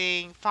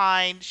passing,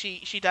 fine,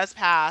 she does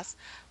pass,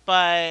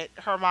 but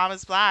her mom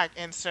is black,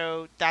 and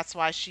so that's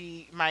why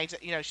she might,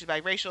 she's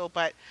biracial,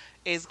 but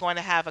is going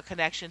to have a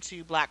connection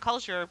to black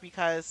culture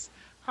because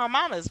her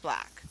mom is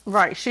black.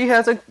 Right. She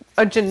has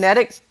a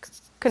genetic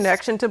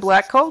connection to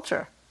black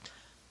culture.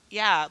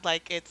 Yeah,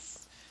 like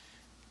it's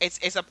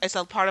It's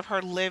a part of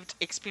her lived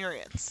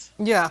experience,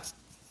 Yeah.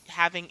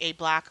 having a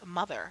black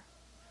mother.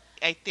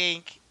 I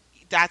think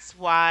that's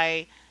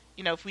why,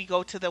 if we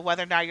go to the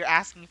whether or not you're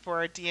asking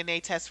for DNA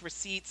test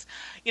receipts,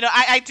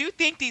 I do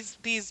think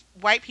these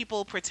white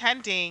people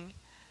pretending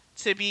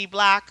to be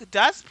black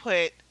does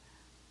put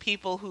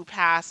people who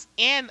pass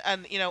in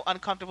an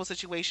uncomfortable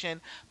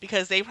situation,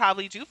 because they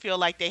probably do feel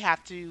like they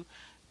have to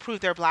prove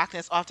their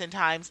blackness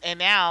oftentimes, and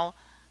now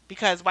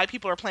because white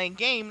people are playing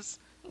games,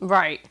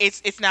 Right.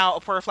 it's now a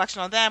poor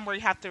reflection on them where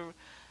you have to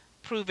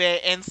prove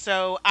it. And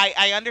so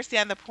I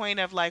understand the point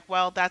of like,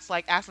 well, that's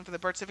like asking for the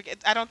birth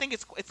certificate. I don't think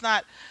it's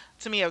not,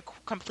 to me, a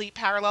complete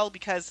parallel,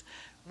 because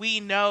we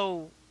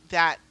know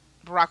that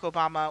Barack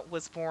Obama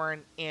was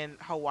born in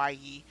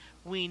Hawaii.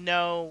 We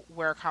know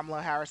where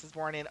Kamala Harris is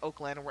born, in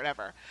Oakland or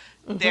whatever.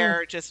 Hmm.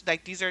 They're just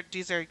like, these are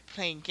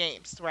playing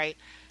games, right?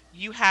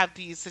 You have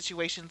these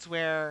situations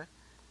where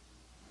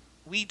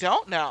we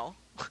don't know,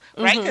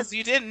 right? Hmm. Because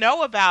you didn't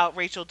know about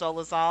Rachel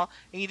Dolezal,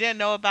 and you didn't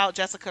know about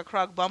Jessica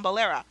Krug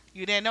Bambalera.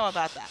 You didn't know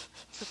about that.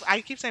 So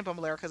I keep saying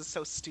Bambalera because it's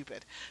so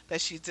stupid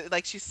that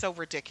she's so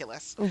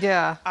ridiculous.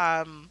 Yeah.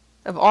 Um,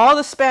 Of all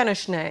the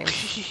Spanish names,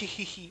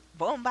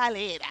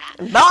 Bombalera.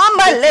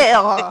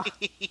 Bombalera.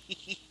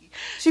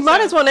 She might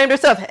So as well named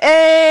herself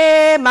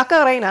Hey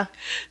Macarena.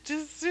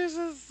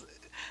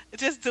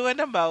 just doing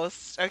the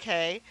most,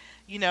 okay?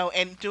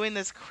 And doing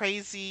this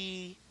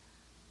crazy.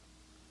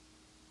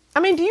 I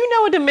mean, do you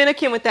know a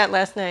Dominican with that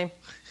last name?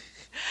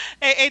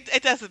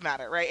 It doesn't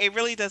matter, right? It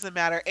really doesn't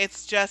matter.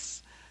 It's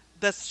just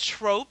the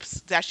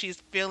tropes that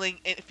she's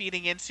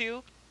feeding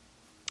into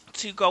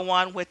to go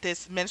on with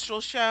this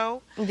minstrel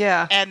show,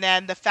 Yeah. and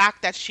then the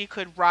fact that she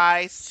could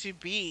rise to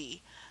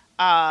be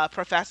a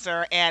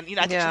professor. And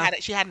I think Yeah.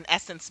 she had an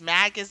Essence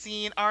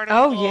magazine Oh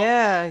article.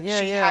 yeah. Yeah.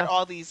 She had Yeah.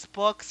 all these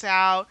books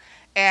out,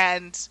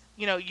 and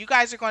you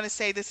guys are going to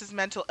say this is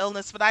mental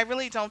illness, but I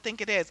really don't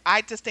think it is.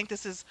 I just think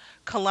this is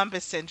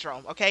Columbus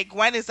syndrome. Okay,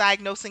 Gwen is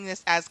diagnosing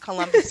this as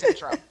Columbus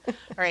syndrome. All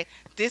right,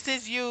 this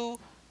is you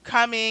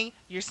coming.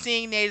 You're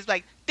seeing natives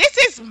like, this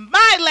is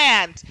my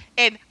land,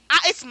 and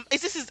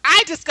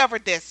I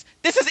discovered this.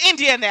 This is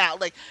India now.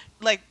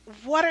 Like,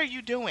 what are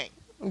you doing?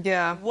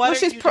 Yeah. What Well, are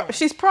you doing?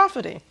 she's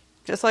profiting,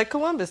 just like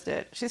Columbus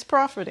did. She's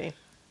profiting.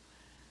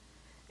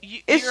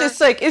 It's You're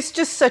just like it's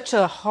just such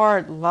a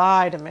hard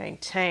lie to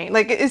maintain.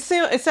 Like it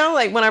sounded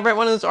like when I read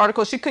one of those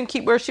articles, she couldn't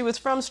keep where she was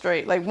from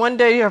straight. Like one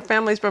day her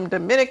family's from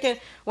Dominican,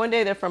 one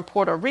day they're from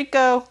Puerto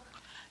Rico.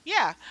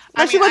 Yeah.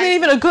 I Like she mean, wasn't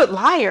even a good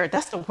liar.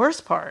 That's the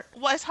worst part.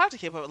 well, it's hard to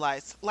keep up with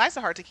lies. Lies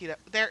are hard to keep up.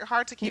 They're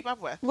hard to You, keep up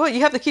with. well,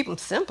 you have to keep them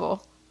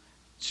simple.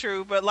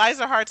 True, but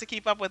lies are hard to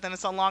keep up with, and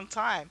it's a long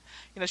time.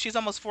 She's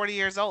almost 40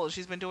 years old.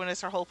 She's been doing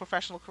this her whole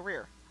professional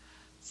career.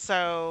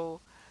 So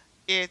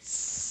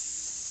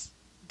it's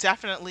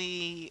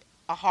definitely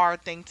a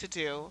hard thing to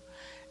do.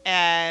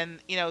 And,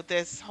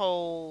 this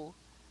whole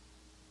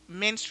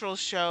minstrel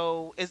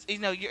show is,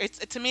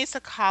 to me, it's a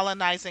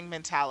colonizing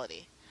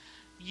mentality.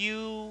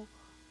 You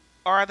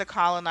are the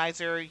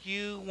colonizer.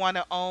 You want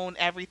to own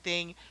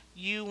everything.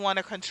 You want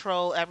to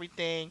control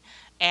everything.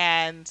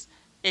 And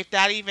if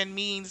that even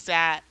means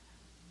that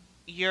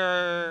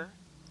you're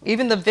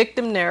Even the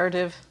victim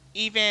narrative.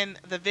 even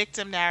the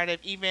victim narrative,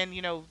 even,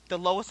 the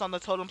lowest on the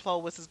totem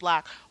pole was his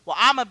black. Well,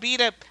 I'ma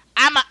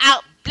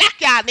out black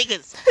y'all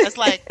niggas. It's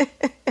like,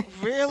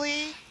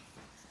 really?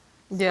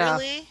 Yeah.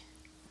 Really?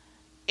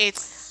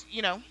 It's,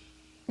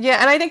 Yeah,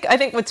 and I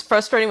think what's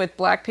frustrating with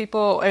black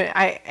people,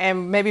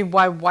 and maybe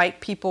why white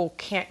people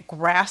can't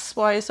grasp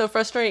why it's so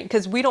frustrating,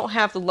 because we don't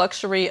have the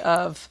luxury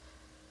of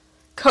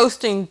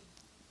coasting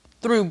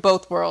through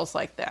both worlds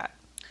like that.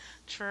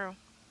 true.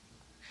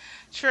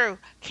 True.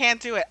 Can't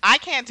do it. I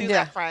can't do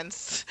Yeah. that,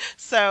 friends.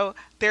 So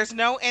there's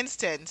no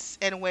instance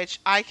in which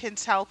I can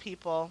tell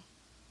people,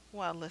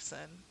 well,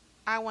 listen,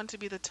 I want to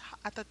be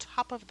at the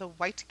top of the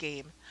white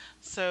game.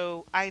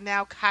 So I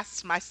now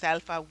cast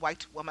myself a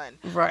white woman.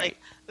 Right.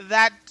 Like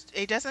that,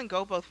 it doesn't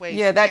go both ways.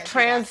 Yeah, You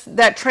can't do that.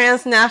 that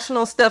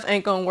transnational stuff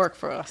ain't gonna work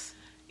for us.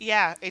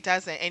 Yeah, it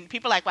doesn't. And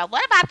people are like, well,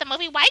 what about the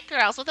movie White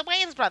Girls with the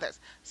Wayans brothers?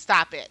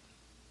 Stop it.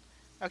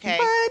 Okay?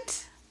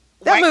 What?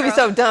 That White movie's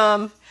girls. so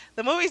dumb.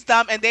 The movie's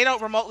dumb, and they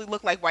don't remotely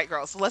look like white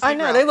girls. So let's I be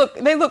know real.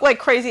 they look like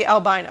crazy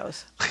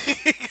albinos.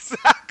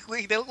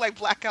 Exactly. They look like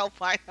black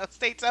albinos.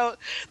 They don't.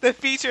 The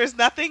features,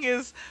 nothing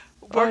is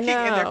I working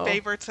in their know.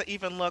 favor to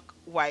even look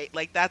white.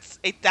 Like that's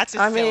it. That's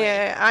I just mean, silly.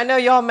 I know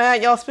y'all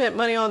mad y'all spent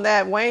money on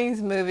that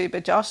Wayne's movie,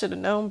 but y'all should have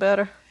known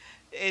better.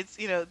 It's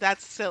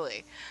that's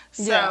silly.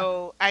 Yeah.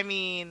 So I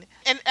mean,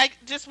 and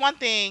just one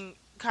thing,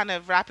 kind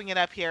of wrapping it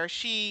up here.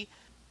 She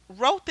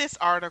wrote this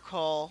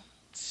article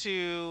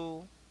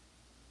to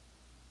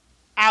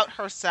out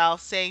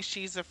herself, saying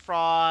she's a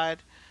fraud.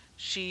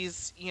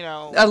 She's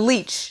A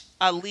leech.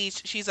 a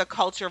leech. She's a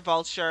culture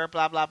vulture.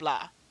 Blah blah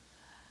blah.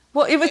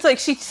 Well, it was like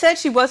she said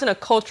she wasn't a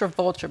culture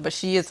vulture, but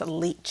she is a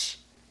leech.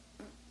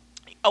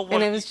 Oh, And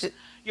well, it was just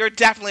you're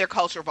definitely a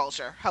culture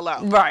vulture.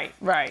 Hello.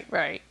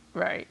 right.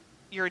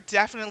 You're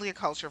definitely a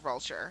culture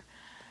vulture.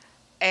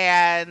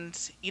 And,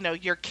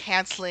 you're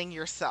canceling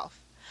yourself.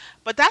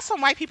 But that's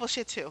some white people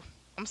shit too.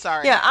 I'm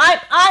sorry. Yeah,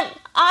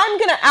 I'm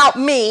gonna out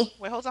me.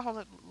 Wait, hold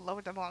on.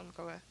 Lower the volume.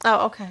 Go ahead.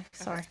 Oh, okay.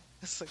 Go ahead. Sorry.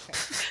 It's okay.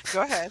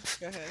 Go ahead.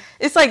 Go ahead.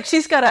 It's like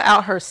she's got to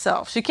out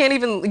herself. She can't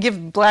even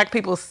give black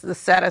people the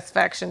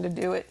satisfaction to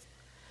do it.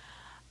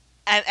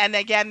 And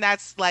again,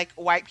 that's like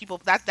white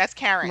people. That's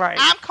Karen. Right.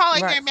 I'm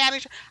calling Right. your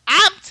manager.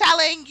 I'm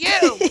telling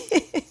you.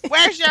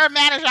 Where's your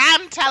manager?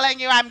 I'm telling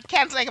you. I'm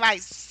canceling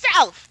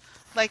myself.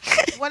 Like,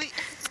 what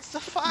the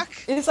fuck?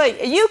 It's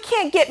like, you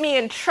can't get me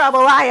in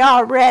trouble. I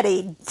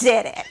already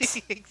did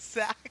it.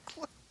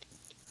 Exactly.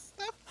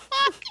 The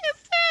fuck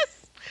is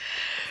this?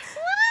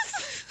 What is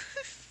this?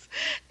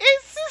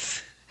 It's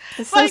just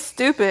It's so like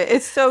stupid.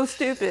 It's so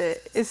stupid.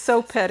 It's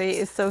so petty.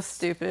 It's so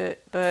stupid.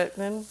 But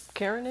then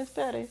Karen is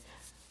petty.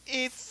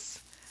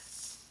 it's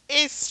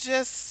it's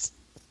just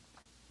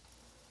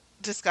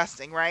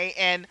disgusting, right?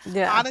 And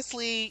Yeah.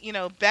 honestly,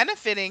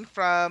 benefiting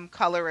from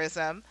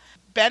colorism,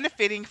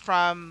 benefiting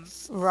from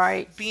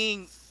Right.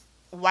 being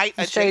white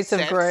The shades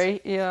of adjacent,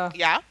 gray. Yeah.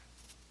 yeah,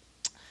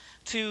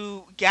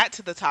 to get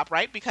to the top,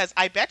 right? Because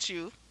I bet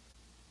you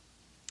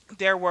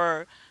there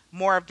were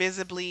more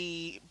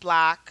visibly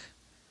black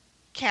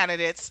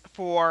candidates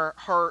for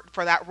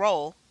that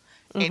role,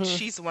 and Hmm.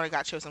 she's the one who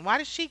got chosen. Why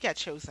did she get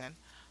chosen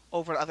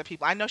over other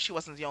people? I know she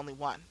wasn't the only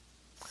one.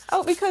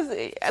 Oh, because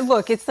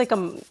look, it's like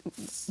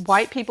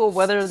white people,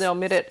 whether they'll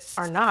admit it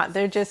or not,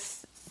 they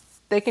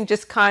can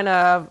just kind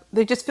of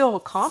they just feel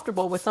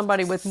comfortable with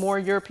somebody with more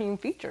European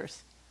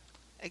features.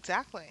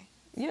 Exactly.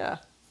 Yeah.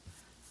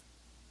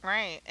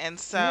 Right. And Yeah.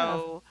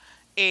 so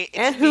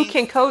And to who me,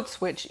 can code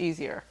switch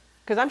easier?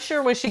 Because I'm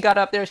sure when she got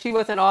up there, she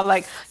wasn't all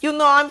like,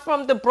 I'm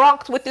from the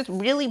Bronx with this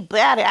really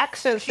bad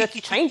accent that's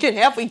changing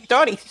every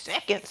 30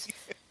 seconds.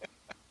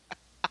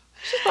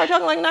 She's probably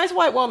talking like a nice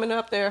white woman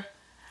up there.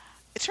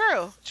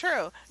 true,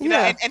 true.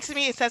 Yeah. And to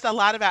me, it says a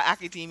lot about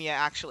academia,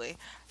 actually,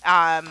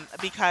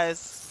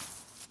 because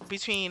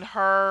between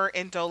her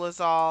and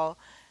Dolezal,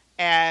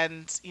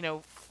 and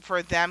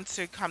for them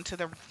to come to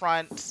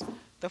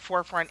the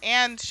forefront,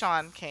 and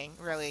Sean King,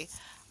 really,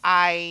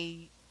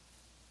 I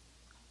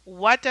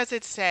what does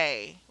it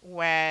say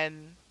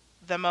when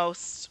the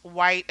most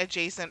white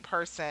adjacent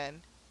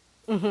person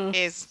Hmm.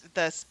 is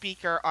the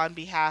speaker on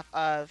behalf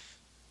of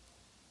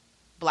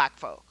black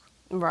folk?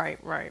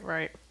 Right, right,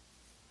 right.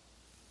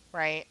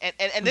 Right.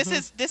 And this Hmm.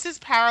 is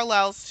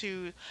parallels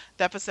to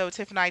the episode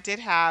Tiff and I did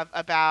have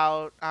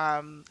about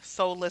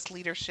soulless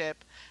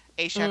leadership,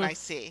 Mm,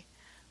 HNIC,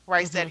 where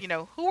I hmm. said,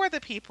 who are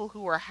the people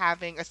who are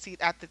having a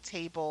seat at the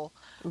table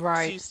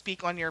Right. to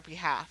speak on your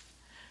behalf?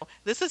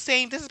 This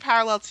is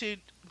parallel to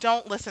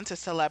don't listen to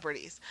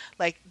celebrities.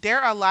 Like,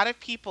 there are a lot of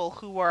people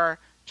who are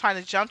trying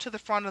to jump to the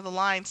front of the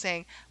line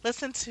saying,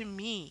 listen to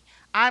me,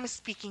 I'm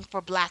speaking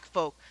for black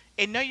folk.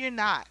 And no, you're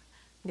not.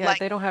 Yeah, Like,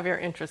 they don't have your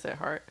interests at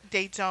heart,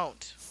 they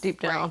don't.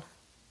 deep Right. down.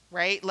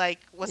 Right? Like,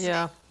 what's the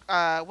name?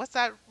 Yeah.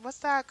 What's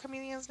that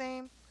comedian's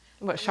name?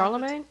 What, The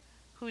one Charlemagne?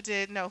 who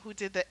did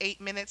the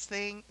 8 minutes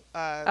thing?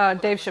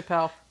 Dave Whatever.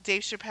 Chappelle.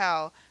 Dave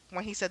Chappelle,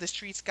 when he said the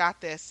streets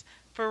got this.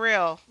 For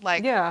real,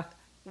 like, Yeah.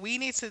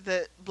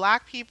 the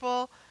black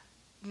people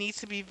need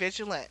to be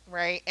vigilant,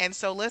 right? And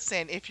so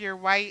listen, if you're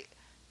white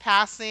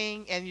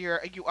passing and you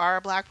are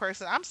a black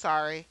person, I'm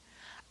sorry.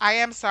 I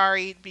am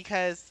sorry,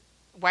 because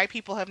white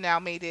people have now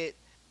made it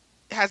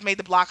has made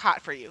the block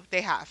hot for you.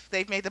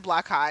 They've made the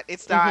block hot.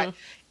 It's not Hmm.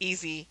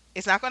 easy.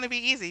 It's not going to be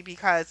easy,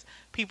 because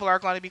people are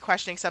going to be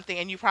questioning something,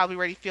 and you probably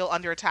already feel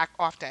under attack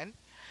often.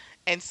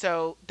 And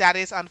so that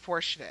is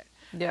unfortunate,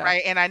 Yeah.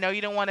 right? And I know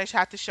you don't want to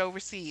have to show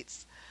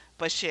receipts,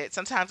 but shit,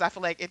 sometimes I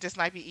feel like it just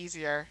might be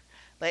easier.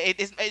 Like, it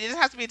doesn't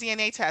have to be a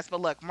DNA test, but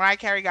look, Mariah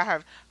Carey got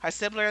her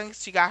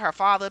siblings, she got her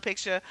father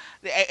picture.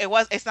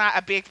 It's not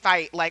a big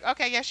fight. Like,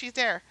 okay, yeah, she's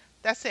there.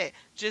 That's it.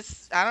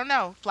 Just, I don't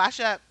know, flash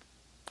up.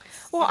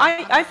 Well, I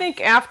don't I know.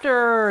 think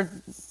after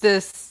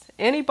this,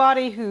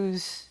 anybody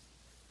who's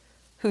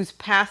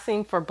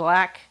passing for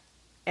black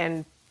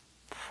and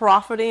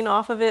profiting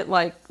off of it,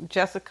 like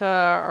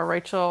Jessica or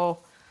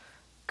Rachel,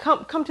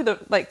 come to the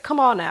like, come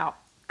on out,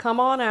 come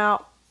on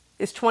out.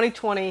 It's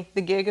 2020.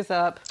 The gig is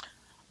up.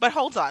 But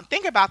hold on,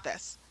 think about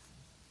this.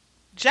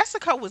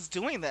 Jessica was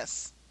doing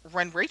this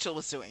when Rachel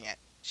was doing it.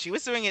 She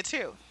was doing it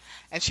too.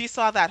 And she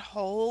saw that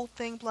whole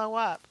thing blow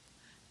up.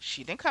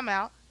 She didn't come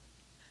out.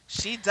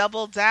 She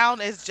doubled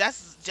down as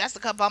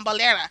Jessica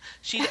Bambalera.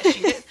 She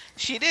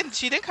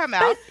didn't come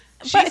But out.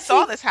 She but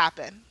saw see this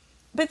happen.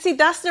 but see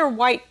that's their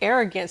white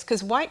arrogance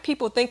because white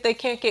people think they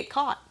can't get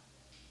caught.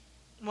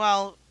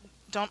 Well,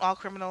 don't all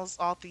criminals,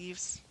 all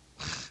thieves?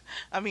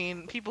 I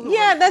mean, people who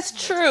are Yeah, that's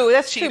true.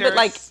 That's true. But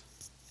like, cheaters.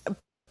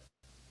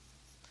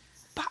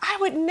 but I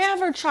would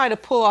never try to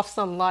pull off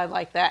some lie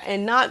like that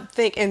and not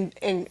think and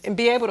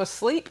be able to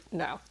sleep.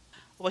 No.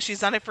 Well, she's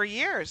done it for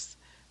years.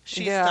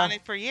 She's done Yeah.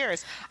 it for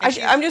years. And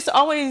I'm she's just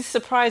always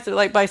surprised at,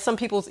 like, by some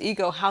people's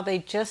ego how they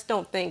just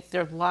don't think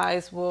their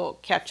lies will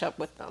catch up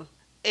with them.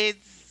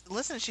 it's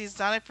listen, she's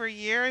done it for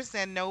years,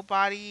 and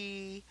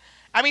nobody,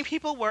 I mean,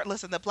 people were,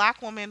 listen, the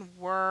black women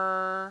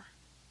were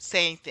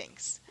saying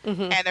things.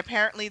 Hmm. And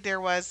apparently there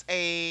was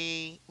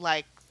a,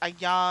 like, a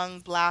young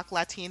Black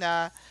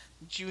Latina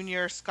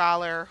junior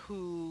scholar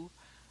who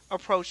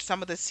approached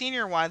some of the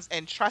senior ones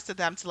and trusted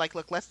them to like,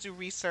 look, let's do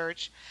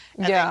research,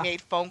 and they Yeah.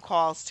 made phone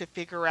calls to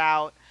figure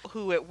out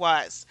who it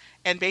was.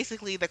 And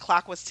basically the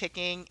clock was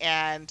ticking,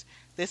 and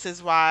this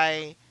is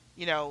why,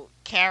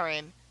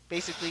 Karen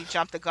basically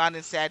jumped the gun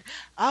and said,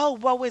 "Oh,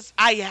 what was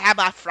I am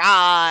a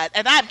fraud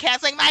and I'm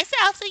canceling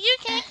myself, so you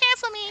can't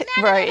cancel me."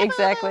 Na, na, na, Right, na, blah,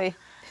 blah, blah. exactly.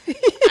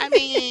 I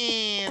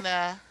mean,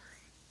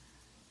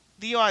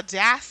 the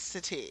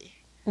audacity,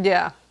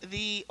 Yeah.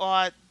 the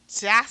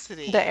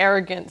The audacity.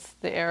 arrogance,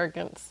 the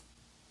arrogance.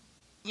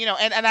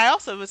 And I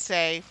also would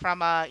say from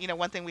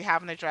one thing we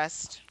haven't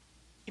addressed,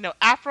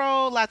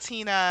 Afro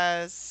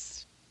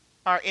Latinas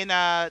are in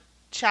a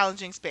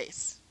challenging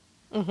space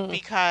Mhm.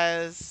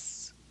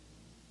 because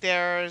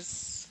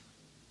there's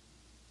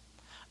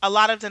a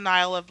lot of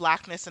denial of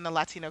blackness in the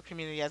Latino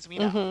community, as we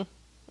know, Mhm.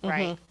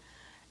 right? Mhm.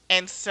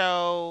 And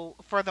so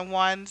for the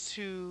ones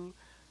who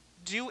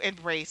do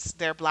embrace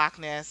their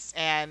blackness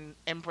and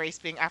embrace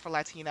being Afro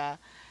Latina,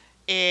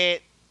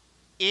 it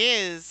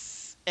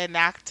is an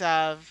act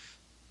of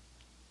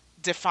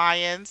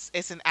defiance.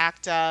 It's an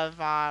act of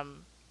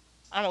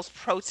almost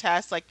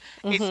protest. Like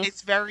Mhm.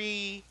 it's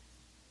very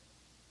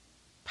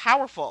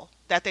powerful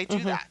that they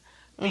do Mhm. that,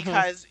 Mhm.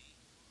 because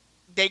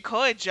they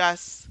could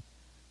just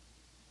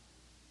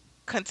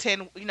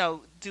contend,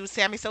 do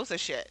Sammy Sosa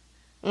shit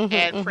Mhm.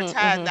 and Mhm.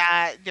 pretend Mhm.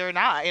 that they're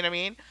not. You know what I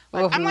mean?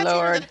 Like, Oh I'm Latino.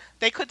 Lord.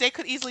 They could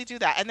easily do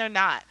that, and they're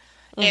not.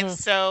 And Mhm.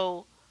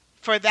 so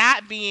for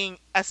that being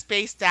a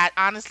space that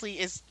honestly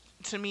is,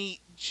 to me,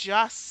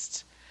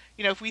 just,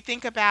 if we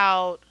think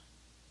about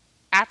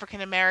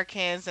African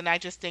Americans, and I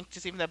just think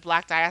just even the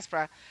Black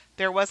diaspora,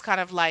 there was kind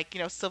of like,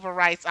 civil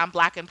rights, I'm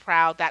Black and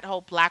proud, that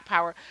whole Black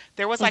power.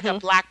 There was like a Mhm.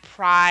 Black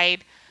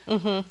pride,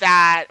 Mhm.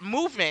 that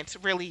movement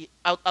really,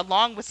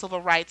 along with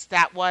civil rights,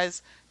 that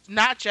was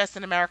not just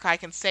in America. I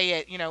can say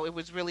it, it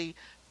was really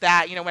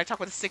that, when I talk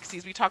about the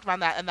 60s, we talked about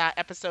that in that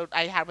episode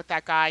I had with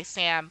that guy,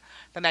 Sam,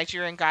 the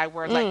Nigerian guy,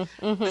 where like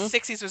Mm. the Mhm.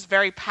 60s was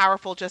very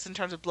powerful just in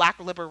terms of Black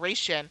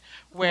liberation,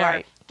 where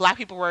Right. Black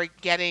people were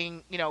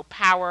getting,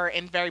 power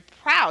and very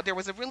proud.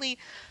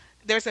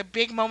 There's a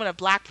big moment of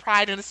Black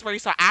pride, and this is where you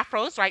saw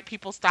afros, right?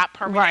 People stopped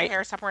perming their Right.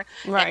 hair, stopped wearing,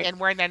 Right. and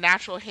wearing their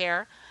natural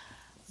hair.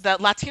 The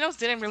Latinos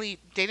they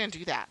didn't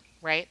do that,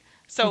 right?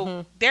 So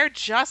Mhm. they're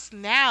just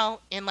now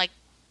in like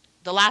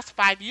the last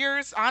 5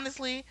 years,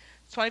 honestly,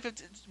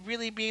 2015,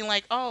 really being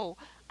like, oh,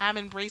 I'm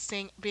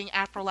embracing being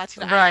Afro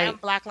Latino. I am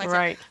Right. Black Latina.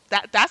 Right.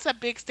 That's a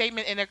big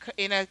statement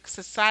in a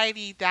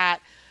society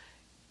that,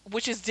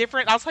 which is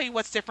different. I'll tell you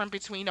what's different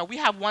between, we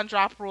have one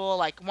drop rule,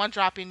 like one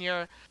drop in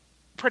your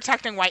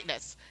protecting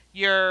whiteness.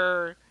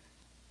 You're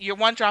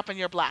one drop and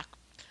you're black.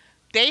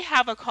 They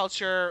have a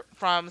culture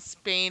from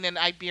Spain and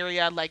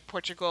Iberia, like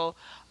Portugal,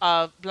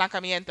 of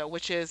blancamiento,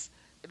 which is,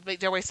 they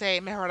always say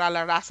mejorar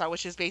la raza,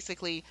 which is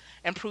basically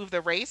improve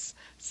the race.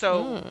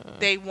 So Mm.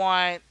 they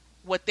want,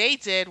 what they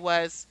did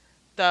was,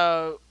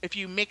 the if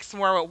you mix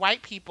more with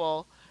white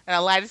people and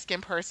a lighter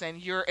skinned person,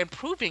 you're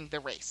improving the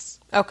race,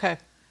 Okay.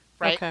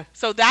 right? Okay.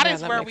 So that Yeah,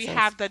 is that where makes we sense.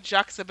 have the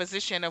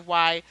juxtaposition of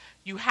why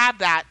you have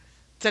that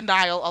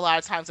denial a lot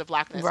of times of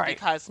blackness, Right.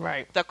 because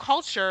Right. the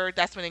culture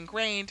that's been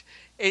ingrained,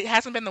 it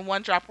hasn't been the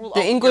one drop rule.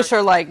 The Oh, you're, English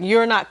are like,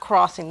 you're not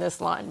crossing this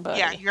line,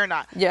 yeah, buddy. you're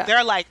not. Yeah.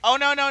 They're like, oh,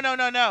 no, no, no,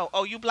 no, no.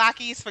 Oh, you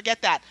blackies,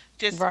 forget that.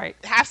 Just Right.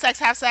 have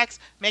sex,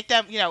 make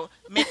them,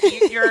 make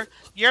you,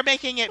 you're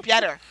making it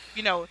better,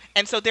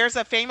 And so there's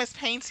a famous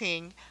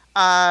painting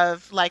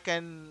of like I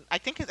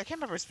can't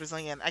remember, if it's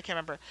Brazilian, I can't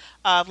remember,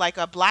 of like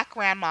a black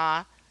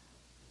grandma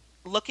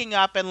looking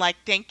up and like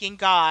thanking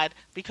God,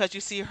 because you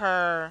see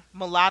her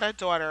mulatto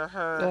daughter,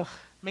 her Ugh.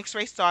 mixed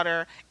race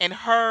daughter, and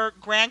her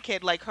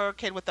grandkid, like her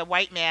kid with the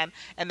white man,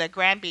 and the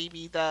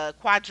grandbaby, the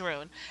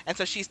quadroon. And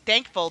so she's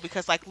thankful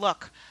because, like,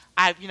 look,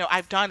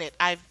 I've done it.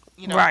 I've,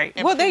 Right.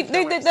 Well, they, improved the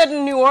they did that race.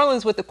 in New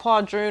Orleans with the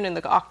quadroon and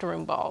the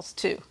octoroon balls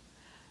too.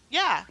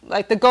 Yeah,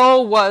 Like the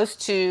goal was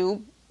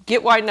to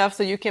get white enough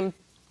so you can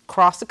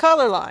cross the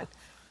color line.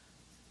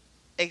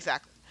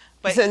 exactly.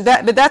 But So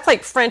that, but that's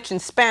like French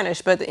and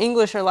Spanish, but the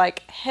English are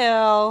like,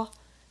 hell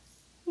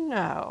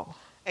no.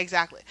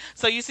 exactly.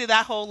 So you see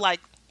that whole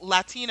like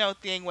Latino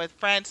thing with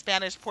French,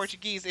 Spanish,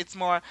 Portuguese. It's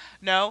more,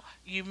 no,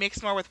 you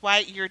mix more with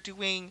white, you're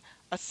doing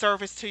a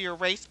service to your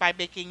race by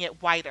making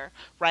it whiter,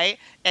 right?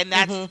 And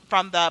that's Hmm.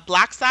 from the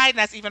black side, and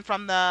that's even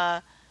from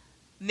the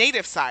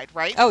native side,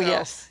 right? Oh So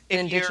yes, the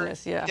if you're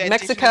indigenous, yeah. the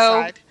indigenous Mexico,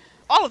 side,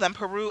 all of them,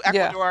 Peru,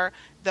 yeah. Ecuador,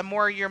 the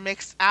more you're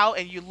mixed out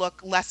and you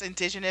look less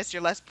indigenous,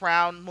 you're less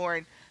brown,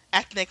 more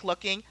ethnic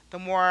looking,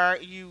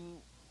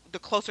 the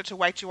closer to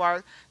white you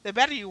are, the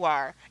better you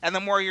are, and the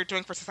more you're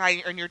doing for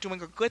society, and you're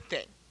doing a good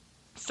thing.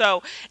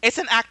 So it's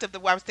an act of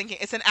what I was thinking.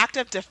 It's an act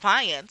of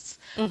defiance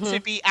Hmm. to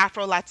be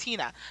Afro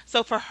Latina.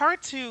 So for her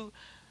to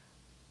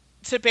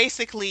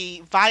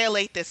basically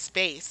violate this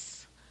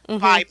space Hmm.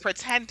 by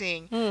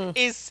pretending, Mm.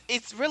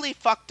 it's really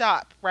fucked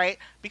up, right?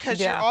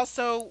 Because you're Yeah.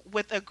 also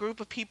with a group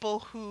of people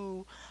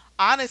who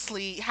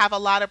honestly have a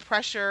lot of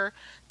pressure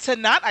to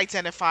not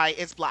identify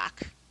as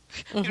black.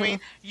 You know what I Hmm. mean?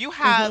 You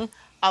have Hmm.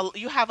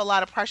 you have a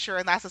lot of pressure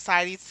in that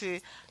society to,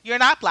 you're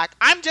not black,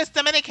 I'm just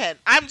Dominican,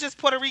 I'm just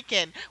Puerto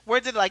Rican. Where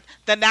did like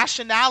the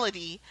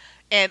nationality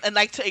and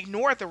like to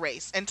ignore the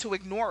race and to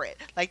ignore it,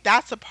 like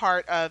that's a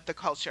part of the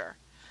culture.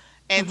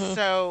 And Hmm.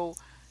 so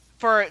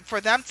for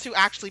them to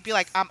actually be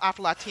like, I'm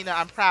Afro Latina,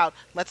 I'm proud,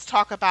 let's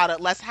talk about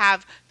it, let's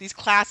have these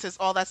classes,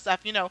 all that stuff,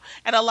 you know.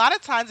 And a lot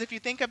of times, if you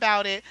think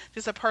about it,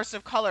 just a person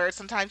of color,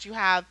 sometimes you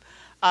have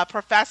a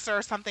professor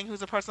or something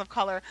who's a person of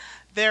color.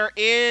 There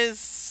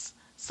is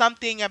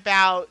something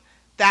about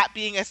that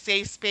being a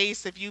safe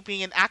space, of you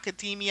being in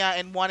academia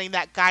and wanting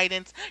that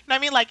guidance. You know what I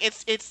mean? Like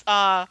it's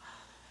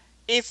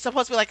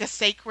supposed to be like a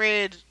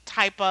sacred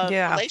type of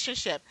Yeah.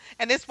 relationship.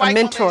 And this A white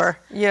woman is, mentor.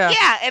 Yeah.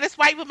 yeah, and this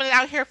white woman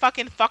out here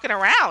fucking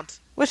around.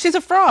 Well, she's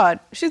a fraud.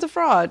 She's a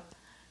fraud.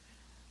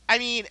 I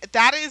mean,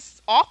 that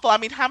is awful. I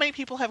mean, how many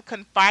people have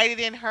confided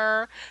in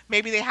her?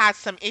 Maybe they had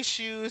some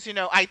issues, you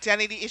know,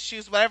 identity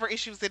issues, whatever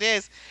issues it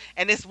is.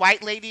 And this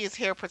white lady is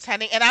here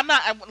pretending. And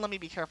let me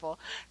be careful,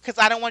 because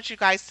I don't want you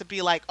guys to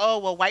be like, oh,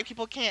 well, white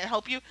people can't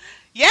help you.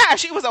 Yeah,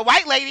 she was a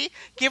white lady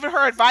giving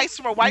her advice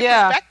from a white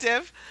Yeah.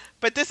 perspective.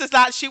 But this is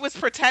not, she was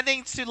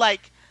pretending to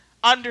like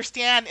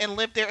understand and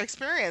live their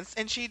experience.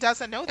 And she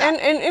doesn't know that.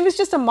 And it was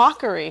just a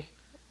mockery.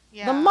 The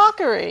Yeah.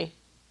 mockery.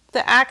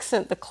 The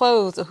accent, the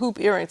clothes, the hoop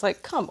earrings.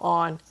 Like, come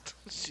on.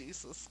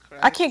 Jesus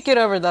I can't Christ. get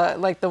over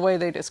the way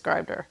they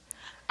described her.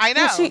 I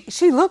Well, know.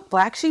 she looked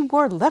black. She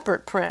wore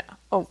leopard print.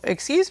 Oh,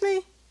 excuse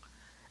me?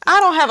 I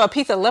don't have a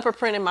piece of leopard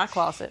print in my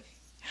closet.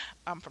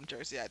 I'm from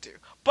Jersey, I do.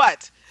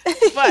 But,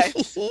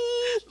 Well,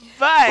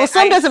 but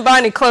some doesn't buy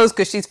any clothes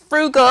because she's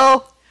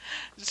frugal.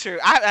 true.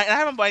 I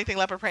haven't bought anything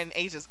leopard print in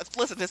ages.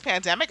 Listen, this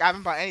pandemic, I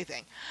haven't bought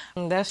anything.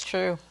 That's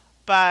true.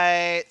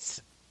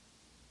 But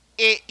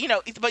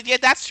but yeah,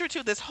 that's true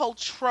too. This whole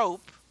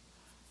trope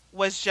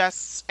was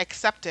just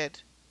accepted,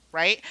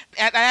 right?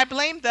 And I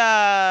blame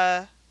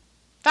the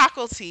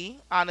faculty,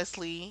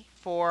 honestly,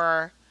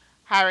 for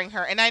hiring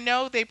her. And I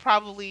know they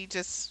probably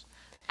just,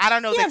 I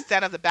don't know the Yeah,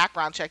 extent of the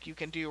background check you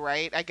can do,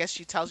 right? I guess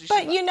she tells you she,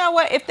 but you know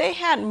what? If they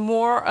had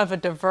more of a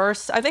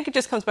diverse, I think it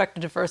just comes back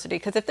to diversity.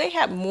 Because if they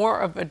had more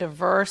of a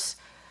diverse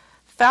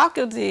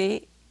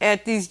faculty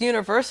at these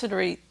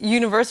universities,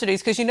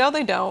 because you know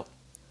they don't,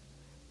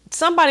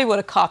 somebody would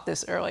have caught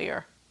this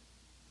earlier.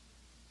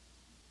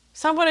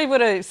 Somebody would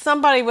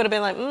have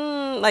been like,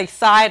 like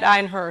side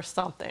eyeing her or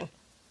something.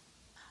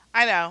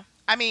 I know.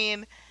 I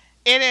mean,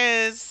 it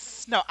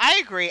is, no,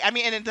 I agree. I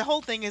mean, and the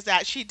whole thing is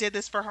that she did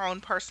this for her own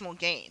personal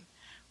gain,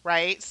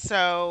 right?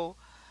 So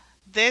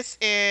this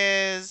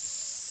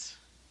is,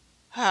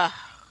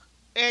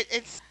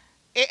 it's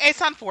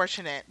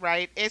unfortunate,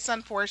 right? It's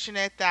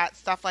unfortunate that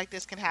stuff like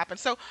this can happen.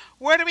 So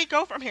where do we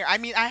go from here? I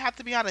mean, I have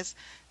to be honest.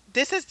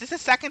 This is the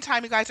second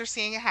time you guys are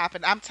seeing it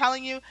happen. I'm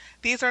telling you,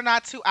 these are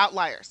not two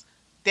outliers.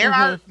 There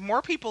Hmm. are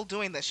more people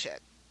doing this shit.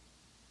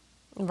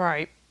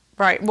 Right,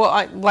 right.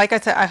 Well, like I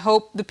said, I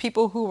hope the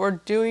people who are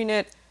doing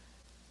it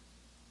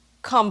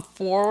come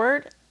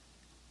forward,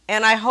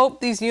 and I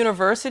hope these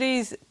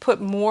universities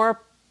put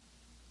more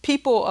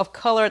people of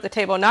color at the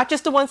table, not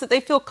just the ones that they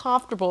feel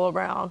comfortable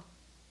around,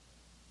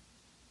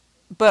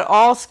 but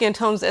all skin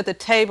tones at the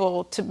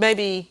table to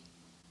maybe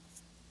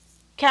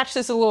catch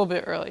this a little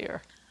bit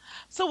earlier.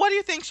 So what do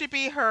you think should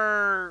be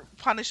her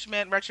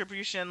punishment,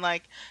 retribution?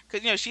 Like,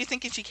 because she's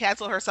thinking she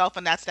canceled herself,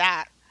 and that's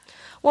that.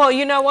 Well,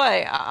 you know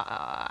what?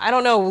 I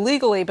don't know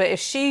legally, but if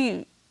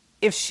she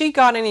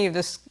got any of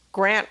this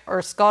grant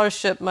or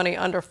scholarship money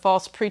under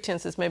false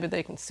pretenses, maybe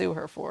they can sue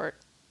her for it,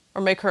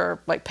 or make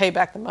her like pay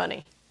back the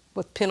money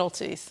with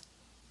penalties.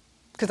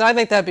 Because I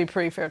think that'd be a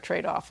pretty fair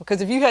trade off.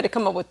 Because if you had to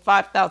come up with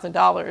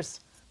 $5,000,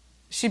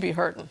 she'd be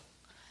hurting.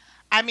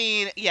 I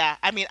mean, yeah.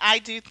 I mean, I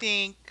do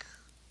think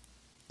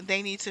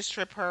they need to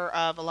strip her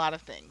of a lot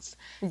of things.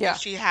 If Yeah.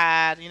 she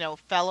had,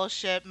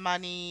 fellowship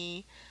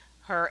money,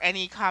 her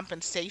any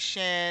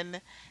compensation,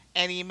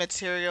 any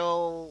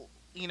material,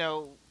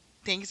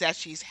 things that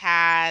she's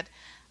had.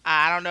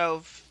 I don't know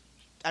if,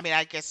 I mean,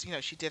 I guess,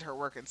 she did her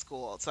work in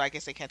school, so I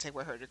guess they can't take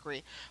away her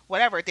degree.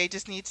 Whatever. They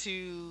just need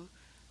to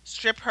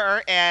strip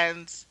her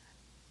and,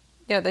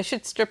 Yeah, they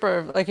should strip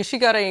her. Like, if she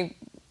got any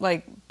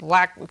like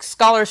black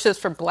scholarships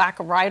for black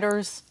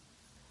writers,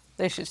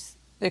 they should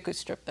they could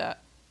strip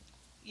that.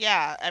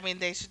 yeah, I mean,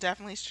 they should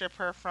definitely strip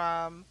her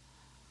from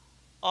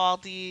all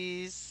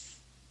these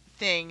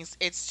things.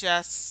 It's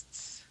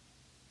just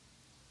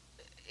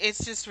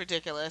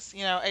ridiculous.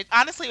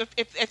 Honestly,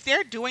 if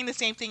they're doing the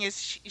same thing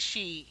as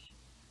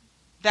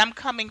them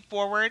coming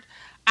forward,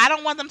 I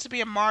don't want them to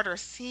be a martyr.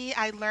 See,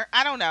 I learned.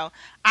 I don't know.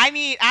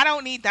 I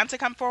don't need them to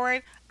come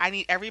forward. I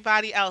need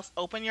everybody else.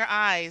 Open your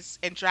eyes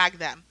and drag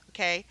them.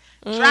 Okay,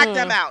 drag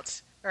them Mm.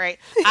 out. All right.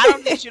 I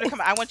don't need you to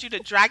come. I want you to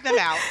drag them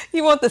out.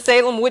 You want the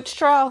Salem witch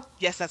trial?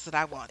 Yes, that's what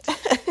I want.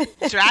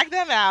 Drag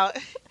them out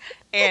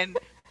and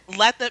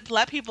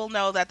let people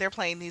know that they're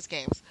playing these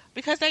games,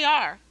 because they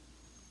are.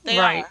 They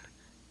Right.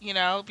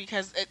 are.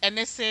 Because and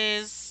this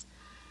is,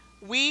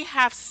 we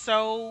have,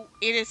 so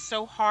it is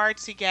so hard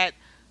to get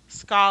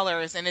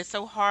scholars, and it's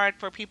so hard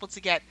for people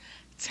to get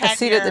A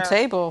seat at the tenure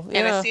table.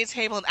 and a Yeah. seat at the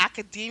table in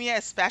academia,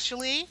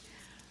 especially.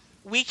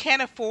 We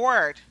can't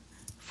afford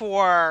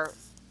for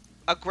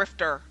a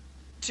grifter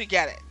to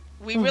get it.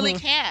 We really Mhm.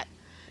 can't,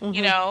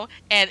 Mhm.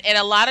 and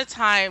a lot of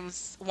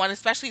times when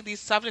especially these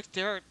subjects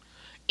they're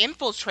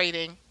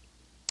infiltrating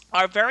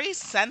are very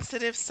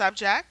sensitive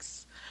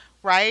subjects,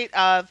 right?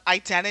 Of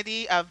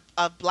identity, of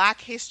Black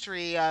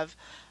history, of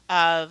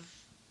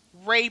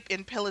rape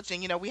and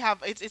pillaging. We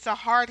have it's a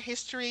hard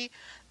history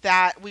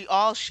that we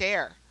all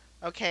share.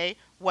 Okay,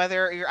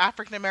 whether you're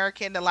African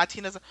American, the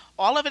Latinos,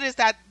 all of it is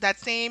that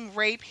same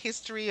rape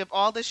history of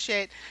all this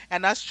shit,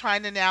 and us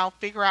trying to now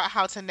figure out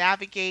how to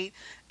navigate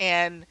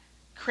and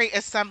create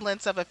a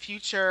semblance of a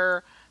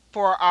future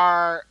for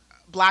our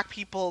Black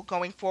people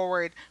going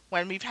forward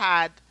when we've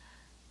had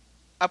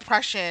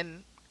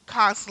oppression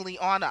constantly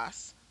on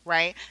us,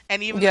 right?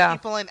 And even the Yeah.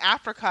 people in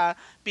Africa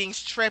being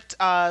stripped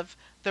of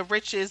the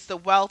riches, the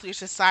wealth of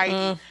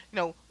society.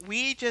 Mm.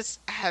 We just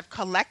have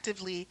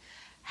collectively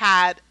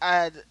had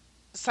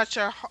such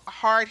a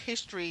hard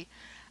history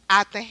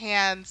at the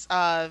hands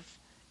of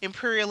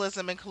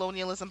imperialism and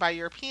colonialism by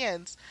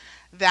Europeans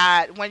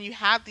that when you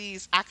have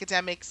these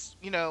academics,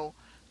 Yeah.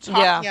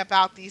 talking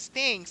about these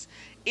things,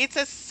 it's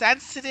a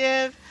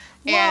sensitive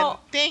and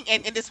Well, thing,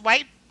 and this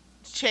white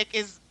chick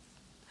is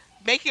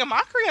making a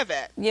mockery of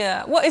it.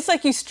 yeah. Well, it's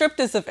like you stripped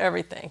us of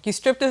everything. You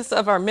stripped us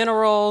of our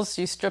minerals,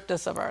 you stripped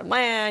us of our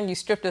land, you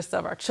stripped us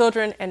of our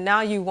children, and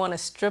now you want to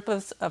strip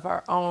us of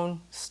our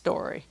own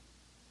story.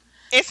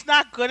 It's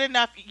not good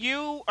enough.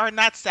 You are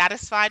not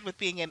satisfied with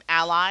being an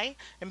ally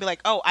and be like,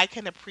 oh, I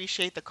can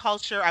appreciate the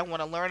culture. I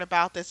want to learn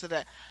about this or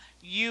that.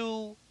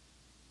 You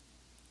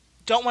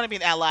don't want to be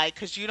an ally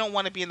because you don't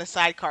want to be in the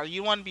sidecar.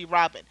 You want to be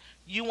Robin.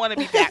 You want to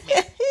be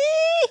Batman.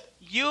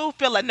 You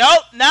feel like, no,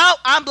 no,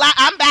 I'm black.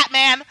 I'm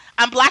Batman.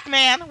 I'm black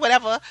man.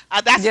 Whatever.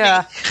 That's me.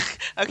 Yeah.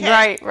 Okay.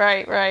 Right,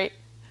 right, right.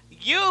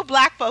 You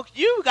black folk,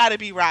 you got to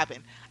be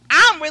Robin.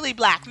 I'm really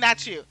black,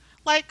 not you.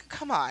 Like,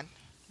 come on.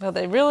 Well,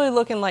 they really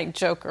looking like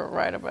Joker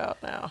right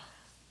about now.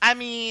 I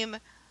mean,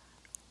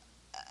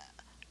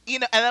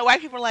 and the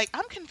white people are like,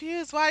 I'm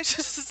confused. Why?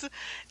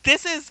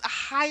 This is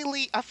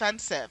highly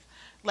offensive.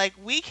 Like,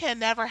 we can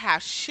never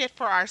have shit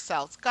for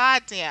ourselves.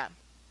 God damn.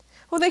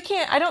 Well, they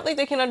can't. I don't think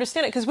they can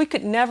understand it because we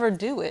could never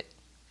do it.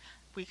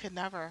 We could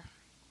never.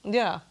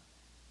 Yeah.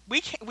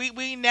 We can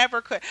we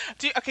never could.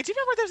 Do you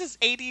remember there's this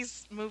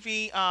 80s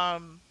movie,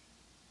 Oh,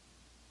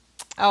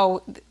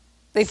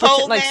 they Soul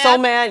pretend like Soul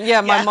Man? Man.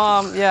 Yeah, my Yeah.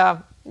 mom. Yeah.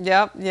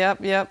 Yep. Yep.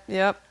 Yep.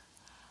 Yep.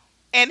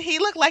 And he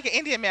looked like an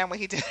Indian man when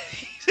he did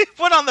he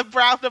put on the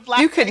You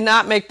black could face.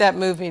 not make that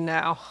movie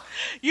now.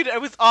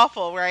 It was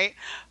awful, right?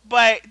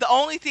 But the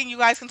only thing you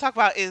guys can talk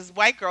about is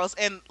white girls,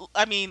 and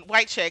I mean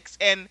white chicks,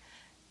 and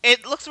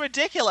it looks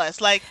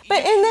ridiculous. Like, But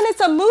and then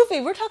it's a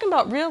movie. We're talking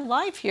about real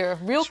life here,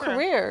 real true,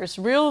 careers,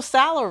 real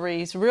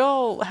salaries,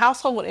 real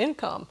household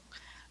income.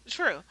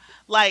 true.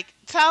 Like,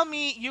 tell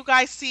me you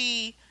guys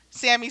see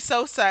Sammy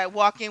Sosa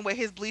walking with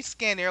his bleached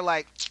skin, you're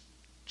like,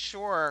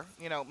 sure,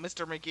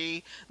 Mr.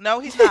 McGee. No,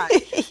 he's not.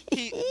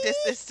 This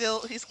is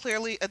still, he's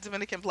clearly a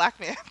Dominican black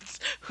man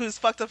who's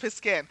fucked up his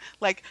skin.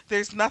 Like,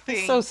 there's It's so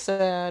nothing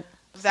sad.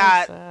 So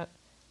that sad.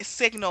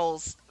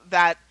 signals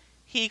that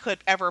he could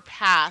ever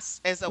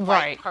pass as a white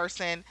Right.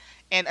 person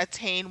and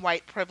attain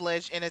white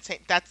privilege and attain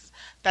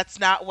that's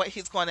not what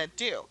he's going to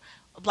do.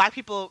 Black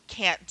people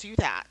can't do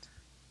that.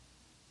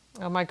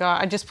 Oh my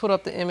God. I just put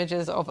up the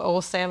images of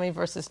old Sammy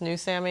versus new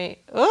Sammy.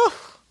 Ugh.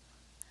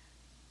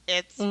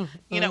 It's Mm,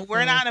 mm, we're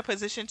mm. not in a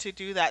position to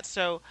do that.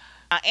 So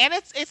and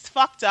it's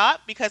fucked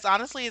up because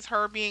honestly it's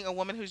her being a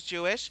woman who's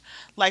Jewish.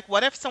 Like,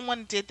 what if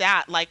someone did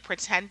that, like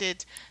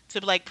pretended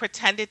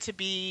to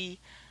be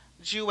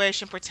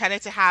Jewish and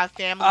pretended to have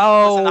family who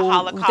was in the Oh, they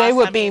Holocaust? I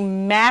would be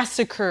mean,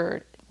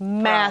 massacred. bro.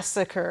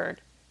 Massacred.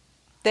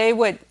 They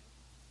would,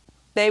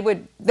 they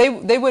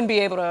wouldn't be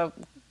able to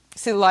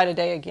see the light of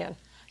day again.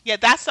 Yeah,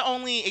 that's the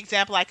only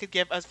example I could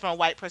give us from a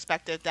white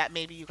perspective that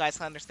maybe you guys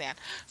can understand.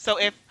 So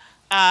if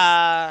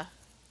uh,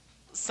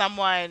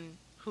 someone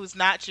who's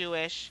not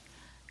Jewish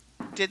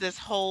did this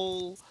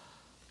whole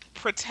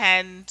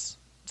pretend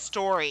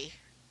story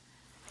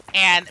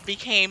and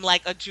became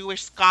like a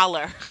Jewish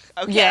scholar,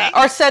 Yeah. okay?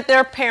 Or said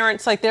their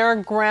parents, like their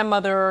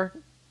grandmother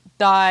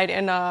died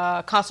in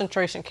a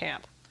concentration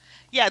camp.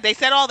 Yeah, they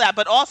said all that,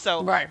 but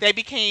also Right. they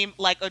became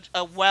like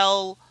a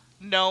well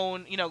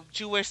known,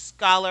 Jewish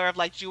scholar of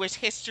like Jewish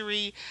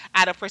history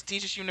at a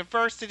prestigious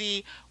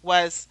university,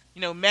 was,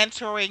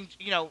 mentoring,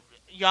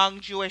 young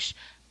Jewish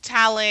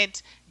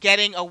talent,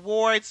 getting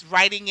awards,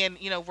 writing in,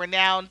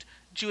 renowned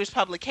Jewish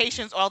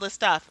publications, all this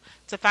stuff,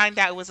 to find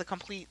out it was a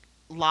complete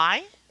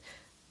lie.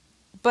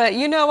 But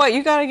you know what?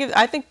 You got to give,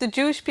 I think the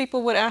Jewish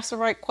people would ask the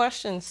right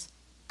questions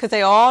because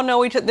they all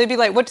know each other. They'd be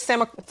like, "Which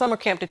summer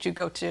camp did you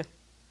go to?"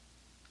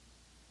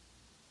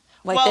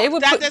 Like Well, they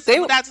would put, they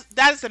would, that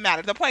doesn't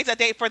matter. The point is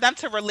that for them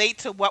to relate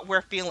to what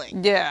we're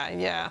feeling. yeah,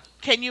 yeah.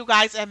 Can you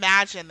guys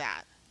imagine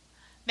that?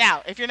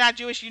 Now, if you're not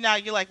Jewish,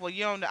 you're like, well,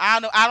 you don't know. I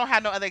don't know. I don't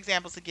have no other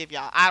examples to give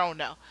y'all. I don't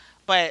know.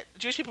 But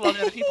Jewish people are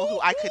the other people who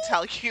I could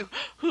tell you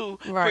who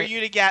for Right. you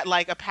to get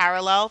like a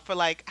parallel for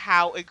like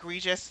how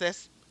egregious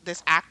this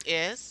act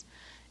is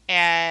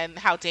and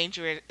how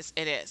dangerous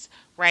it is,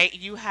 right?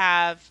 You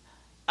have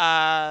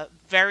a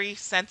very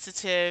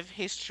sensitive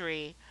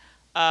history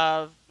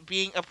of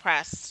being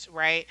oppressed,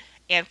 right?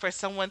 And for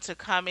someone to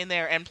come in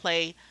there and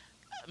play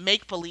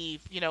make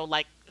believe,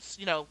 like,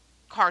 you know,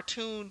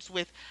 cartoons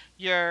with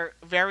your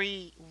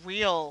very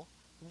real,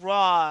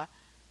 raw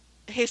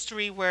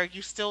history where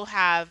you still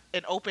have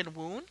an open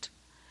wound,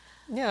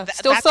 Yeah.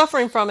 Still that's,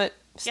 suffering from it.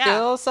 yeah,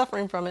 Still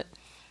suffering from it.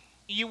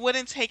 you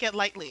wouldn't take it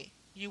lightly.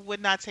 You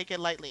would not take it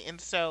lightly. And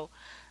so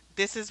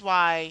this is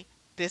why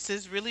this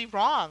is really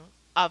wrong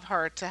of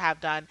her to have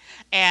done.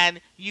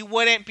 And you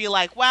wouldn't be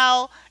like,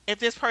 well, if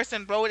this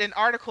person wrote an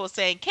article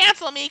saying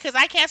cancel me because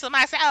I canceled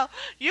myself,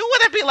 you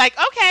wouldn't be like,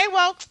 okay,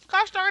 well,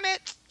 gosh darn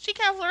it, she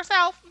canceled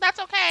herself, that's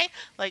okay.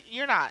 Like,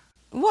 you're not.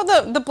 Well,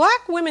 the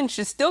black women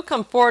should still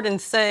come forward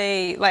and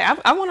say, like,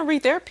 I want to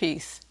read their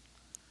piece.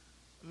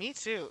 Me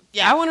too.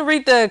 Yeah. I want to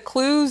read the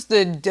clues,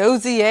 the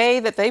dossier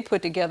that they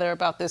put together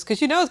about this,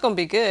 because you know it's going to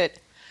be good.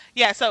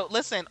 Yeah, so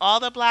listen, all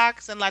the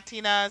blacks and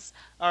Latinas,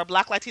 or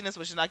black Latinas,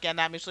 which is again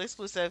not mutually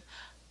exclusive,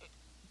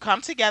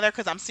 come together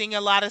because I'm seeing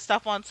a lot of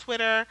stuff on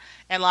Twitter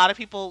and a lot of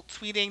people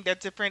tweeting their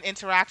different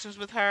interactions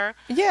with her.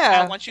 I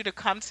Yeah. want you to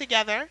come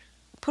together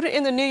Put it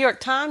in the New York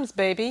Times,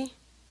 baby.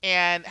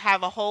 and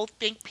have a whole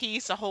think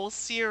piece, a whole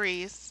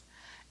series,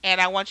 and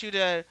I want you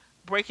to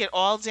break it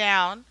all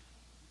down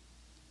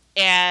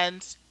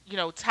and,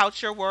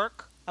 tout your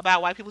work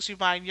about why people should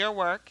find your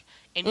work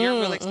and your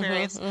real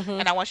experience.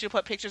 And I want you to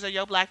put pictures of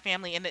your black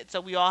family in it so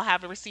we all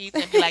have the receipts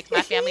and be like,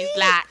 my family's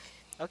black.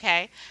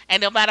 Okay,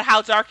 and no matter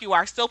how dark you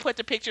are, still put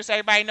the picture so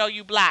everybody know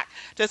you black,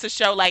 just to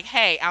show like,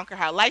 hey, I don't care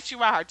how light you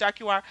are, how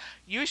dark you are,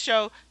 you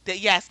show that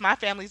yes, my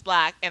family's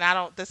black, and I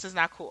don't. This is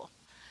not cool,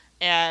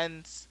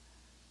 and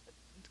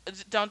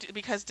don't,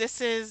 because this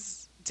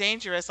is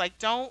dangerous. Like,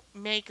 don't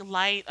make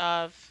light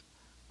of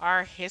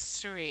our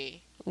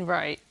history,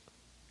 Right.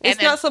 and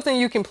It's then not something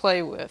you can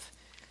play with.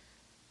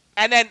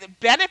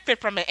 benefit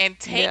from it and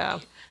take. Yeah.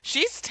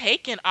 She's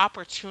taken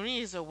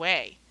opportunities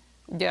away,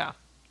 Yeah.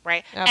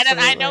 right? And then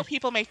I know Absolutely.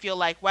 people may feel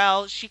like,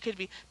 well, she could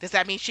be. Does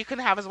that mean she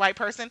couldn't have as a white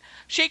person?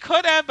 She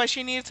could have, but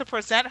she needed to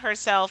present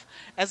herself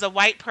as a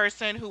white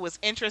person who was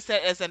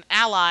interested as an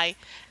ally,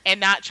 and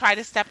not try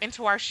to step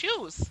into our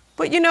shoes.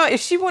 But you know,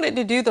 if she wanted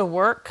to do the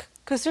work,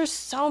 because there's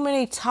so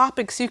many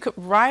topics you could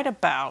write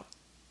about.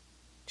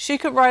 She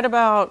could write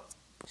about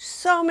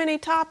so many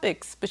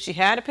topics, but she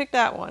had to pick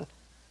that one.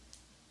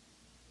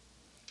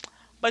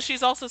 But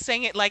she's also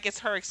saying it like it's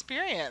her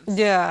experience.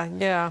 Yeah,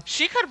 yeah.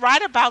 She could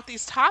write about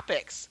these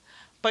topics,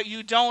 but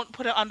you don't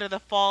put it under the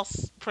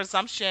false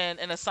presumption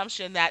and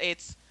assumption that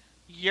it's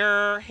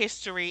your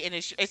history and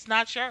it's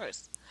not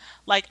yours.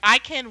 Like, I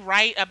can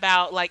write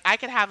about, like, I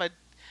could have a,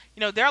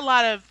 there are a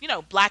lot of,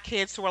 black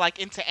kids who are like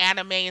into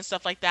anime and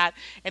stuff like that,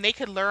 and they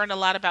could learn a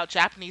lot about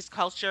Japanese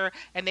culture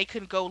and they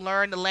can go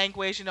learn the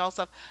language and all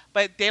stuff,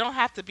 but they don't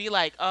have to be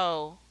like,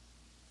 oh,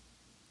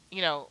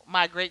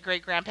 my great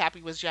great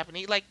grandpappy was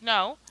Japanese. Like,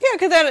 no, Yeah,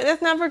 because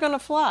that's never going to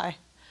fly.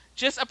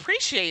 just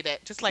appreciate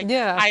it. Just like,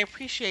 Yeah. I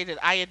appreciate it,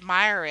 I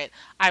admire it,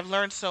 I've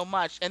learned so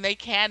much. And they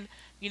can,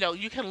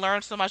 you can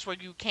learn so much where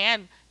you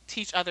can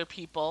teach other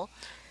people.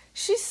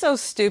 She's so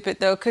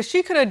stupid, though, because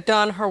she could have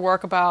done her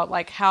work about,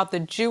 like, how the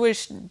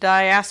Jewish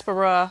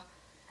diaspora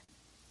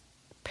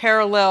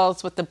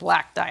parallels with the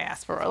black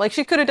diaspora. Like,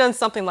 she could have done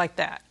something like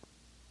that.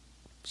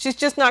 She's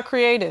just not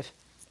creative.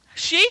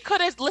 She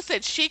could have,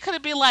 listen, she could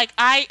have been like,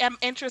 I am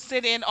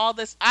interested in all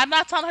this. I'm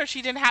not telling her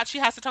she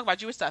has to talk about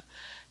Jewish stuff.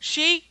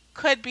 She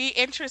could be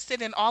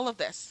interested in all of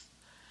this.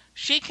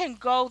 She can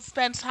go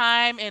spend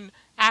time in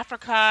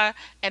Africa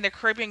and the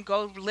Caribbean,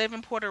 go live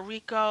in Puerto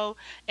Rico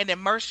and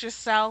immerse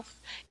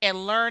yourself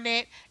and learn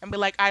it and be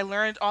like, I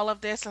learned all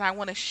of this and I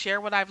want to share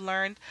what I've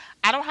learned.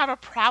 I don't have a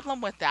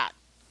problem with that.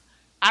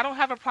 I don't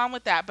have a problem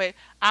with that, but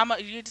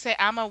you'd say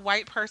I'm a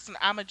white person,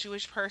 I'm a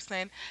Jewish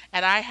person,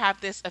 and I have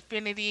this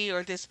affinity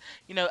or this,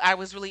 I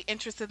was really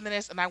interested in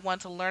this and I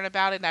want to learn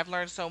about it and I've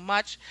learned so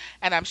much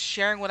and I'm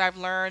sharing what I've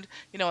learned,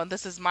 and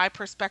this is my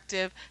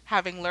perspective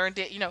having learned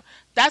it.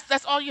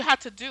 That's all you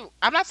have to do.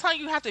 I'm not telling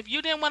you have to. If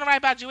you didn't want to write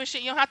about Jewish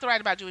shit, you don't have to write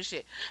about Jewish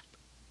shit.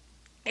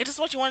 It's just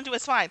what you want to do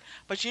is fine,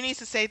 but you need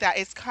to say that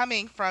it's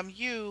coming from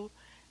you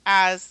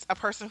as a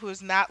person who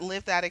has not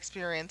lived that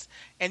experience,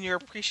 and you're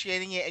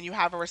appreciating it and you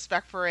have a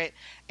respect for it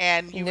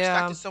and you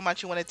respect Yeah, it so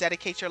much you want to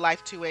dedicate your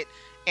life to it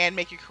and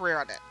make your career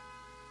on it.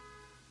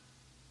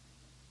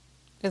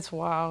 it's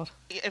wild.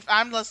 If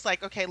I'm just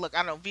like, okay, look, I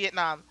don't know,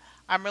 Vietnam,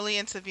 I'm really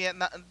into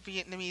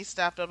Vietnamese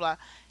stuff, blah blah.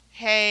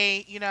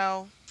 Hey,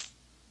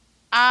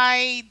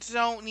 I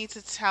don't need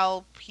to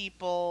tell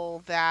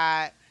people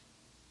that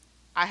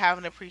I have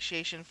an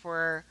appreciation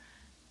for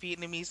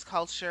Vietnamese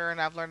culture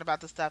and I've learned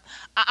about this stuff.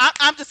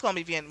 I'm just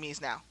gonna be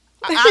Vietnamese now.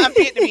 I'm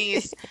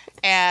Vietnamese,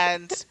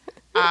 and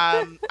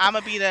I'm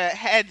gonna be the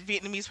head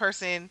Vietnamese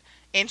person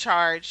in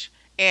charge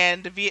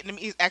and the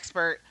Vietnamese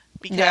expert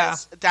Yeah.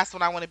 because that's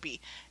what I want to be.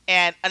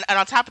 And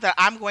on top of that,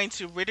 I'm going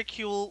to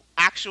ridicule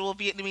actual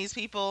Vietnamese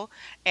people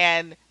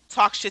and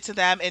talk shit to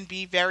them and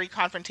be very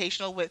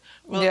confrontational with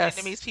real Yes.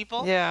 Vietnamese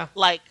people. Yeah.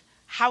 Like,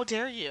 how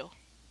dare you?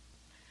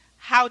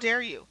 How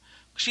dare you?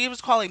 She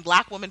was calling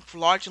black women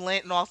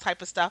fraudulent and all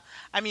type of stuff.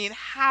 I mean,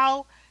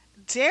 how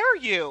dare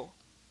you?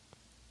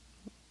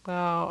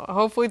 Well,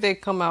 hopefully they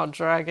come out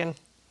dragging.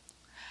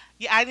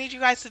 Yeah, I need you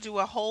guys to do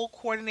a whole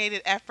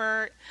coordinated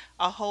effort,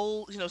 a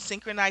whole,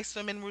 synchronized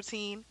swimming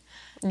routine.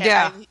 And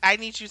Yeah. I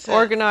need you to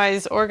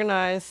Organize,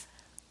 organize.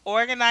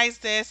 organize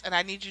this, and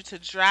I need you to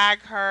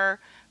drag her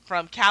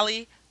from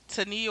Cali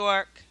to New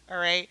York, all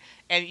right?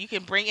 And you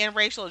can bring in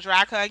Rachel,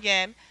 drag her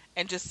again,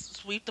 and just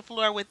sweep the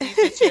floor with these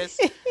bitches.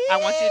 I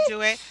want you to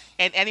do it.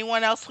 And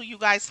anyone else who you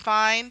guys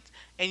find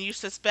and you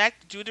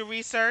suspect, do the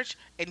research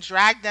and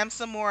drag them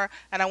some more.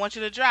 And I want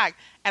you to drag.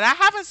 And I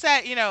haven't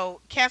said,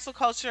 cancel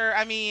culture.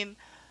 I mean,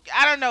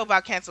 I don't know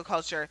about cancel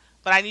culture,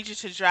 but I need you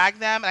to drag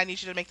them and I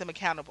need you to make them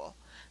accountable.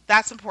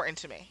 That's important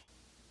to me,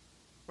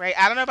 right?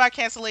 I don't know about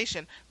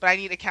cancellation, but I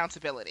need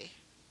accountability.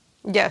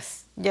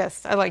 Yes,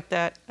 yes, I like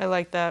that. I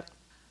like that.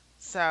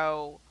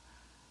 So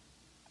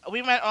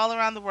we went all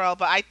around the world,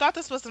 but I thought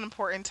this was an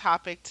important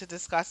topic to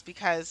discuss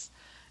because,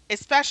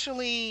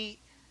 especially,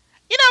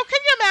 can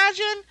you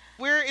imagine?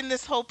 We're in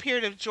this whole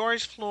period of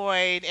George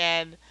Floyd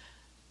and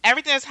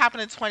everything that's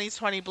happened in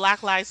 2020,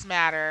 Black Lives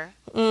Matter,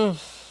 Mm,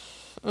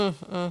 mm,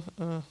 mm,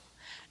 mm.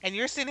 and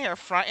you're sitting here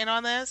fronting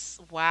on this?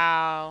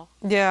 Wow.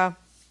 Yeah,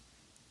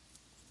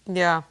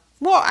 yeah.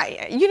 Well,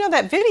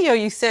 that video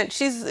you sent,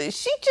 she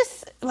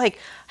just like,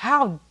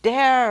 how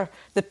dare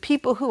the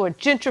people who are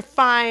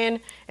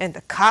gentrifying and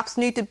the cops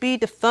need to be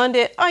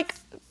defunded? Like,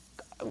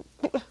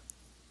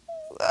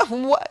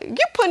 what? You're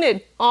putting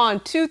it on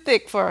too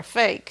thick for a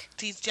fake.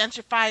 These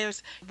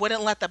gentrifiers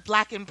wouldn't let the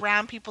black and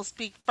brown people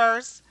speak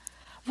first.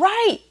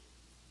 Right.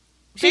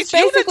 Bitch,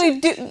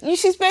 you the.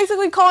 She's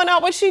basically calling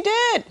out what she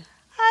did.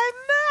 I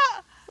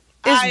know.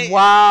 It's I.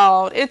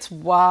 wild. It's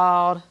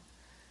wild.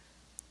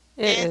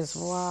 It is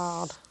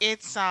wild.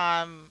 It's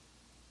I'm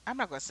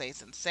not gonna say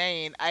it's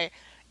insane.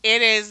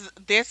 It is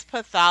this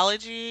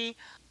pathology.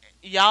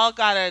 Y'all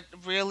gotta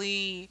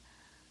really.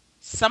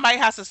 Somebody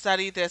has to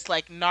study this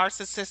like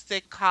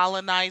narcissistic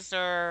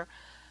colonizer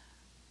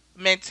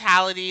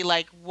mentality.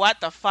 Like, what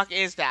the fuck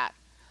is that?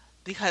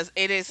 Because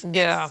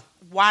Yeah. it's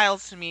wild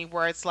to me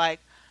where it's like,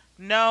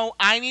 no,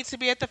 I need to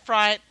be at the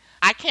front.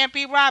 I can't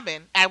be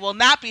Robin. I will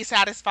not be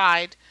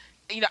satisfied.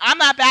 I'm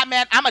not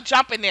Batman. I'm a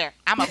jump in there.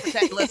 I'm a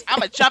pretend. Listen,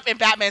 I'm a jump in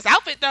Batman's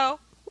outfit though.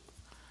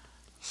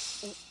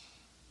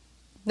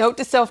 Note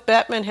to self: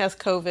 Batman has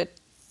COVID.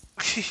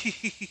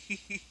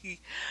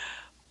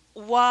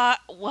 What?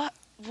 What?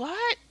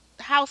 What?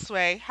 How,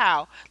 Sway?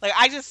 How? Like,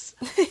 I just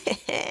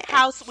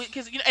how,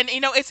 because and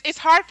it's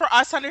hard for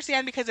us to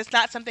understand because it's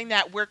not something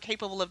that we're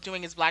capable of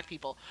doing as black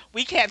people.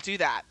 We can't do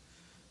that,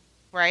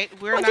 right?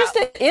 We're Well, not. just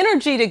the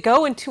energy to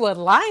go into a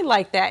lie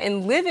like that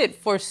and live it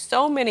for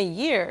so many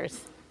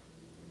years,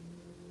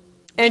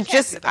 We and can't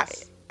just do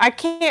this.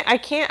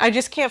 I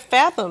just can't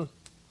fathom.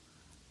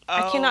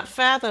 I Oh, cannot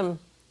fathom.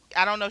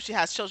 I don't know if she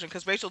has children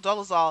because Rachel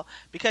Dolezal,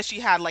 because she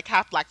had like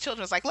half black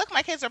children, was like, look,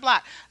 my kids are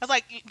black. I was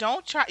like,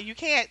 don't try. You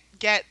can't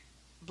get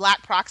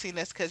black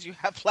proxiness because you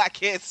have black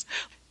kids.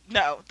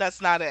 No, that's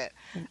not it.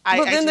 But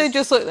I then they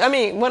just, just look. I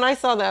mean, when I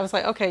saw that, I was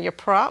like, okay, your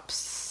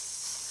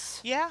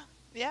props. yeah,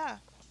 yeah.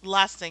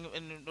 Last thing,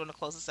 and I'm gonna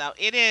close this out.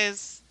 It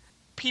is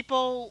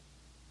people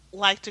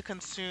like to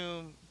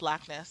consume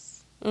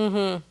blackness,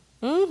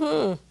 Mm-hmm.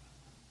 Mm-hmm.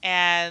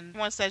 and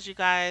one says you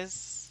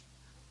guys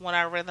want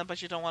our rhythm,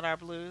 but you don't want our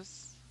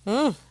blues,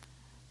 Mm.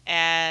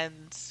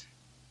 and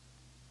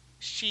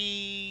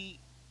she,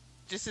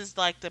 this is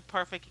like the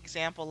perfect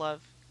example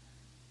of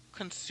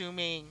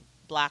consuming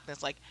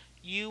blackness. Like,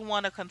 you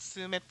want to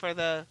consume it for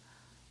the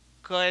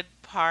good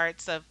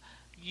parts of,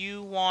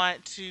 you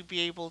want to be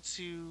able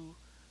to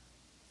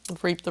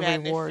Reap the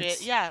benefit,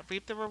 rewards. yeah,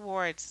 reap the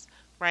rewards,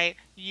 right?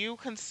 You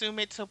consume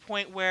it to a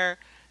point where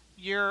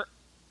you're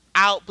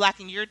out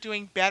blacking, you're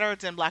doing better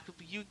than black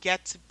people. You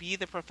get to be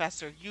the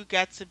professor, you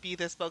get to be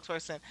the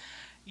spokesperson,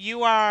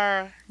 you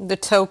are, The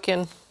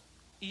token.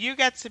 you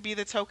get to be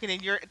the token,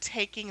 and you're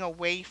taking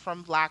away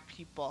from black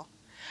people,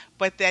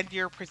 but then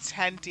you're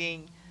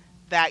pretending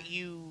that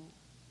you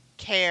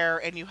care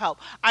and you help.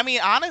 I mean,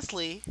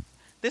 honestly,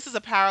 this is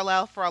a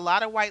parallel for a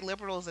lot of white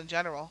liberals in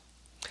general.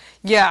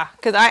 Yeah,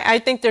 because I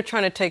think they're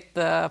trying to take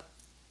the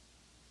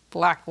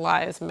Black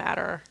Lives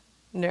Matter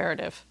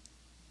narrative.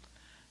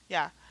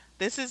 Yeah.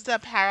 This is the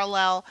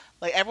parallel.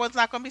 Like, everyone's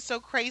not going to be so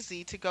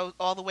crazy to go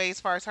all the way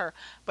as far as her,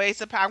 but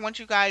I want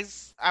you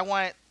guys, I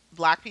want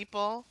black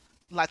people,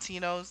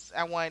 Latinos,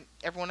 I want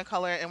everyone of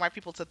color and white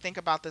people to think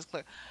about this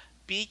clear.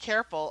 Be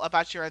careful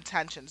about your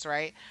intentions,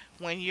 right?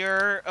 When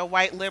you're a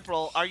white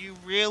liberal, are you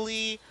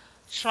really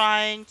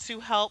trying to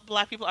help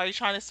black people? Are you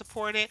trying to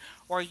support it?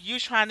 Or are you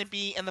trying to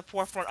be in the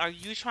forefront? Are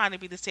you trying to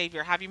be the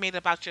savior? Have you made it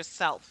about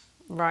yourself?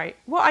 Right.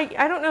 Well, I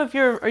don't know if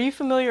are you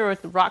familiar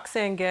with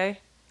Roxane Gay?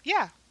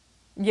 Yeah.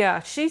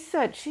 Yeah, she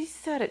said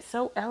it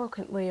so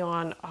eloquently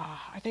on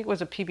I think it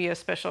was a PBS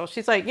special.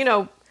 She's like,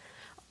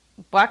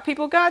 black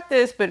people got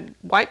this, but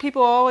white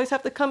people always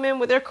have to come in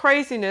with their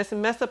craziness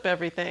and mess up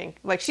everything.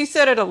 Like she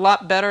said it a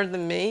lot better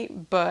than me,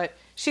 but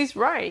she's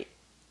right.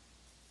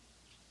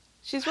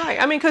 She's right.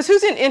 I mean, because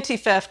who's in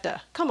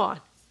Antifefta? Come on.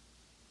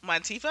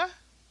 Montifa?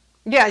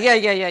 Yeah, yeah,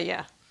 yeah, yeah,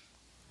 yeah.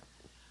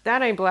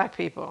 That ain't black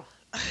people.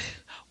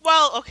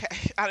 Well, okay.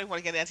 I don't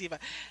want to get Antifa.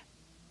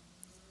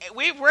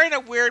 We're in a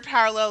weird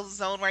parallel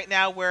zone right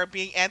now where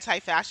being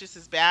anti-fascist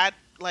is bad.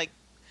 Like,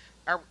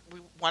 are we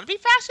want to be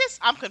fascist?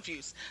 I'm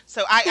confused.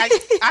 So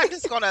I'm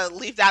just gonna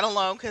leave that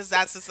alone because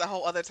that's just a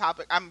whole other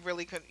topic. I'm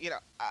really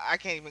I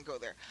can't even go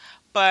there.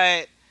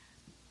 But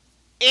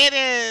it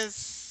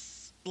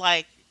is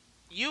like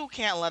you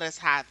can't let us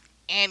have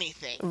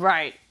anything.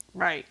 Right,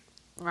 right,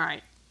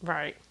 right,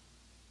 right,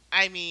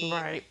 I mean,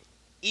 right.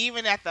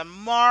 even at the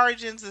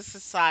margins of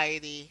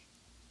society,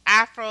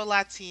 Afro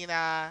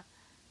Latina,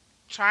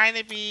 trying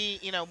to be,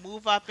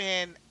 move up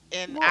in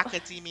Well,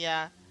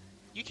 academia,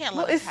 you can't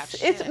well, let us have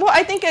it's shit. well.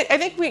 I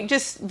think we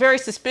just very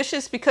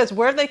suspicious because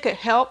where they could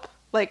help,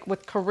 like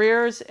with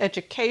careers,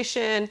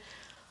 education,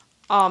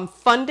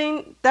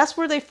 funding, that's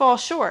where they fall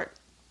short.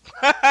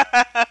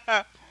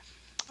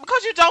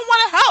 Because you don't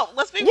want to help.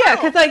 Let's be Yeah,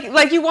 real. because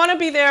like you want to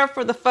be there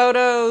for the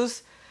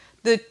photos,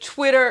 the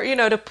Twitter,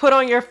 to put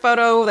on your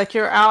photo like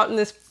you're out in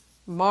this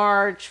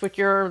march with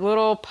your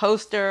little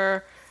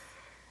poster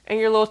and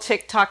your little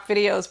TikTok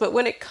videos. But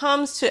when it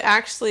comes to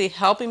actually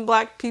helping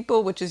black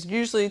people, which is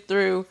usually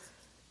through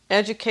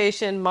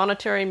education,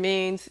 monetary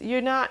means, you're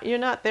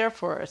not there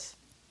for us.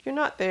 You're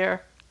not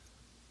there.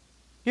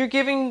 You're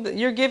giving the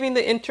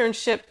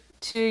internship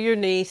to your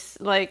niece.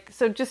 Like,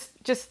 so just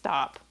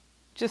stop.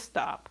 Just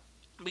stop.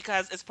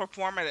 Because it's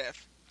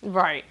performative.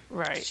 Right,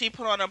 right, She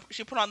put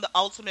on the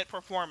ultimate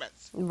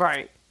performance.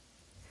 right.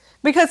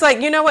 Because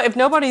like, you know what, if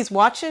nobody's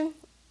watching,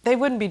 they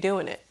wouldn't be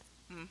doing it.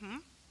 Hmm.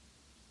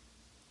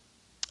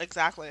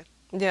 Exactly.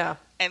 Yeah.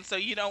 And so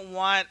you don't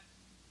want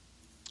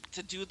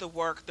to do the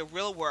work, the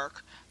real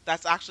work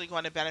that's actually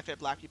going to benefit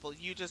black people.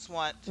 You just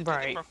want to do the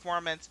Right.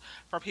 performance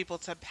for people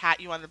to pat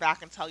you on the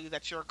back and tell you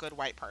that you're a good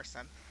white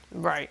person.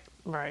 Right,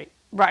 right,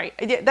 right.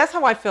 Yeah, that's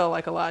how I feel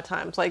like a lot of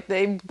times. Like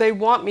they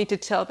want me to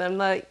tell them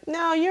like,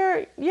 no,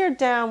 you're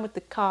down with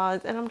the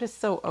cause, and I'm just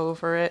so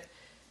over it.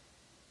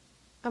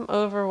 I'm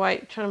over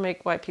trying to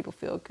make white people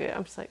feel good.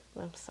 I'm just like,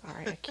 I'm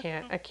sorry, I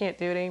can't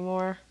do it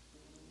anymore.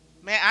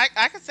 Man,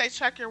 I could say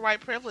check your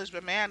white privilege,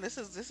 but man, this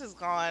is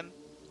gone.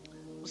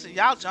 So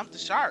y'all jumped the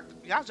shark.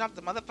 Y'all jumped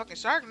the motherfucking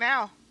shark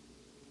now.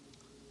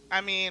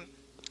 I mean,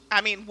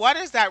 what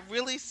does that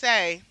really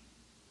say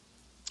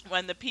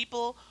when the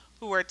people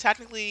who are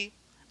technically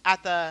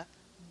at the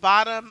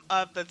bottom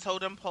of the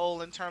totem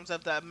pole in terms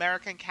of the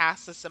American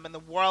caste system and the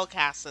world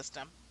caste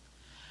system,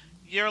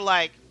 you're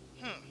like,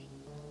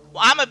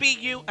 well, I'm gonna be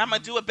you. I'm gonna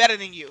do it better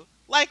than you.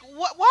 Like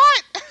what?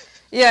 What?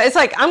 Yeah, it's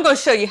like I'm gonna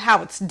show you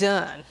how it's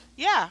done.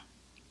 Yeah,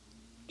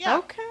 yeah.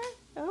 Okay,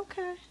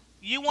 okay,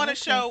 You want to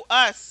okay. show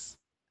us?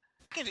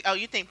 Oh,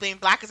 you think being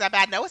black is that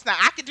bad? No, it's not.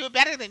 I can do it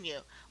better than you.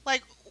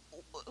 Like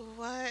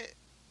what?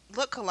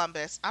 Look,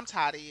 Columbus, I'm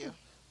tired of you.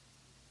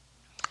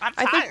 I'm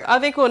I think tired. I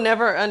think we'll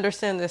never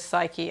understand this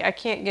psyche. I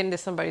can't get into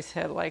somebody's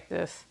head like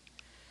this.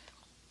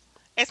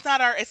 It's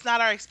not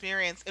our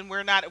experience, and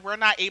we're not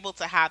able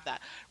to have that,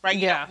 right?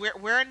 Yeah.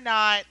 We're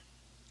not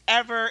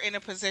ever in a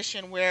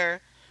position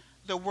where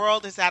the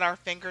world is at our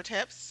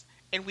fingertips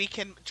and we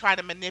can try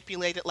to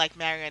manipulate it like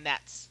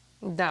marionettes.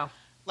 No.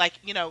 Like,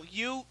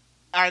 you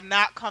are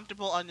not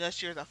comfortable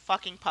unless you're the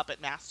fucking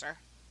puppet master.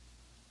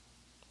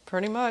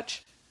 Pretty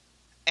much.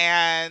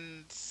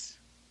 And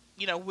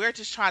we're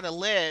just trying to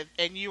live,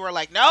 and you are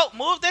like, "Nope,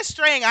 move this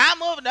string. I'm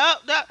moving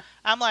up, no."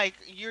 I'm like,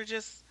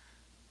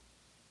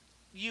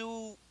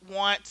 you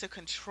want to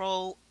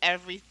control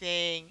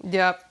everything,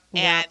 Yep.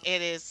 and Yep.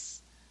 it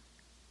is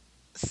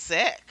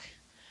sick.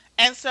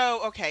 And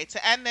so, okay,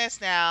 to end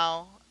this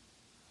now,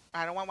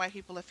 I don't want white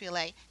people to feel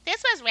like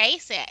this was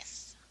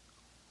racist.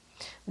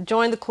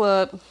 Join the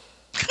club.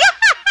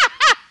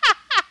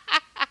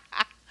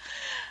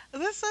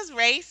 This is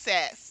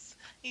racist.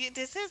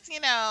 This is,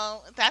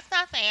 that's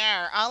not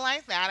fair. All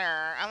lives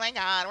matter. Oh my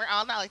God, we're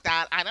all not like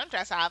that. I don't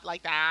dress up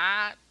like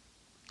that.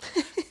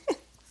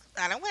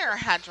 I don't wear a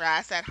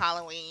headdress at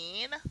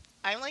Halloween.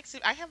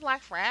 I have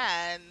black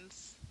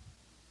friends.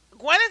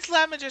 Gwyneth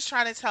Lemon just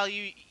trying to tell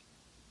you,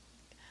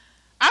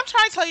 I'm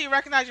trying to tell you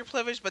recognize your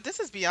privilege, but this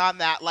is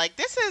beyond that. Like,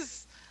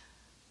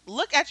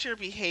 look at your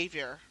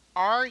behavior.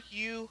 Are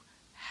you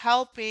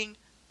helping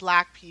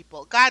black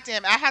people? God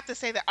damn it, I have to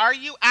say that. Are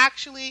you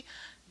actually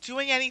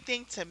doing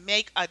anything to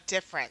make a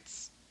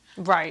difference?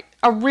 Right.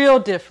 A real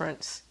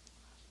difference.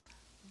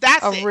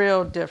 That's A it.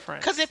 real Because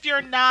difference. if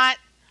you're not,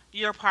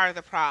 you're part of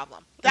the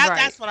problem. Right.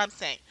 That's what I'm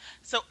saying.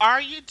 So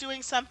are you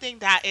doing something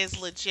that is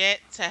legit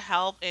to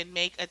help and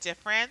make a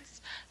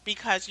difference?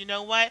 Because you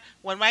know what?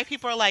 When white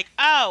people are like,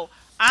 "Oh,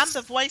 I'm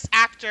the voice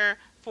actor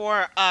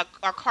for a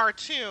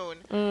cartoon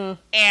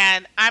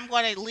and I'm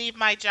going to leave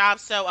my job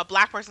so a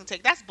black person can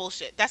take," that's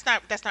bullshit. That's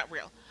not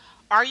real.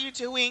 Are you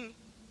doing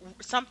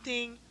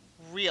something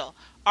real?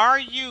 Are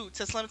you,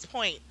 to Slim's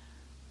point,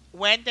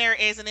 when there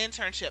is an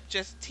internship,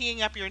 just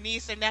teeing up your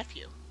niece or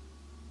nephew?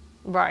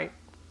 Right.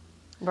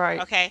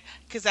 Right. Okay,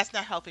 because that's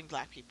not helping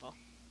Black people.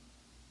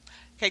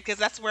 Okay, because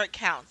that's where it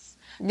counts.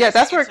 Yeah, That's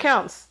your that's where it internship.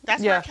 counts.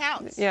 That's where it Yeah.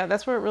 counts. Yeah,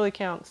 that's where it really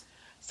counts.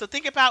 So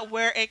think about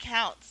where it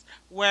counts.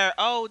 Where,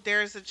 oh,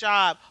 there's a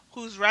job.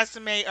 Whose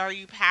resume are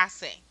you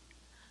passing?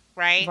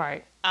 Right?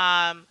 Right.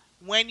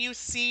 When you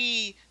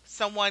see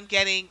someone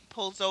getting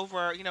pulled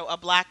over, a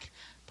black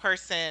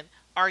person,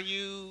 are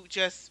you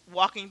just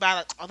walking by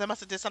like, oh, they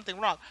must have did something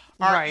wrong?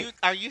 Are Right. you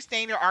are you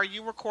staying there? Are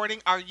you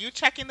recording? Are you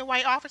checking the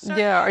white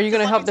officer? Yeah, are you Because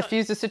going to let me help tell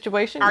diffuse the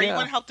situation? are you Yeah.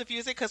 going to help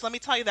diffuse it? Because let me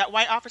tell you, that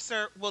white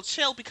officer will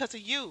chill because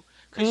of you,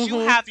 because you Mhm.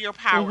 have your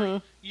power.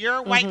 Mhm.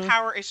 Your white Mhm.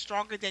 power is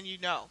stronger than you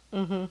know.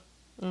 Mhm.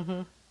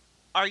 Mhm.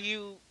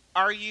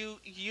 Are you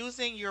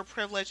using your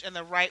privilege in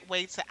the right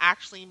way to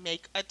actually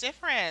make a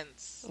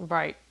difference?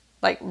 Right.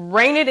 Like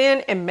rein it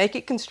in and make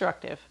it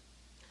constructive.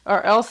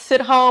 Or else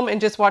sit home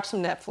and just watch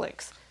some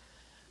Netflix.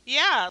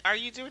 Yeah, are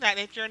you doing that? And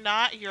if you're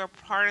not, you're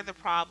part of the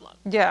problem,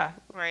 Yeah.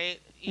 right?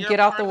 You're Get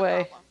out part the of the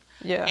way. problem.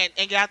 Yeah. And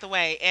get out the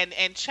way,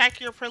 and check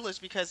your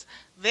privilege, because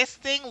this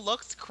thing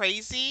looks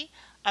crazy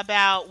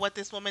about what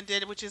this woman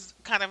did, which is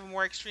kind of a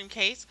more extreme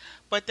case,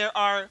 but there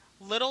are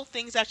little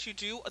things that you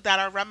do that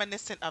are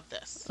reminiscent of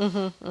this.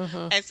 Mhm.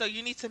 Mhm. And so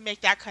you need to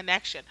make that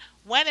connection.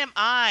 When am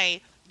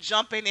I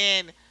jumping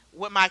in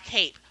with my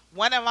cape?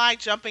 When am I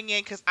jumping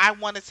in because I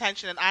want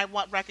attention and I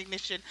want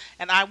recognition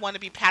and I want to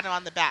be patted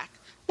on the back?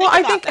 Well, Think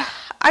about that.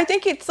 I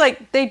think it's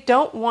like they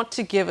don't want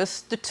to give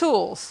us the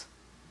tools.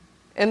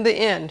 In the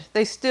end,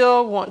 they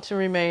still want to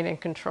remain in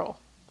control.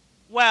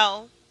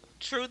 Well,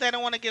 true, they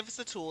don't want to give us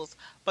the tools,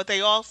 but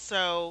they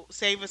also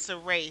save us a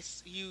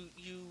race. You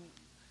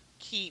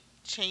keep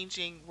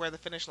changing where the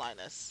finish line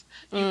is.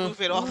 You Mm.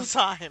 move it all the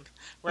time,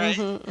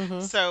 right? Mhm.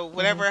 Mhm. So Mhm.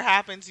 whatever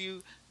happens,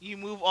 you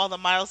move all the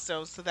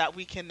milestones so that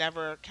we can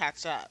never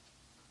catch up.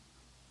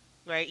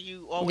 Right?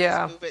 You always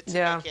Yeah. move it to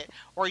Yeah. make it,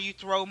 or you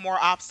throw more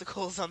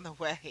obstacles on the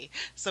way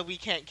so we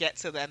can't get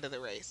to the end of the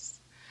race.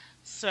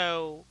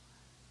 So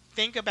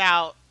think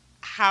about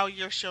how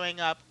you're showing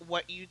up,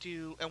 what you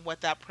do, and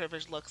what that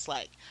privilege looks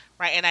like,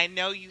 right? And I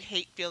know you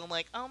hate feeling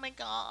like, oh my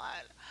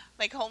God,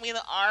 they call me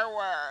the R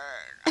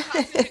word.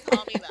 How could you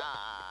call me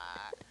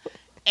that?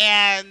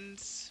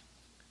 And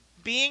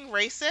being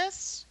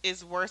racist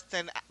is worse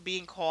than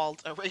being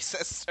called a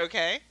racist,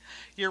 okay?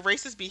 Your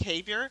racist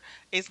behavior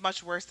is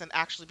much worse than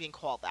actually being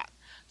called that.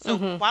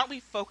 So Mhm. why don't we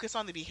focus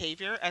on the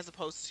behavior as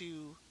opposed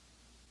to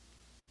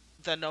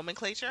the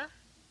nomenclature?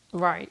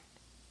 Right.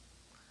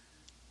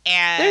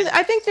 And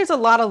I think there's a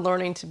lot of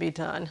learning to be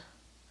done.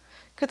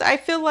 Because I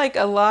feel like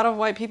a lot of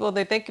white people,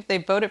 they think if they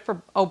voted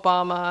for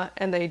Obama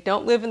and they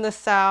don't live in the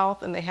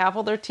South and they have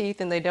all their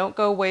teeth and they don't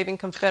go waving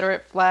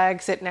Confederate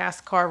flags at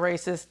NASCAR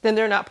races, then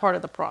they're not part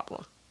of the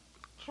problem.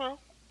 true.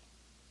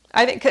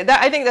 I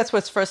think that's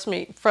what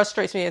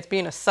frustrates me as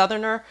being a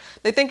Southerner.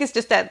 They think it's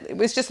just that it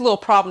was just a little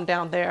problem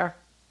down there,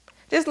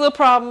 just a little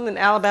problem in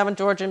Alabama,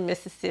 Georgia,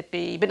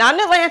 Mississippi, but not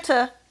in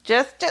Atlanta.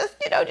 Just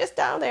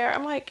down there.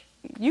 I'm like,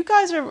 you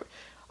guys are,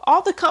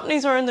 all the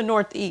companies are in the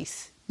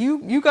Northeast.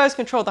 You guys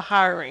control the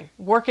hiring.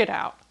 Work it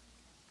out.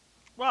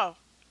 Well,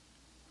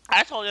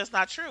 I told you it's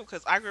not true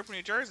because I grew up in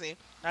New Jersey.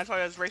 And I told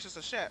you it's racist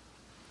as shit.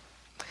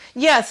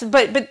 Yes,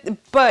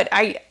 but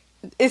I,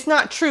 it's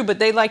not true. But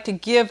they like to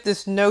give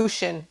this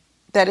notion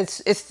that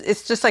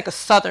it's just like a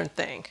Southern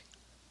thing.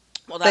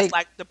 Well, that's They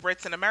like the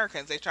Brits and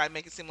Americans. They try to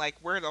make it seem like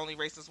we're the only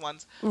racist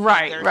ones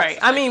when right, they're right. just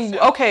as I racist mean, too.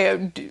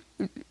 okay,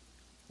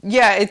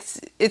 yeah,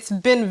 it's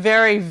been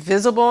very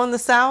visible in the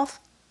South,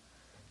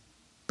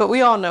 but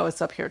we all know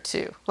it's up here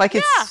too. Like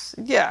Yeah, it's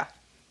yeah,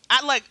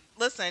 I like.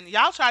 Listen,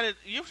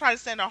 you try to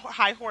stand on a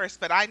high horse,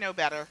 but I know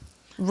better.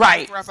 I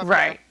right, grew up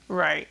here. right,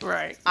 right,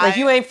 right. Like I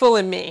you ain't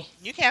fooling me.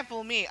 You can't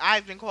fool me.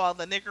 I've been called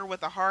the nigger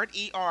with a hard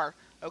ER.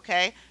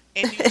 Okay,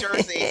 in New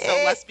Jersey. So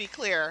let's be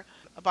clear,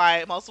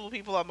 by multiple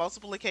people on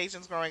multiple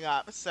occasions growing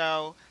up.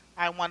 So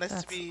I want us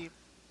to That's be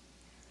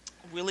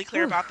really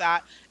clear whew. about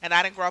that. And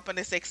I didn't grow up in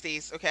the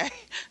 60s, okay?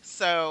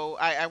 So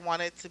I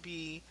want it to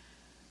be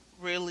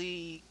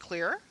really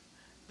clear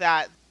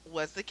that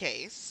was the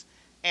case.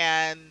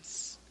 And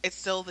it's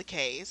still the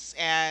case.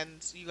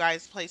 And you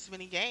guys play too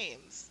many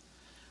games.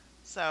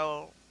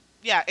 So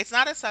yeah, it's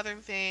not a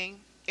southern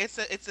thing. It's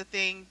a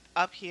thing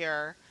up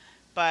here,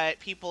 but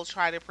people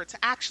try to pretend.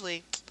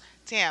 Actually,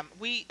 damn,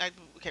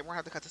 okay, we're gonna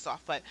have to cut this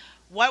off. But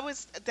what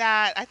was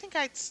that? I think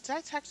did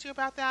I text you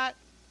about that?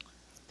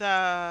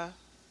 The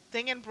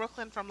thing in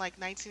Brooklyn from like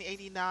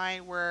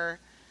 1989 where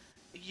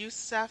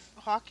Yusef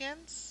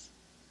Hawkins.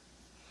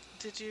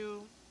 Did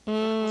you?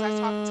 Was I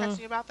Mm, texting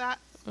you about that?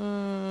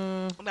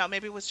 mm, No,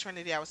 maybe it was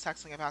Trinity. I was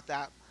texting about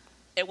that.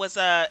 It was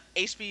a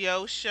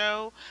HBO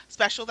show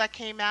special that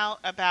came out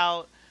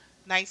about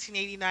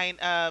 1989,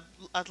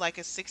 like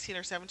a 16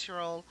 or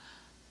 17-year-old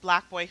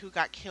black boy who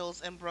got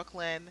killed in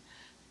Brooklyn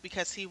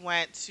because he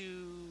went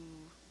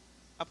to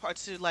a part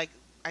to like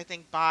I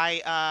think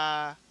buy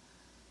a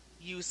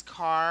used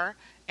car,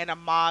 and a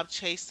mob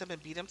chased him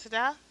and beat him to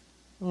death?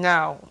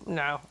 No,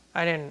 no,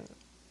 I didn't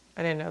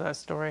know that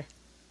story.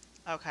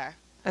 Okay.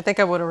 I think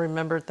I would have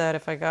remembered that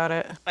if I got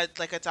it.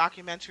 Like a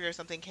documentary or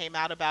something came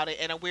out about it.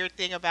 And a weird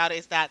thing about it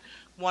is that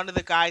one of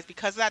the guys,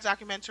 because of that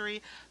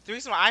documentary, the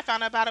reason why I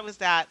found out about it was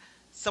that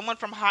someone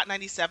from Hot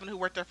 97 who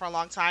worked there for a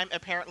long time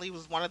apparently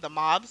was one of the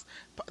mobs,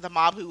 the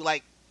mob who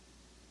like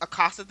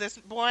accosted this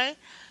boy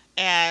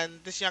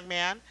and this young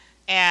man,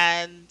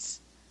 and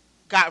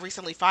got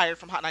recently fired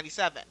from Hot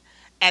 97.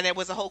 And it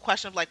was a whole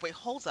question of like, wait,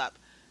 hold up.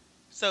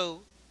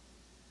 So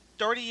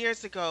 30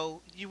 years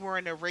ago, you were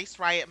in a race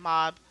riot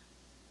mob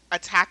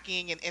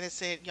attacking an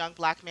innocent young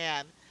black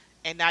man,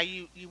 and now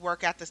you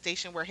work at the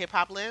station where hip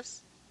hop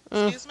lives.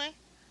 Mm, Excuse me.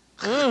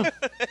 mm.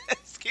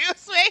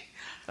 Excuse me.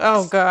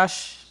 Oh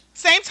gosh.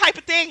 Same type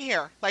of thing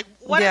here. Like,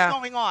 what is Yeah.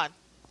 going on?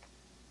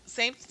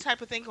 Same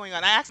type of thing going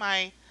on. I asked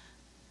my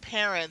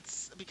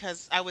parents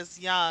because I was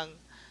young,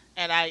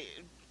 and I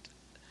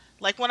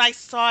like when I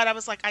saw it, I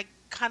was like, I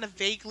kind of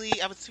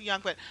vaguely, I was too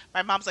young, but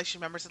my mom's like, she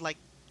remembers it like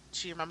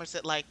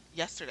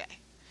yesterday.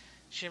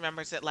 She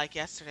remembers it like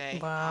yesterday.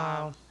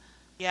 Wow.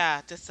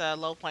 Yeah, just a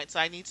low point. So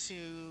I need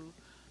to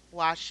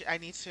watch. I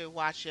need to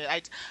watch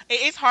it.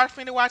 It's hard for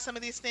me to watch some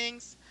of these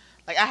things.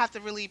 Like I have to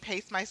really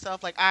pace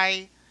myself.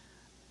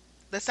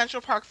 The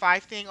Central Park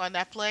Five thing on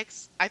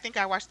Netflix. I think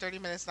I watched 30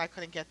 minutes and I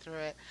couldn't get through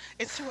it.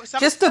 It's too. Some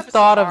Just the stuff is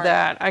too thought of hard.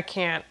 that, I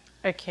can't.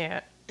 I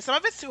can't. Some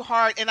of it's too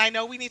hard, and I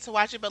know we need to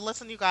watch it. But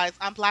listen, you guys,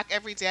 I'm black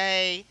every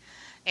day,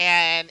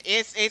 and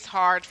it's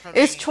hard for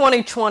It's me.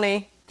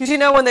 2020. Did you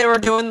know when they were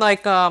doing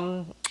like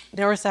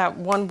there was that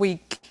one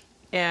week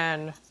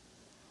in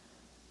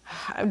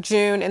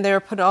June and they were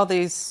putting all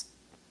these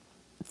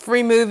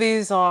free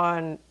movies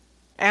on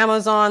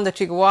Amazon that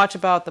you could watch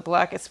about the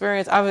black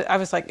experience. I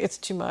was like, it's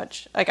too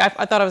much. Like I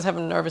thought I was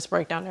having a nervous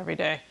breakdown every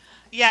day.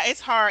 Yeah,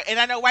 it's hard, and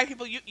I know white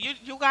people.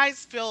 You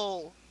guys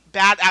feel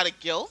bad out of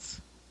guilt,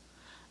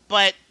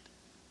 but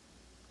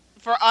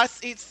for us,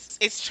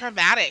 it's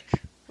traumatic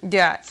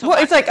Yeah. to Well,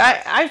 it's watch like this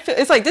stuff. I feel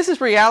it's like this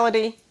is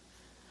reality.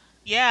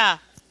 Yeah,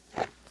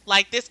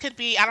 like this could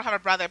be. I don't have a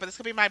brother, but this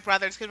could be my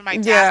brother. This could be my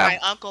dad, Yeah. my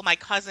uncle, my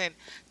cousin.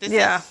 This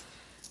Yeah. is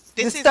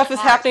this This is stuff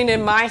is hard. happening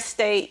in my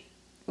state.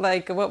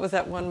 Like what was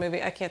that one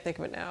movie? I can't think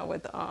of it now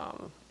with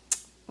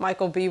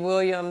Michael B.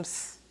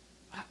 Williams.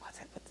 What was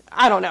it?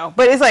 I don't know,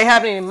 but it's like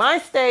happening in my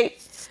state.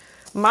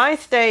 My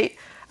state.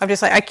 I'm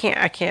just like I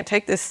can't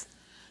take this.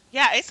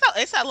 Yeah,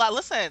 it's a lot.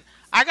 Listen,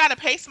 I gotta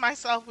pace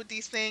myself with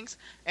these things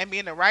and be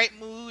in the right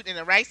mood and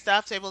the right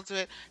stuff to able to do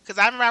it. Because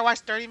I remember I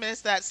watched 30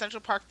 minutes of that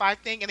Central Park Five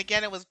thing, and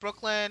again, it was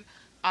Brooklyn.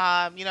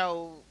 I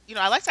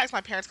like to ask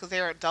my parents because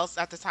they were adults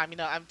at the time.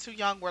 I'm too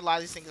young where a lot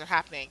of these things are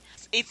happening.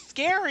 It's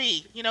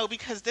scary,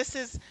 because this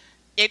is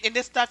it, and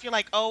this stuff. You're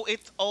like, oh,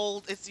 it's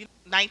old. It's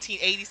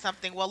 1980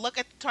 something. Well, look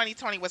at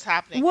 2020. What's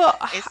happening? Well,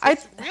 I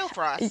It's real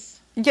for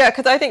us. yeah,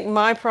 because I think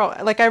my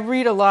problem, like I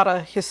read a lot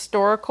of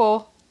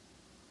historical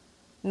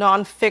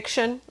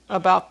nonfiction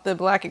about the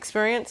black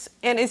experience,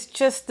 and it's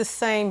just the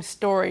same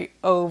story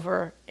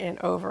over and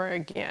over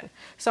again.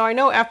 So I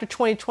know after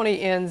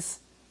 2020 ends,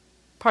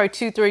 probably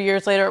 2, 3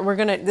 years later,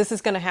 this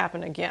is gonna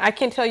happen again. I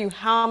can't tell you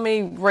how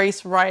many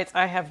race riots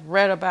I have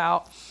read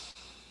about,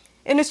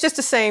 and it's just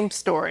the same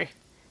story.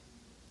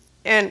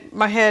 And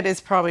my head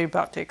is probably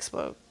about to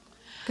explode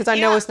because I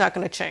know Yeah, it's not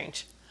gonna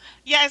change.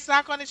 yeah, it's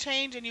not going to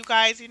change. And you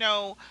guys,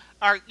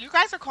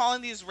 are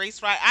calling these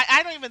race riots.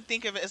 I don't even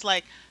think of it as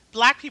like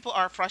black people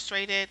are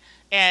frustrated,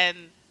 and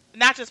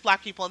not just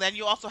black people. And then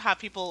you also have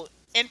people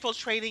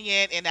infiltrating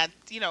it, and that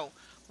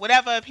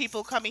whatever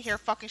people coming here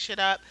fucking shit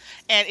up.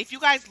 And if you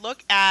guys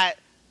look at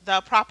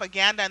the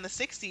propaganda in the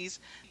 '60s,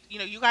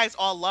 you guys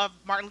all love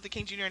Martin Luther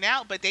King Jr.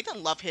 now, but they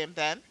didn't love him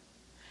then.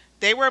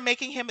 They were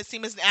making him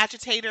seem as an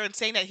agitator and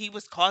saying that he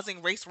was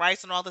causing race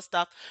riots and all this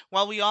stuff.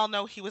 While we all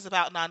know he was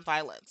about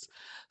nonviolence.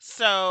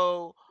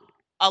 So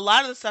a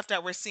lot of the stuff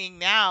that we're seeing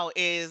now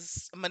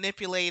is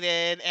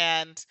manipulated,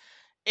 and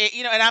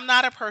and I'm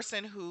not a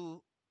person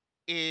who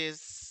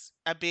is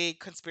a big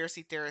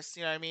conspiracy theorist,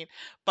 you know what I mean?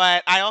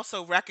 But I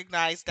also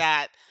recognize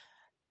that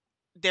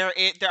there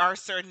are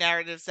certain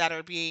narratives that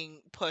are being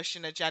pushed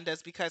and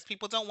agendas because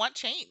people don't want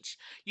change.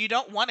 You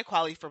don't want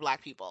equality for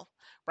black people,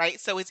 right?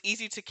 So it's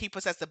easy to keep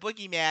us as the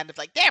boogeyman of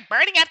like they're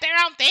burning up their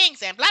own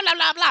things and blah blah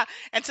blah blah.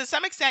 And to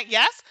some extent,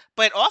 yes,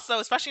 but also,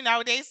 especially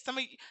nowadays, some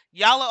of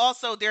y'all are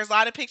also there's a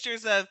lot of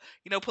pictures of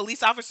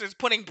police officers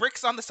putting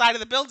bricks on the side of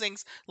the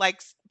buildings,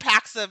 like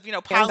packs of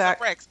And piles of back.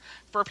 bricks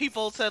for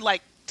people to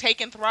like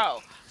take and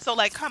throw. So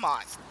like, come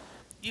on,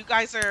 you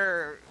guys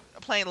are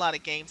playing a lot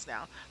of games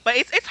now. But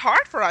it's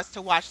hard for us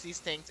to watch these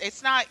things.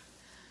 It's not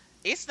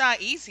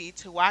easy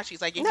to watch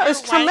these. Like if No, you're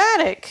it's white,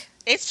 traumatic.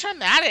 it's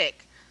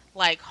traumatic.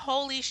 Like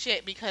holy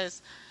shit,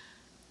 because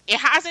it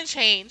hasn't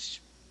changed.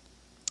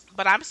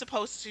 But I'm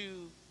supposed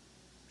to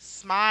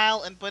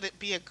smile and but it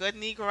be a good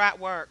Negro at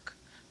work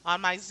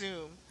on my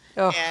Zoom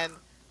Oh, and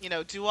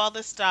do all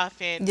this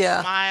stuff and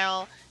yeah.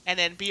 smile and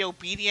then be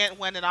obedient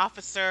when an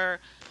officer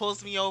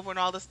pulls me over and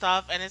all this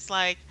stuff. And it's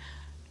like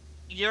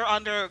you're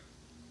under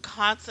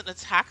constant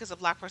attack as a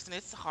black person.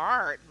 It's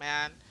hard,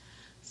 man.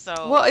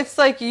 So Well, it's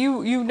like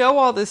you know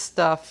all this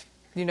stuff.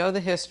 You know the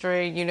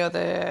history, you know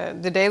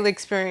the daily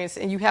experience,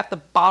 and you have to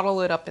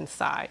bottle it up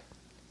inside.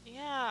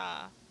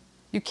 yeah,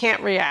 You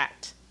can't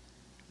react.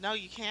 no,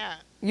 you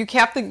can't. You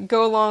have to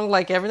go along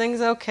like everything's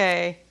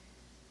okay.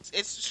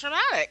 It's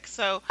traumatic.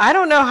 So I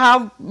don't know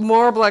how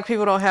more black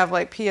people don't have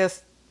like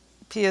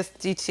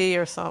PSDT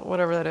or something,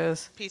 whatever that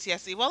is.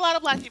 PTSD. Well, a lot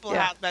of black people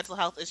Yeah. have mental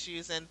health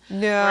issues, and we're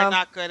Yeah.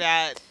 not good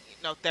at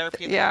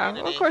therapy in the Yeah. Of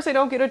community. course they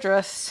don't get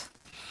addressed.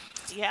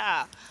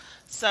 Yeah.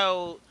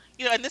 So,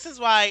 and this is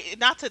why,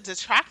 not to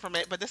detract from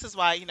it, but this is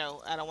why,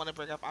 I don't want to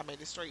bring up I May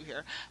Destroy You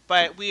here,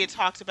 but we had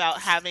talked about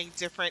having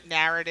different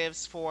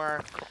narratives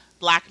for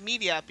black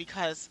media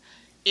because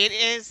it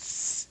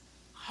is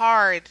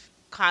hard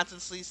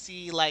constantly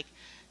see like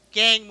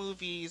gang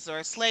movies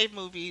or slave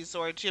movies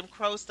or Jim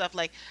Crow stuff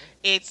like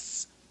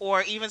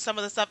or even some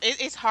of the stuff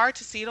it's hard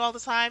to see it all the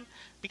time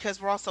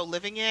because we're also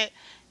living it,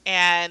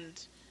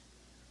 and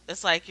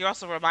it's like you're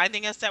also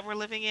reminding us that we're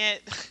living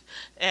it.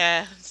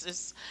 and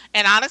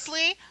and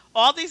honestly,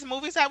 all these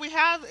movies that we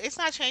have, it's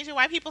not changing.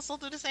 White people still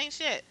do the same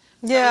shit.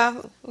 So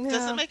Yeah.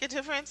 does it Yeah. make a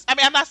difference? I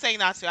mean, I'm not saying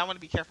not to. I want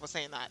to be careful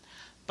saying that.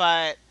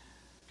 But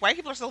white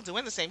people are still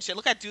doing the same shit.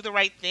 Look at Do the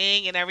Right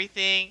Thing and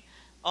everything.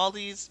 All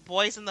these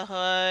Boys in the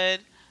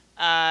Hood,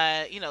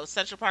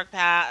 Central Park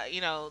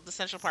the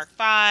Central Park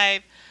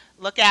 5.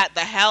 Look at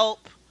The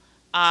Help.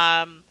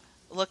 Um,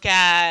 Look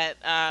at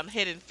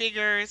Hidden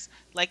Figures.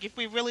 Like, if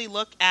we really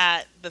look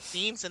at the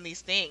themes in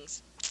these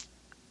things,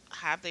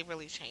 have they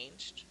really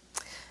changed?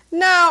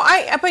 No,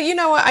 but you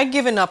know what? I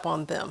given up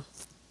on them.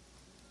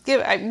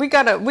 We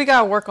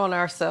gotta work on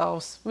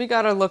ourselves. We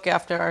gotta look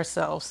after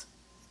ourselves.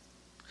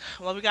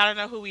 Well, we gotta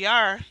know who we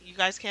are. You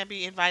guys can't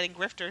be inviting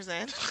grifters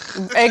in.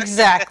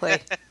 Exactly.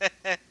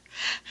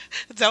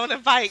 Don't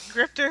invite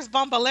grifters,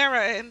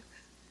 Bombalera,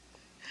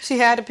 She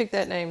had to pick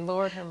that name.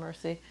 Lord have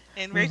mercy.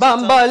 and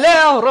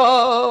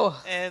Bambalero.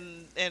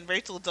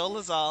 Rachel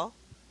Dolezal,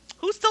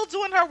 who's still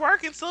doing her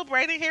work and still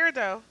braiding hair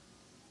though.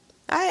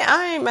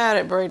 I ain't mad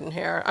at braiding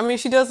hair. I mean,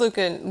 she does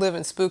live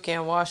in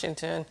Spokane,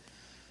 Washington.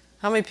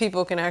 How many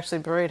people can actually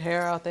braid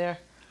hair out there?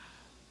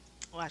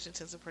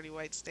 Washington's a pretty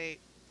white state.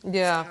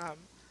 Yeah. Um,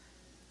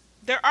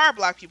 there are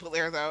black people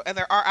there though, and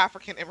there are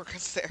African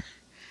immigrants there.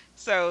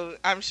 So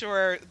I'm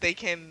sure they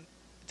can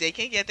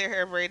get their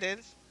hair braided.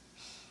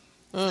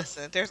 Mm.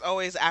 Listen, there's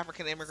always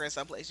African immigrants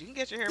someplace. You can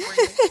get your hair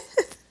braided.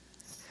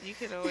 You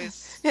can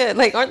always. Yeah,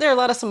 like aren't there a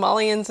lot of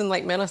Somalians in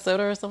like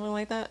Minnesota or something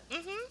like that? Yeah.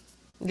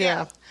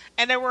 Yeah.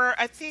 And there were,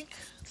 I think,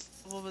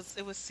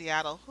 it was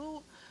Seattle.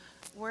 Who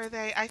were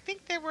they? I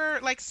think they were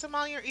like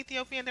Somali or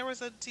Ethiopian. There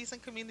was a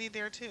decent community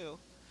there too.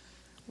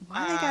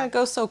 Why they gotta Um,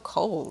 go so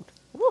cold?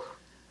 Woo.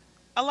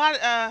 a lot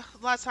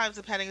of times,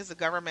 depending as the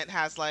government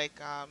has like,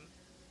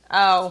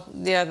 Oh,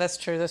 yeah, that's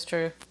true. That's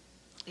true.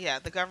 yeah,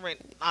 the government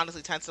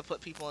honestly tends to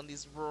put people in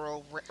these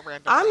rural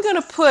random I'm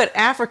gonna places. put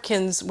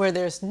Africans where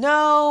there's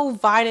no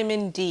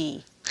vitamin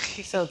D,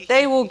 so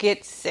they will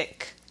get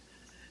sick.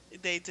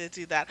 They did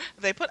do that.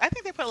 I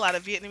think they put a lot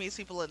of Vietnamese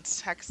people in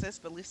Texas,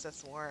 but at least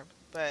that's warm.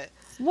 But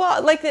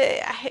Well, like the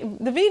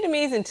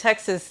Vietnamese in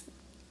Texas,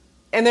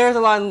 and there's a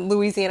lot in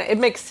Louisiana. It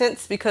makes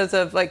sense because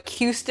of like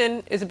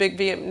Houston is a big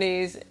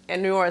Vietnamese,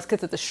 and New Orleans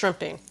because of the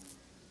shrimping.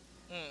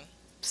 mm,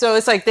 So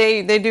it's like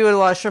they do a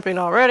lot of shrimping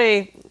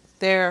already.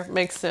 There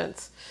makes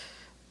sense.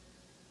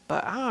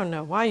 But I don't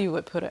know why you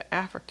would put an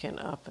African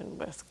up in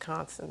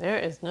Wisconsin. There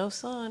is no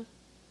sun.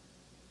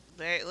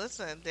 they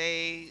listen.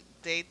 They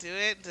do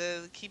it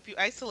to keep you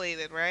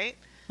isolated, right?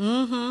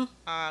 Mm-hmm.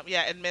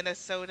 Yeah, in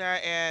Minnesota,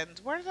 and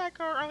where did I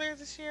go earlier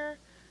this year?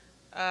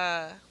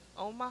 Uh,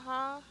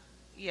 Omaha.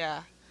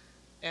 Yeah,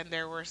 and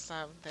there were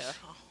some there.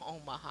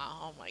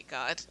 Omaha. Oh my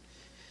God.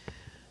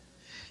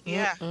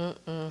 Yeah,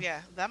 Mm-mm-mm.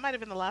 yeah. That might have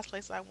been the last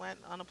place I went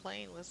on a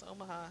plane was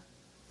Omaha.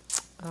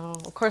 Oh,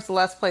 of course, the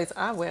last place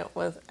I went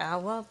was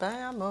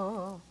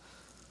Alabama.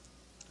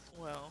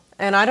 Well,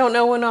 And I don't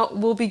know when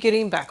we'll be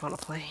getting back on a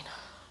plane.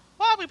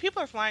 I mean,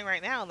 people are flying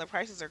right now, and the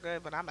prices are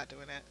good, but I'm not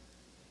doing it.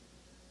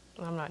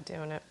 I'm not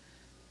doing it.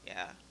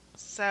 Yeah.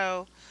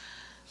 So,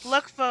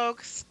 look,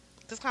 folks,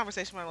 this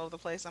conversation went all over the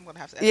place. I'm gonna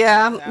have to edit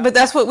some of Yeah, this but out.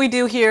 that's what we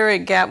do here at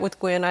Gap with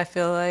Gwen, I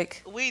feel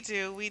like. We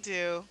do, we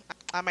do.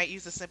 I might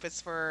use the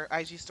snippets for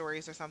IG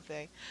stories or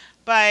something.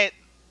 But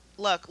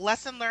look,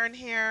 lesson learned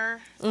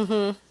here.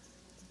 Mm-hmm.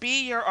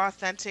 Be your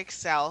authentic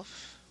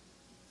self.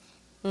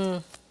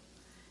 Mm.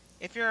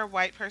 If you're a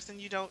white person,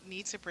 you don't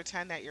need to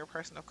pretend that you're a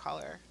person of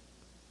color.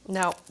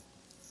 No.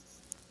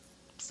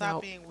 Stop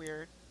No. being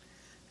weird.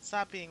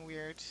 Stop being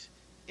weird.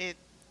 It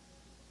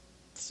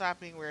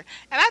Stop being weird.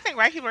 And I think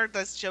white people are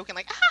just joking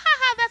like, ah, ha, ha,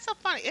 ha, that's so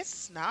funny.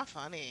 It's not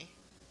funny.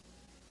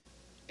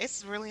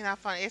 It's really not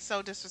funny. It's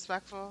so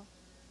disrespectful.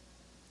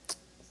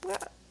 Well,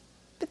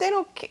 but they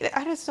don't.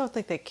 I just don't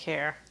think they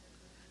care.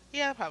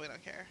 Yeah, I probably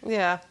don't care.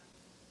 Yeah.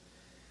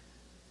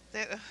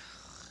 They,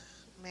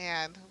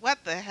 man,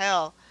 what the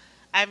hell?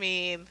 I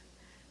mean,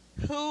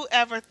 who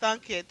ever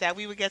thunk it that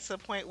we would get to the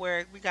point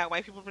where we got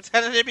white people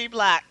pretending to be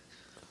black?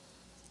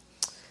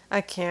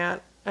 I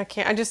can't. I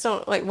can't. I just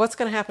don't like what's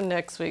going to happen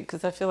next week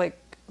because I feel like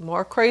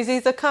More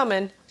crazies are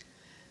coming.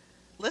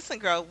 Listen,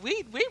 girl,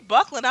 we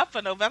buckling up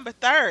for November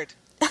 3rd.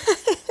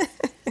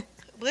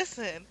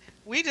 Listen,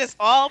 we just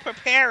all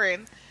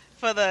preparing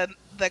for the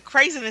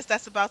craziness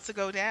that's about to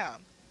go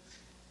down.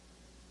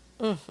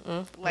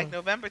 Like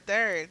November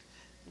 3rd.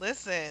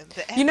 Listen,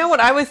 the You end know is what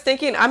I not. was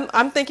thinking?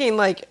 I'm thinking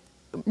like,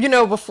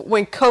 before,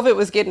 when COVID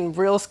was getting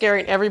real scary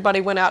and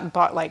everybody went out and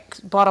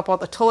bought up all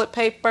the toilet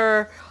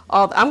paper.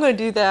 I'm going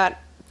to do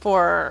that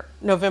for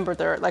November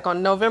 3rd. Like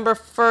on November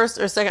 1st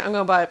or 2nd, I'm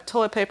going to buy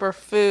toilet paper,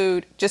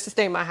 food, just to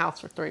stay in my house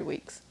for 3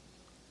 weeks.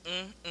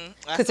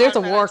 That's Because not there's a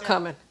a bad war idea.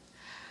 coming.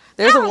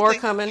 I There's a don't war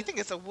think you coming. think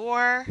it's a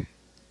war.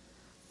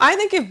 I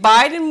think if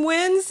Biden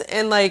wins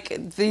and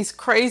like these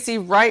crazy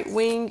right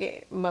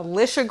wing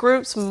militia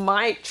groups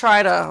might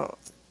try to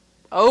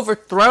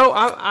overthrow,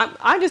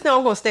 I just know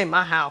I'm going to stay in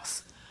my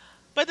house.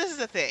 But this is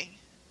the thing.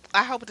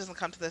 I hope it doesn't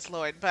come to this,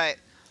 Lord. But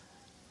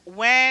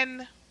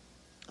when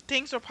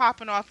things were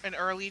popping off in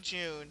early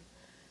June,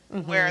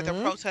 where the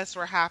protests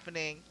were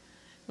happening,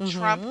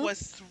 Trump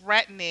was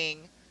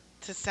threatening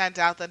to send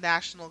out the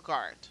National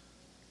Guard.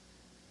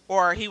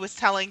 Or he was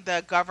telling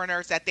the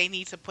governors that they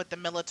need to put the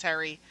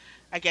military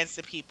against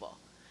the people.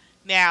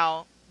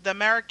 Now, the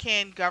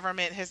American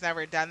government has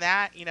never done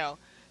that.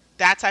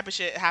 That type of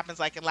shit happens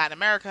like in Latin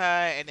America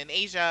and in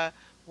Asia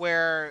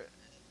where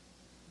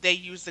they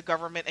use the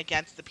government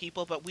against the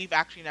people, but we've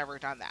actually never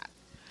done that.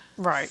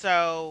 Right.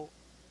 So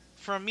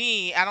for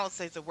me, I don't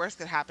say it's the worst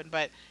could happen,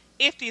 but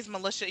if these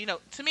militia,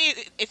 to me,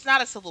 it's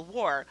not a civil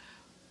war.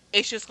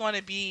 It's just going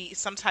to be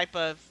some type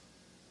of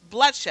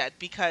bloodshed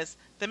because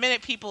the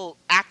minute people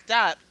act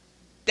up,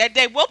 that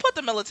they will put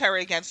the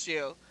military against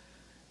you.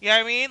 You know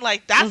what I mean?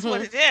 Like that's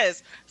what it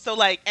is. So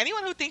like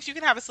anyone who thinks you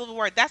can have a civil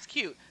war, that's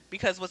cute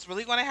because what's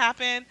really going to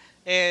happen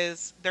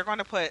is they're going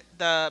to put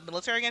the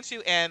military against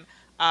you, and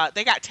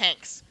they got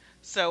tanks.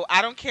 So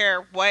I don't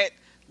care what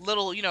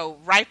little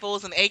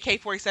rifles and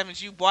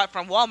AK-47s you bought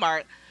from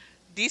Walmart.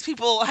 These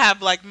people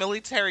have like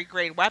military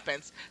grade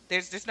weapons.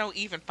 There's no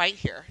even fight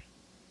here.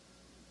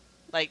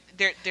 Like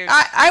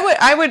there's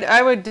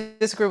I would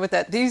disagree with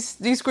that.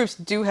 These groups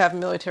do have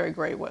military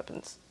grade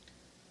weapons.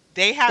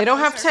 they They have don't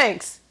have military.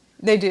 tanks.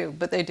 They do,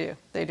 but they do.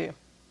 They do.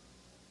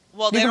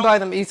 Well, You they can don't. buy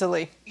them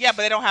easily. Yeah,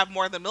 but they don't have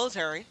more than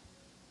military.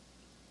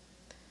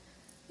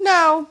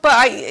 No, but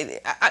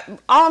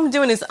all I'm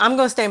doing is I'm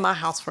going to stay in my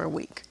house for a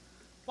week.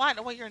 Why?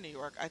 No, well, you're in New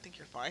York. I think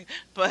you're fine.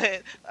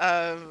 But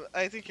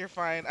I think you're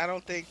fine. I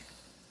don't think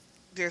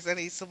there's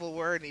any civil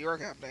war in New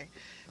York happening.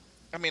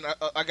 I mean,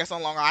 I guess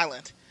on Long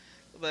Island,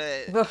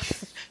 but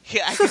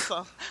yeah, I guess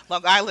on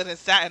Long Island and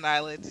Staten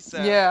Island. So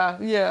Yeah,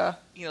 yeah.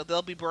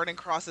 they'll be burning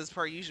crosses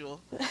per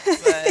usual.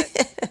 But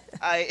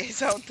I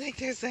don't think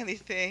there's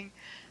anything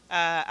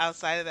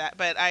outside of that.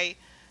 But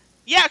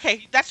yeah,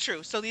 okay, that's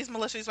true. So these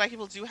militias, white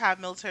people do have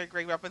military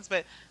grade weapons,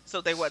 but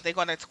so they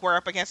going to square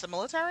up against the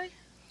military?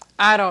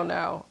 I don't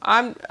know.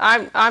 I'm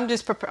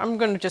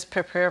going to just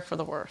prepare for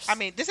the I worst.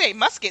 mean, this ain't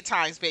musket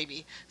times,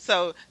 baby.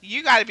 So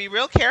you got to be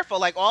real careful.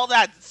 Like all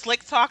that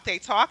slick talk they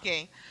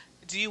talking.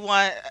 Do you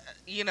want,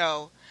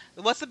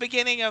 what's the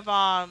beginning of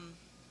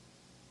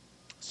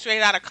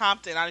Straight Outta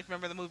Compton? I don't even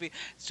remember the movie.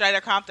 Straight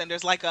Outta Compton.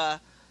 There's like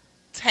a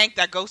tank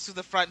that goes through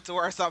the front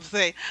door or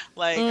something.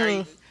 Like,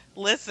 Mm,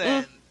 listen,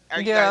 mm,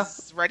 are you yeah,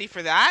 guys ready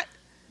for that?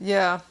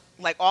 yeah.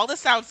 Like all this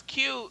sounds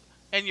cute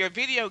in your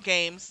video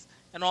games,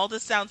 and all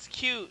this sounds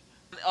cute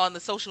on the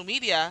social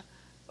media,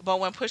 but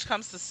when push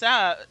comes to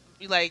shove,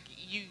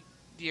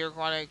 you're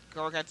going to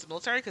go against the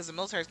military because the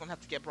military is going to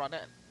have to get brought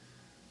in.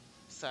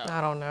 So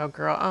I don't know,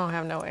 girl. I don't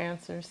have no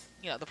answers.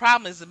 the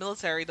problem is the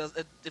military does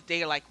if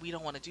they are like we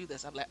don't want to do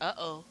this. I'm like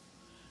oh.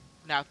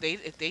 Now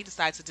if they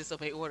decide to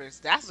disobey orders,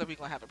 that's where we're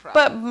going to have a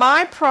But problem.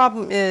 my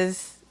problem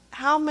is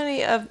how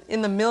many of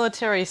in the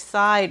military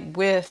side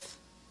with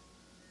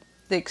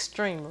the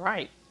extreme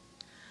right?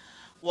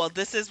 Well,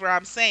 this is where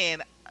I'm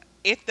saying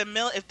if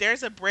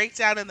there's a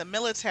breakdown in the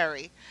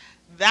military,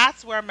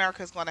 that's where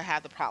America's going to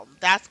have the problem.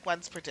 That's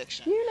Gwen's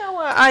prediction. You know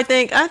what? I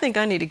think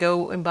I need to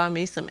go and buy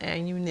me some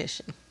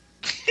ammunition.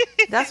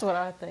 That's what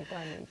I think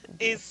I need to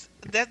do. Is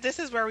that this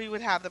is where we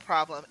would have the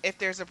problem if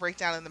there's a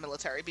breakdown in the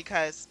military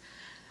because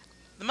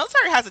the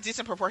military has a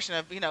decent proportion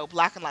of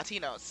black and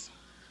Latinos,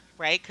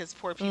 right? Because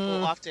poor people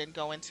Mm, often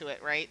go into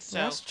it, right?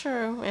 So that's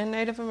true. And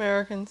Native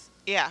Americans.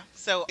 yeah,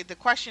 so the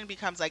question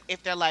becomes like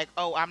if they're like,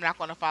 oh, I'm not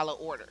going to follow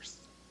orders,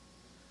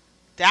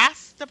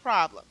 that's the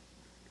problem.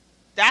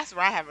 That's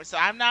where I have it. So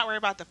I'm not worried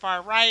about the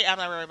far right. I'm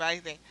not worried about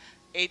anything.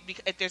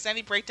 If there's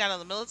any breakdown in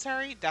the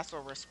military, that's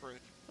where we're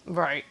screwed.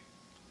 Right.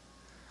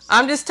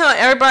 I'm So just telling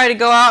everybody to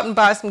go out and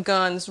buy some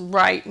guns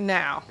right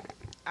now.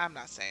 I'm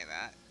not saying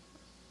that.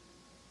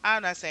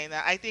 I'm not saying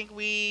that. I think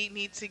we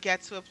need to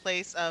get to a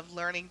place of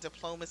learning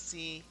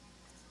diplomacy.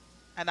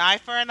 An eye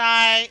for an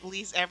eye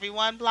leaves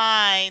everyone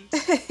blind.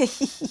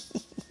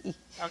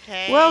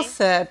 Well Okay?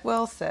 said.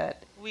 Well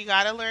said. We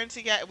gotta learn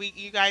to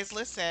you guys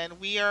listen.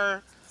 We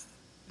are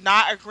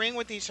not agreeing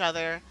with each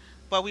other,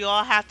 but we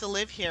all have to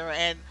live here.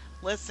 And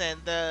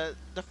listen, the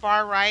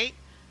far right,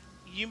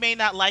 you may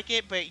not like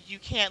it, but you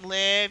can't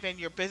live and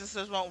your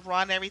businesses won't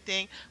run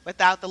everything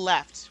without the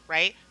left,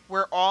 right?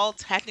 We're all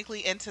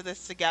technically into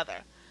this together.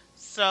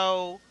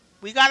 So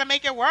we got to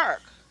make it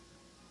work.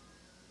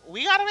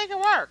 We got to make it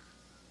work,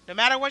 no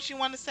matter what you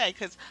want to say,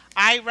 because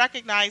I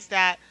recognize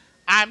that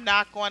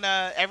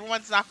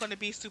everyone's not going to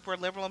be super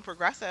liberal and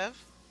progressive.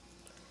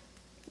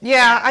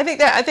 Yeah,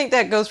 Yeah. I think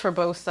that goes for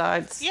both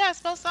sides. Yeah,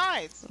 it's both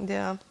sides.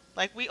 Yeah.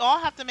 Like, we all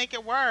have to make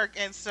it work.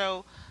 And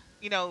so,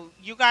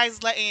 you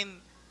guys letting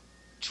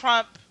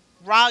Trump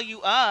rile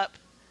you up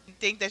and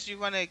think that you're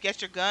going to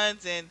get your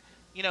guns and,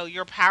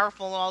 you're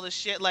powerful and all this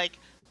shit. Like,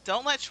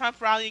 don't let Trump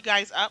rile you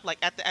guys up. Like,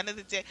 at the end of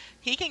the day,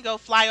 he can go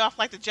fly off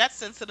like the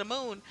Jetsons to the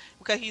moon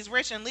because he's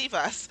rich and leave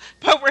us.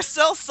 But we're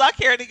still stuck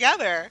here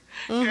together.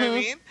 You know what I Mhm.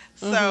 mean?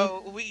 Mhm.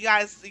 So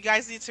you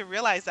guys need to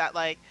realize that,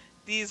 like,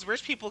 these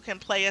rich people can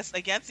play us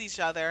against each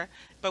other,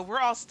 but we're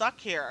all stuck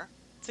here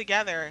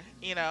together,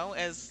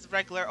 as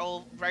regular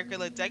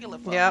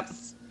degular Yep.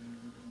 folks.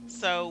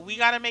 So we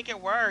got to make it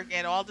work,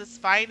 and all this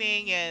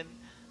fighting and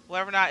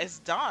whatever not is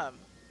dumb.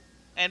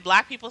 And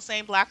black people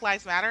saying Black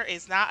Lives Matter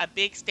is not a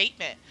big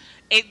statement.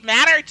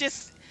 Mattering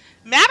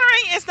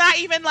is not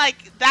even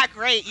like that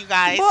great, you Well,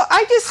 guys.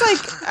 I just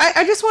like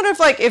I just wonder if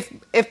like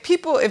if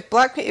people if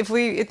black pe- if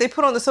they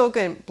put on the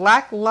slogan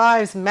Black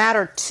Lives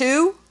Matter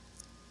too,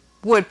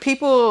 would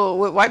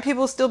white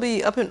people still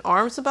be up in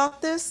arms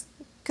about this?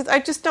 Because I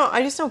just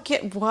don't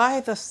get why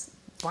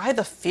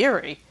the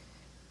fury.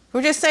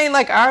 We're just saying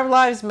like our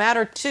lives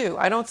matter too.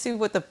 I don't see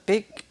what the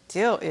big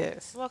deal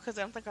is. Well, because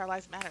they don't think our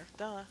lives matter.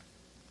 Duh.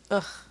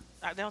 Ugh.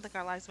 They don't think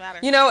our lives matter.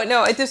 You know,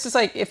 no, it just is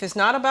like if it's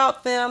not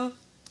about them,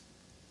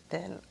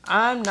 then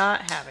I'm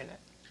not having it.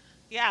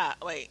 Yeah.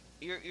 Wait.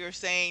 You're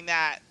saying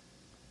that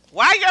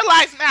why your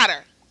lives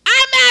matter?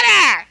 I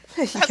matter.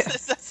 Yeah.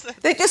 That's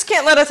They just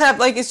can't let us have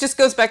like it just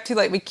goes back to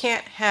like we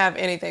can't have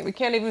anything. We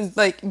can't even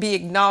like be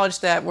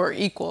acknowledged that we're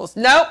equals.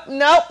 Nope,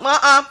 nope,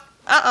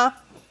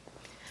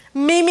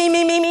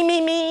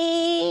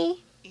 Me.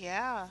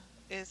 yeah.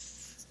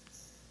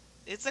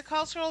 It's a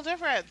cultural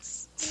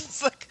difference.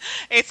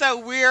 It's a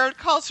weird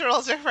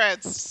cultural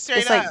difference, straight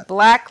It's like up.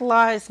 Black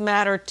Lives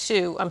Matter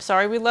too. I'm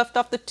sorry we left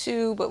off the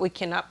two, but we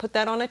cannot put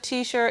that on a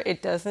t-shirt.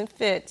 It doesn't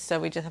fit. So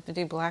we just have to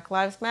do Black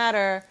Lives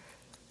Matter.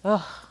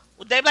 Ugh.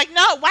 They're like,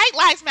 no, white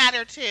lives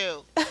matter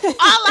too.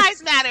 All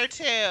lives matter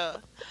too.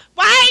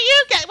 Why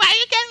are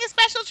you getting a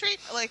special treat?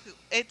 Like,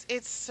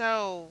 it's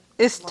so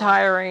It's long.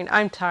 tiring.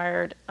 I'm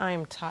tired.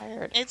 I'm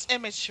tired. It's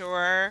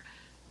immature,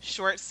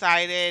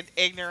 short-sighted,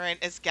 ignorant.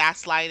 It's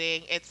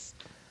gaslighting. It's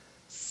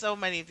so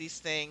many of these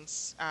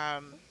things.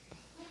 And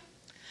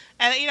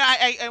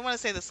I want to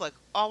say this. Look,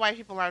 all white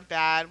people aren't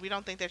bad. We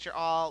don't think that you're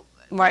all.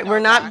 We Right, know we're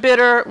not that.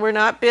 bitter. We're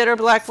not bitter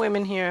black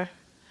women here.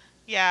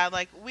 Yeah,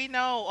 like, we know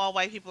all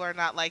white people are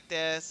not like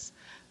this,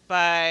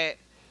 but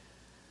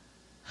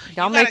Y'all you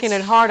gotta making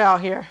it hard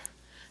out here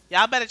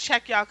y'all better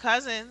check y'all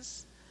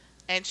cousins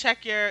and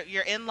check your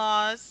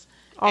in-laws,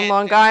 on and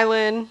Long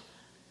Island.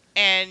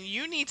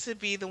 you need to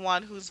be the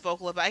one who's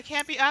vocal about it. It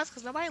can't be us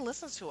because nobody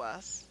listens to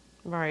us.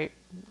 Right.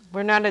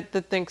 We're not at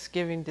the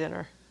Thanksgiving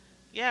dinner.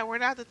 Yeah, we're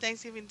not the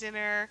Thanksgiving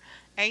dinner.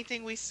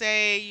 Anything we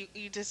say,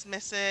 you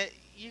dismiss it.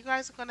 You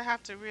guys are gonna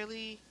have to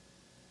really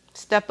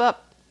Step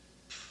up.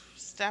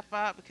 step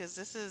up because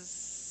this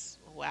is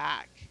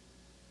whack.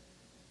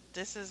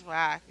 This is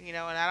whack, and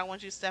I don't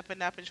want you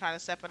stepping up and trying to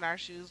step in our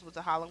shoes with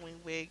a Halloween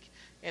wig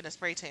and a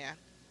spray tan.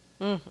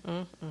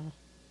 Mm.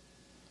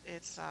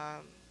 It's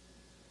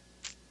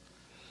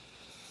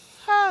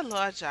oh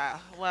Lord, child.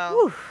 Well,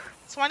 Whew.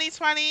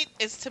 2020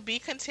 is to be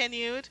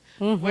continued.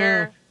 Mm-hmm.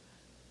 We're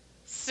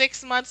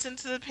 6 months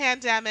into the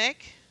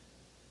pandemic.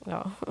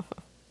 Oh.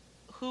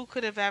 Who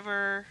could have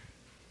ever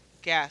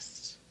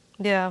guessed?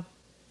 Yeah.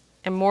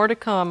 And more to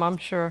come, I'm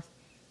sure.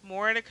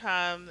 More to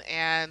come,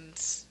 and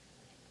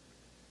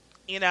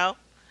you know,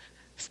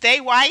 stay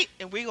white,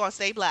 and we're gonna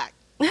stay black.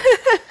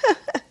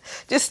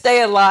 Just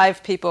stay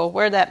alive, people.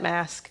 Wear that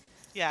mask.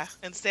 Yeah,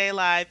 and stay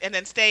alive, and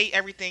then stay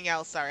everything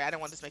else. Sorry, I don't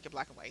want to just make it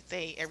black and white.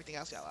 Stay everything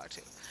else y'all are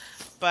too.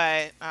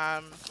 But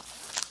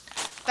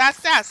that's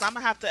that. So I'm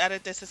gonna have to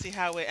edit this to see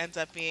how it ends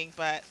up being.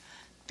 But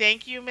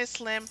thank you, Miss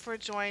Lim, for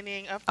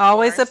joining, of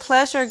Always a course.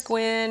 pleasure,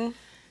 Gwen.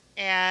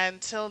 And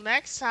till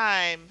next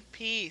time,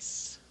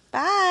 peace.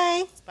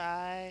 Bye.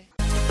 Bye.